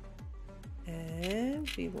 And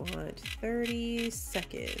we want 30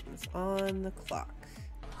 seconds on the clock.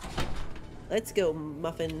 Let's go,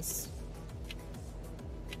 muffins.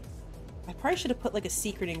 I probably should have put like a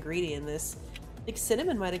secret ingredient in this. Like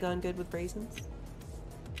cinnamon might have gone good with raisins.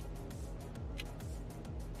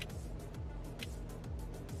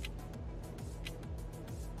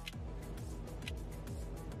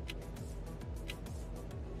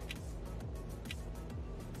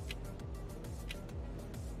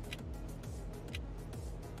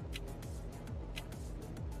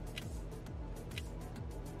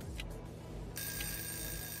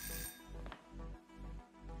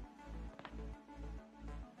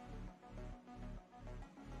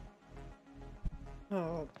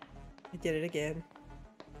 Oh, I did it again.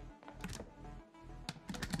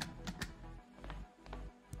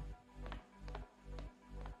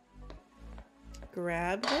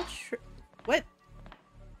 Grab the what?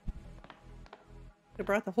 I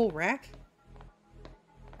brought the whole rack?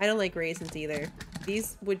 I don't like raisins either.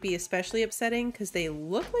 These would be especially upsetting because they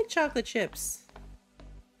look like chocolate chips.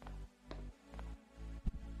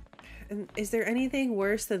 And is there anything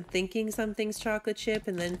worse than thinking something's chocolate chip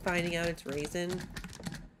and then finding out it's raisin?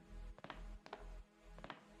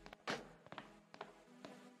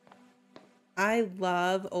 I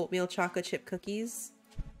love oatmeal chocolate chip cookies.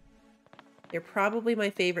 They're probably my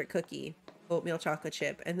favorite cookie, oatmeal chocolate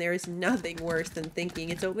chip, and there is nothing worse than thinking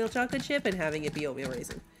it's oatmeal chocolate chip and having it be oatmeal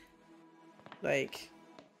raisin. Like,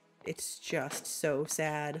 it's just so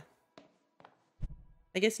sad.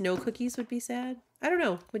 I guess no cookies would be sad. I don't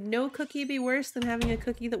know. Would no cookie be worse than having a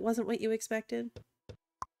cookie that wasn't what you expected?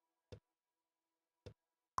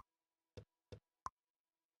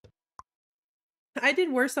 I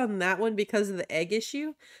did worse on that one because of the egg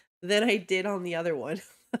issue than I did on the other one.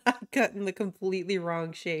 I cut in the completely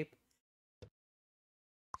wrong shape.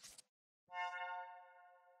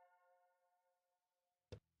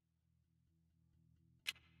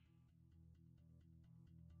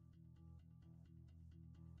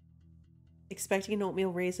 Expecting an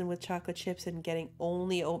oatmeal raisin with chocolate chips and getting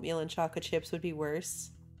only oatmeal and chocolate chips would be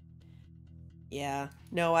worse. Yeah.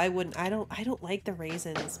 No, I wouldn't. I don't like the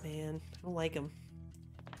raisins, man. I don't like them.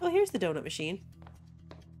 Oh, here's the donut machine.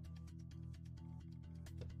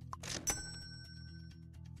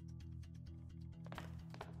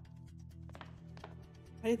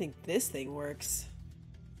 How do you think this thing works?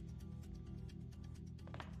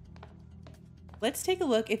 Let's take a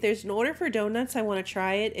look. If there's an order for donuts, I want to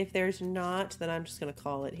try it. If there's not, then I'm just going to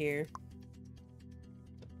call it here.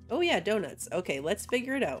 Oh yeah, donuts. Okay, let's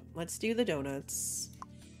figure it out. Let's do the donuts.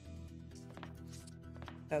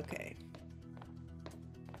 Okay.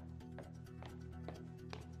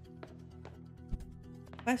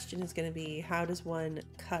 Question is going to be, how does one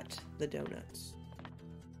cut the donuts?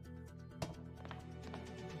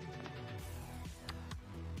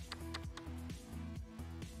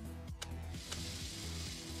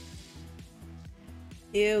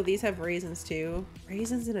 Ew, these have raisins too.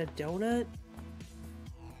 Raisins in a donut?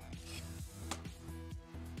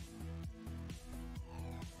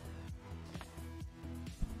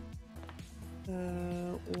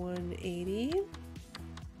 180.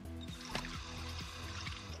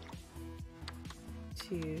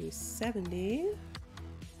 270.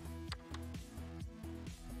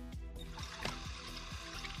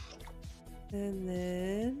 And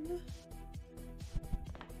then...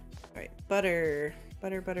 Alright, butter.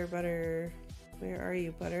 Butter, butter, butter. Where are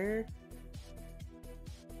you, butter?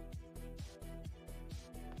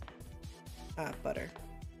 Ah, butter.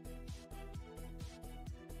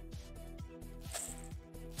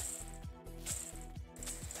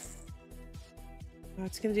 Oh,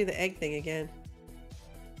 it's gonna do the egg thing again.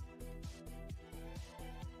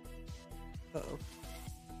 Uh-oh.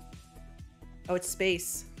 Oh, it's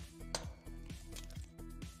space.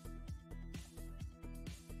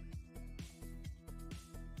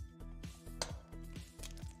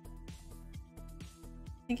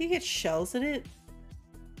 Think you get shells in it?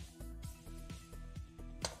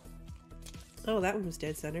 Oh, that one was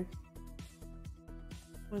dead center.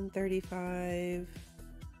 135.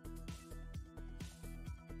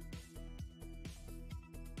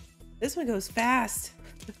 This one goes fast.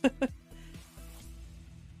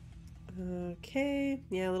 Okay,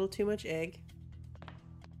 yeah, a little too much egg.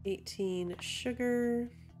 18 sugar.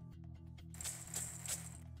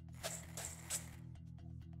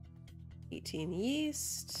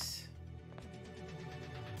 Yeast.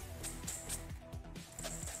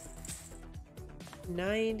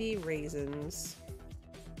 90 raisins.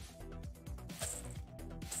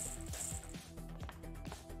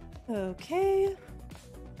 Okay.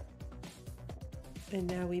 And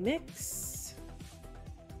now we mix.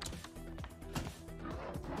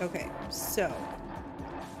 Okay, so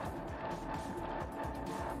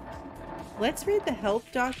let's read the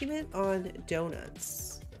help document on donuts.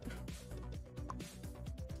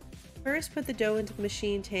 First, put the dough into the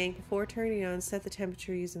machine tank before turning on. Set the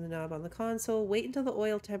temperature using the knob on the console. Wait until the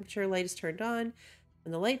oil temperature light is turned on.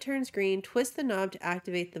 When the light turns green, twist the knob to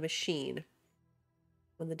activate the machine.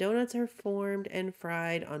 When the donuts are formed and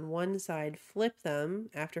fried on one side, flip them.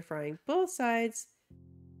 After frying both sides,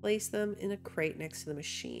 place them in a crate next to the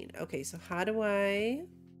machine. Okay, so how do I...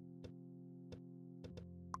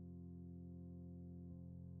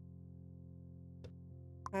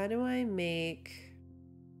 make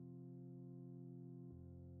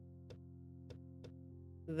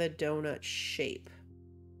the donut shape?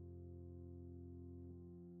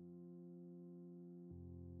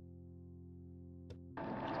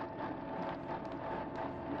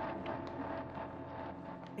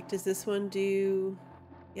 Like, does this one do...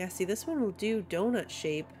 Yeah, see, this one will do donut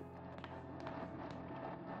shape,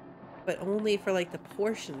 but only for like the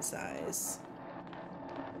portion size.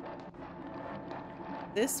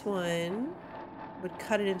 This one would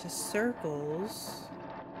cut it into circles.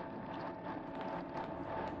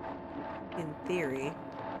 In theory.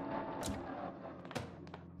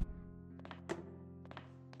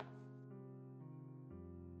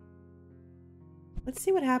 Let's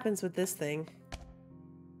see what happens with this thing.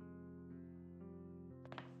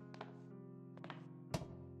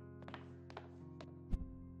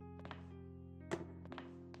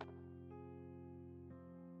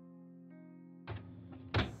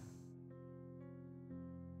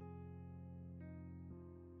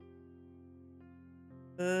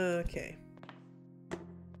 Okay.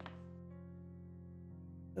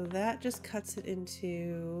 So that just cuts it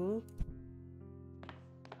into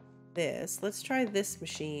this. Let's try this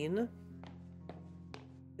machine.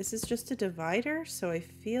 This is just a divider, so I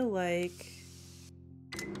feel like...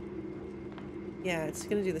 Yeah, it's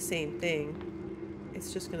gonna do the same thing.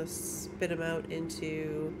 It's just gonna spit them out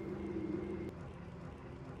into...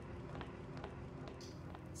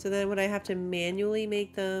 So then would I have to manually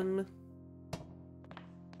make them...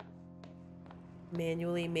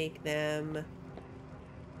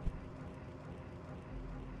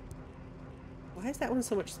 Why is that one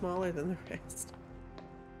so much smaller than the rest?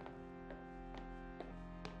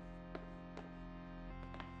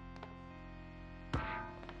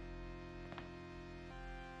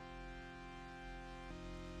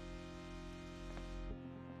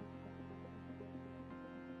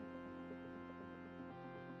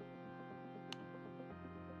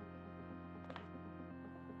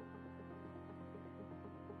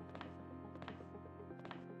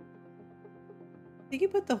 I think you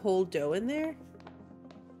put the whole dough in there.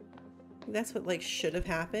 That's what like should have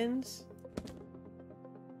happened.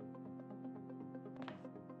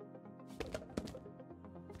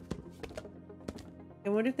 I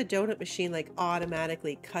wonder if the donut machine like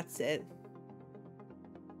automatically cuts it.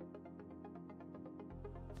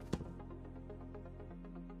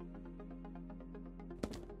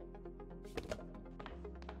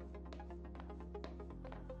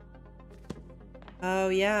 Oh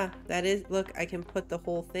yeah, that is, look, I can put the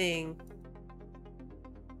whole thing.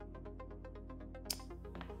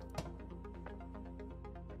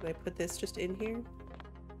 Can I put this just in here?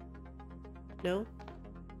 No?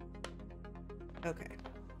 Okay.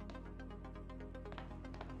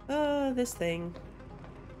 Oh, this thing.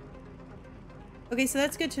 Okay, so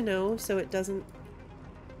that's good to know, so it doesn't...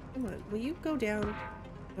 Come on, will you go down?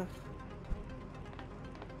 Ugh.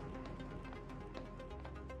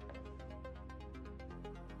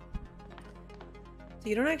 So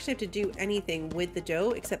you don't actually have to do anything with the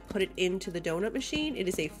dough except put it into the donut machine. It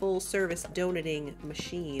is a full-service donuting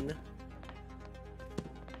machine.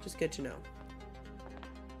 Which is good to know.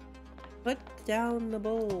 Put down the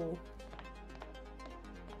bowl.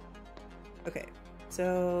 Okay,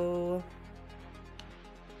 so...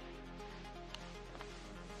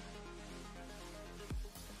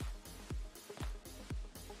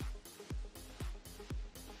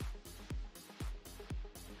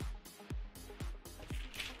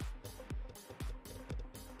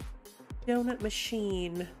 donut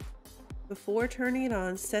machine. Before turning it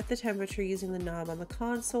on, set the temperature using the knob on the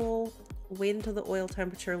console. Wait until the oil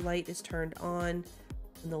temperature light is turned on.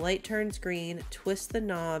 When the light turns green, twist the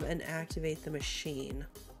knob and activate the machine.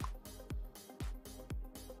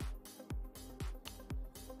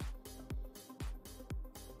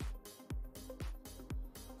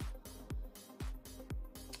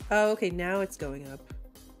 Oh, okay, now it's going up.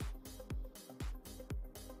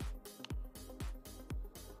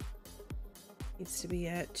 Needs to be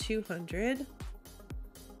at 200.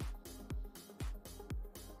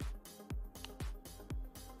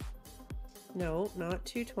 No, not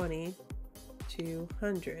 220.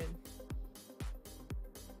 200.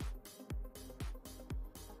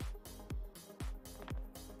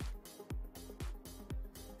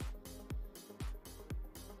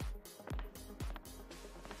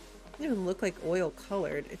 Doesn't even look like oil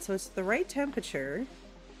colored. So it's the right temperature.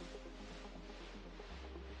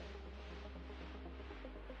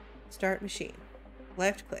 Start machine.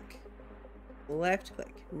 Left click. Left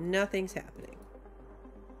click. Nothing's happening.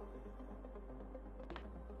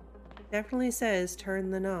 Definitely says turn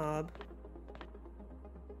the knob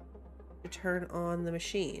to turn on the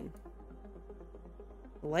machine.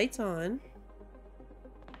 The light's on.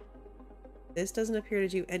 This doesn't appear to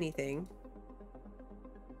do anything.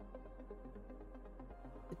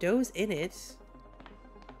 The dough's in it.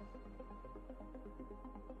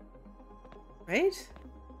 Right?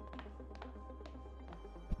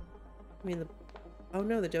 I mean, oh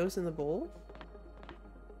no, the dough's in the bowl?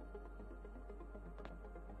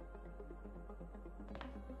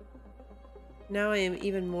 Now I am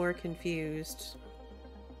even more confused.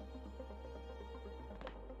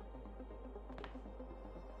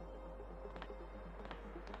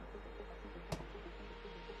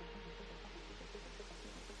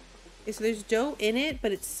 Okay, so there's dough in it,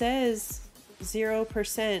 but it says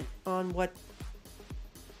 0% on what...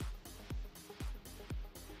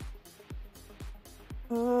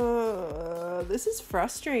 this is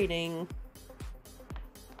frustrating.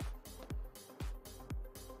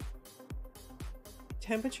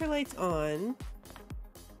 Temperature light's on.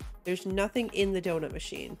 There's nothing in the donut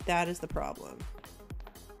machine. That is the problem.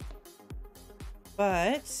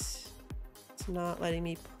 But it's not letting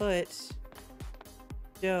me put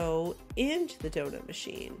dough into the donut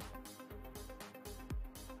machine.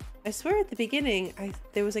 I swear at the beginning,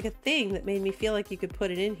 there was like a thing that made me feel like you could put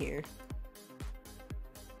it in here.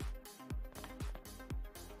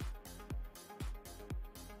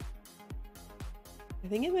 I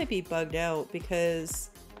think it might be bugged out because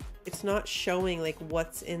it's not showing like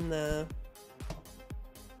what's in the...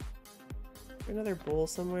 Is there another bowl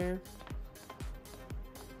somewhere?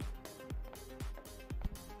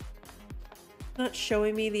 It's not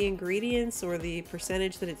showing me the ingredients or the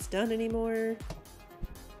percentage that it's done anymore.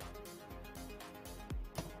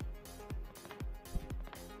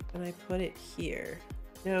 And I put it here.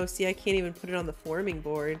 No, see, I can't even put it on the forming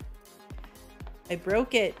board. I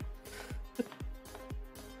broke it.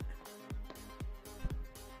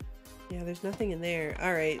 Yeah, there's nothing in there.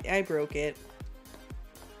 Alright, I broke it.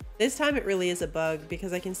 This time it really is a bug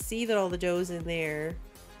because I can see that all the dough's in there.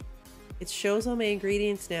 It shows all my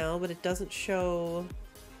ingredients now, but it doesn't show...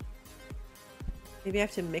 Maybe I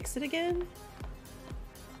have to mix it again?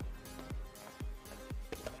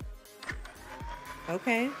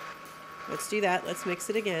 Okay. Let's do that. Let's mix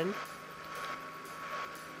it again.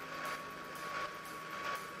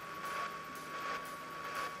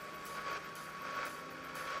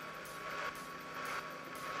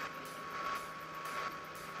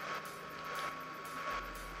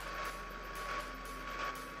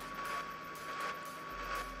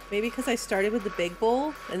 Maybe because I started with the big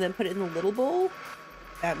bowl and then put it in the little bowl,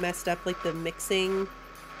 that messed up like the mixing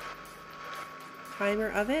timer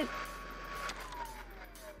of it.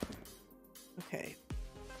 Okay.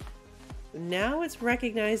 Now it's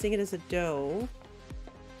recognizing it as a dough.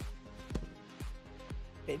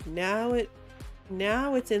 Okay, now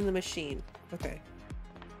it's in the machine. Okay.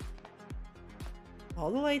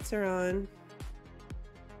 All the lights are on.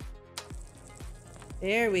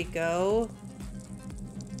 There we go.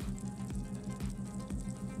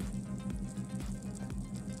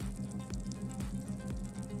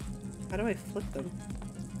 How do I flip them?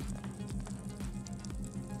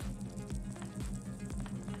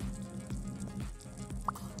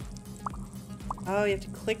 Oh, you have to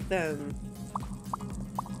click them.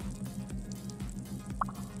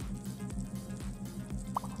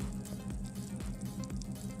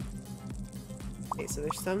 Okay, so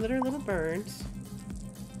there's some that are a little burnt.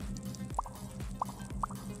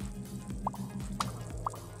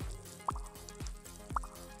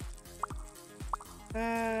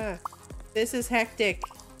 Ah, this is hectic.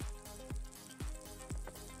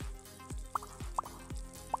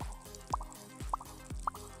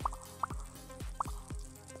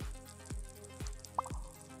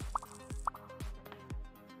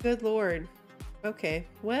 Good lord. Okay,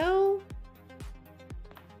 well...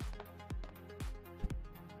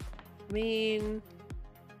 I mean...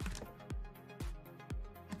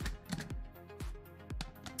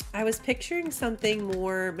 I was picturing something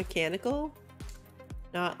more mechanical.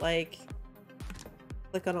 Not like...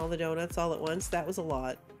 click on all the donuts all at once. That was a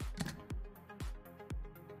lot.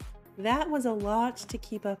 That was a lot to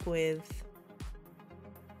keep up with.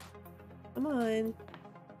 Come on.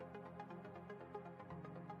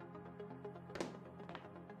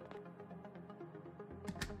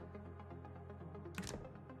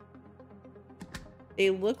 They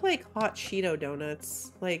look like hot Cheeto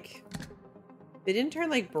donuts. Like, they didn't turn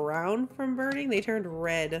like brown from burning, they turned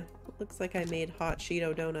red. It looks like I made hot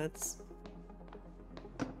Cheeto donuts.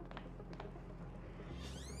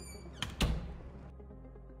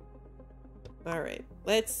 Alright,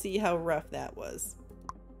 let's see how rough that was.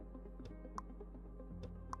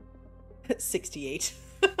 68.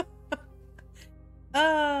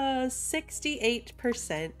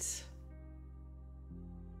 68%.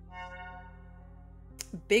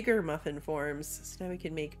 Bigger muffin forms. So now we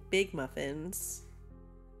can make big muffins.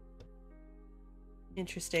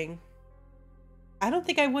 Interesting. I don't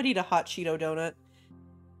think I would eat a hot Cheeto donut.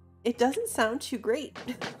 It doesn't sound too great,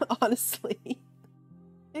 honestly.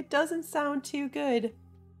 It doesn't sound too good.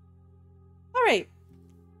 All right.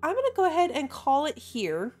 I'm going to go ahead and call it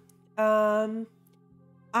here. I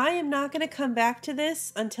am not going to come back to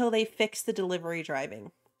this until they fix the delivery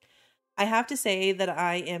driving. I have to say that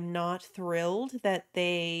I am not thrilled that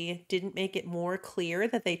they didn't make it more clear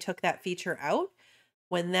that they took that feature out,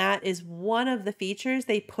 when that is one of the features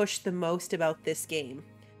they pushed the most about this game.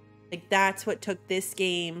 Like, that's what took this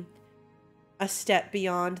game a step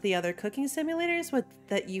beyond the other cooking simulators, with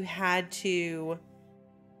that you had to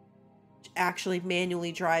actually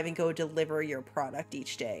manually drive and go deliver your product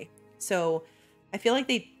each day. So I feel like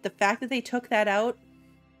the fact that they took that out,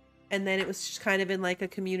 and then it was just kind of in like a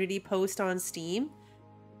community post on Steam.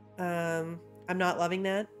 I'm not loving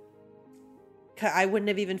that. I wouldn't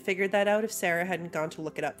have even figured that out if Sarah hadn't gone to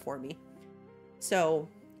look it up for me. So,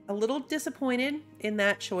 a little disappointed in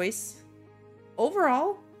that choice.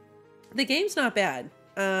 Overall, the game's not bad.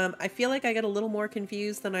 I feel like I got a little more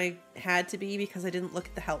confused than I had to be because I didn't look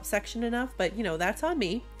at the help section enough, but you know, that's on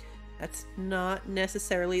me. That's not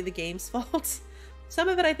necessarily the game's fault. Some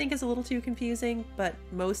of it I think is a little too confusing, but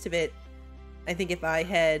most of it, I think if I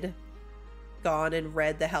had gone and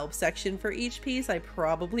read the help section for each piece, I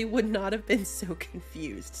probably would not have been so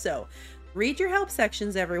confused. So, read your help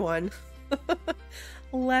sections, everyone.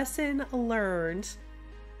 Lesson learned.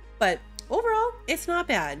 But overall, it's not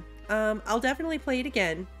bad. I'll definitely play it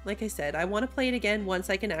again. Like I said, I want to play it again once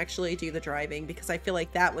I can actually do the driving, because I feel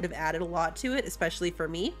like that would have added a lot to it, especially for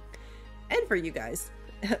me and for you guys,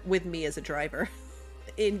 with me as a driver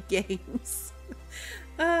in games.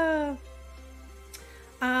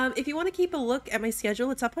 If you want to keep a look at my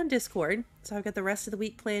schedule, it's up on Discord. So I've got the rest of the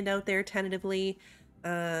week planned out there tentatively.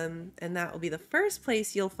 And that will be the first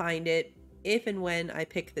place you'll find it if and when I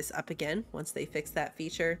pick this up again, once they fix that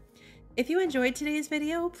feature. If you enjoyed today's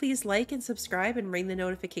video, please like and subscribe and ring the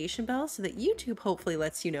notification bell so that YouTube hopefully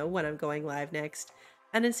lets you know when I'm going live next.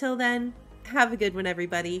 And until then, have a good one,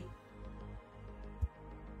 everybody.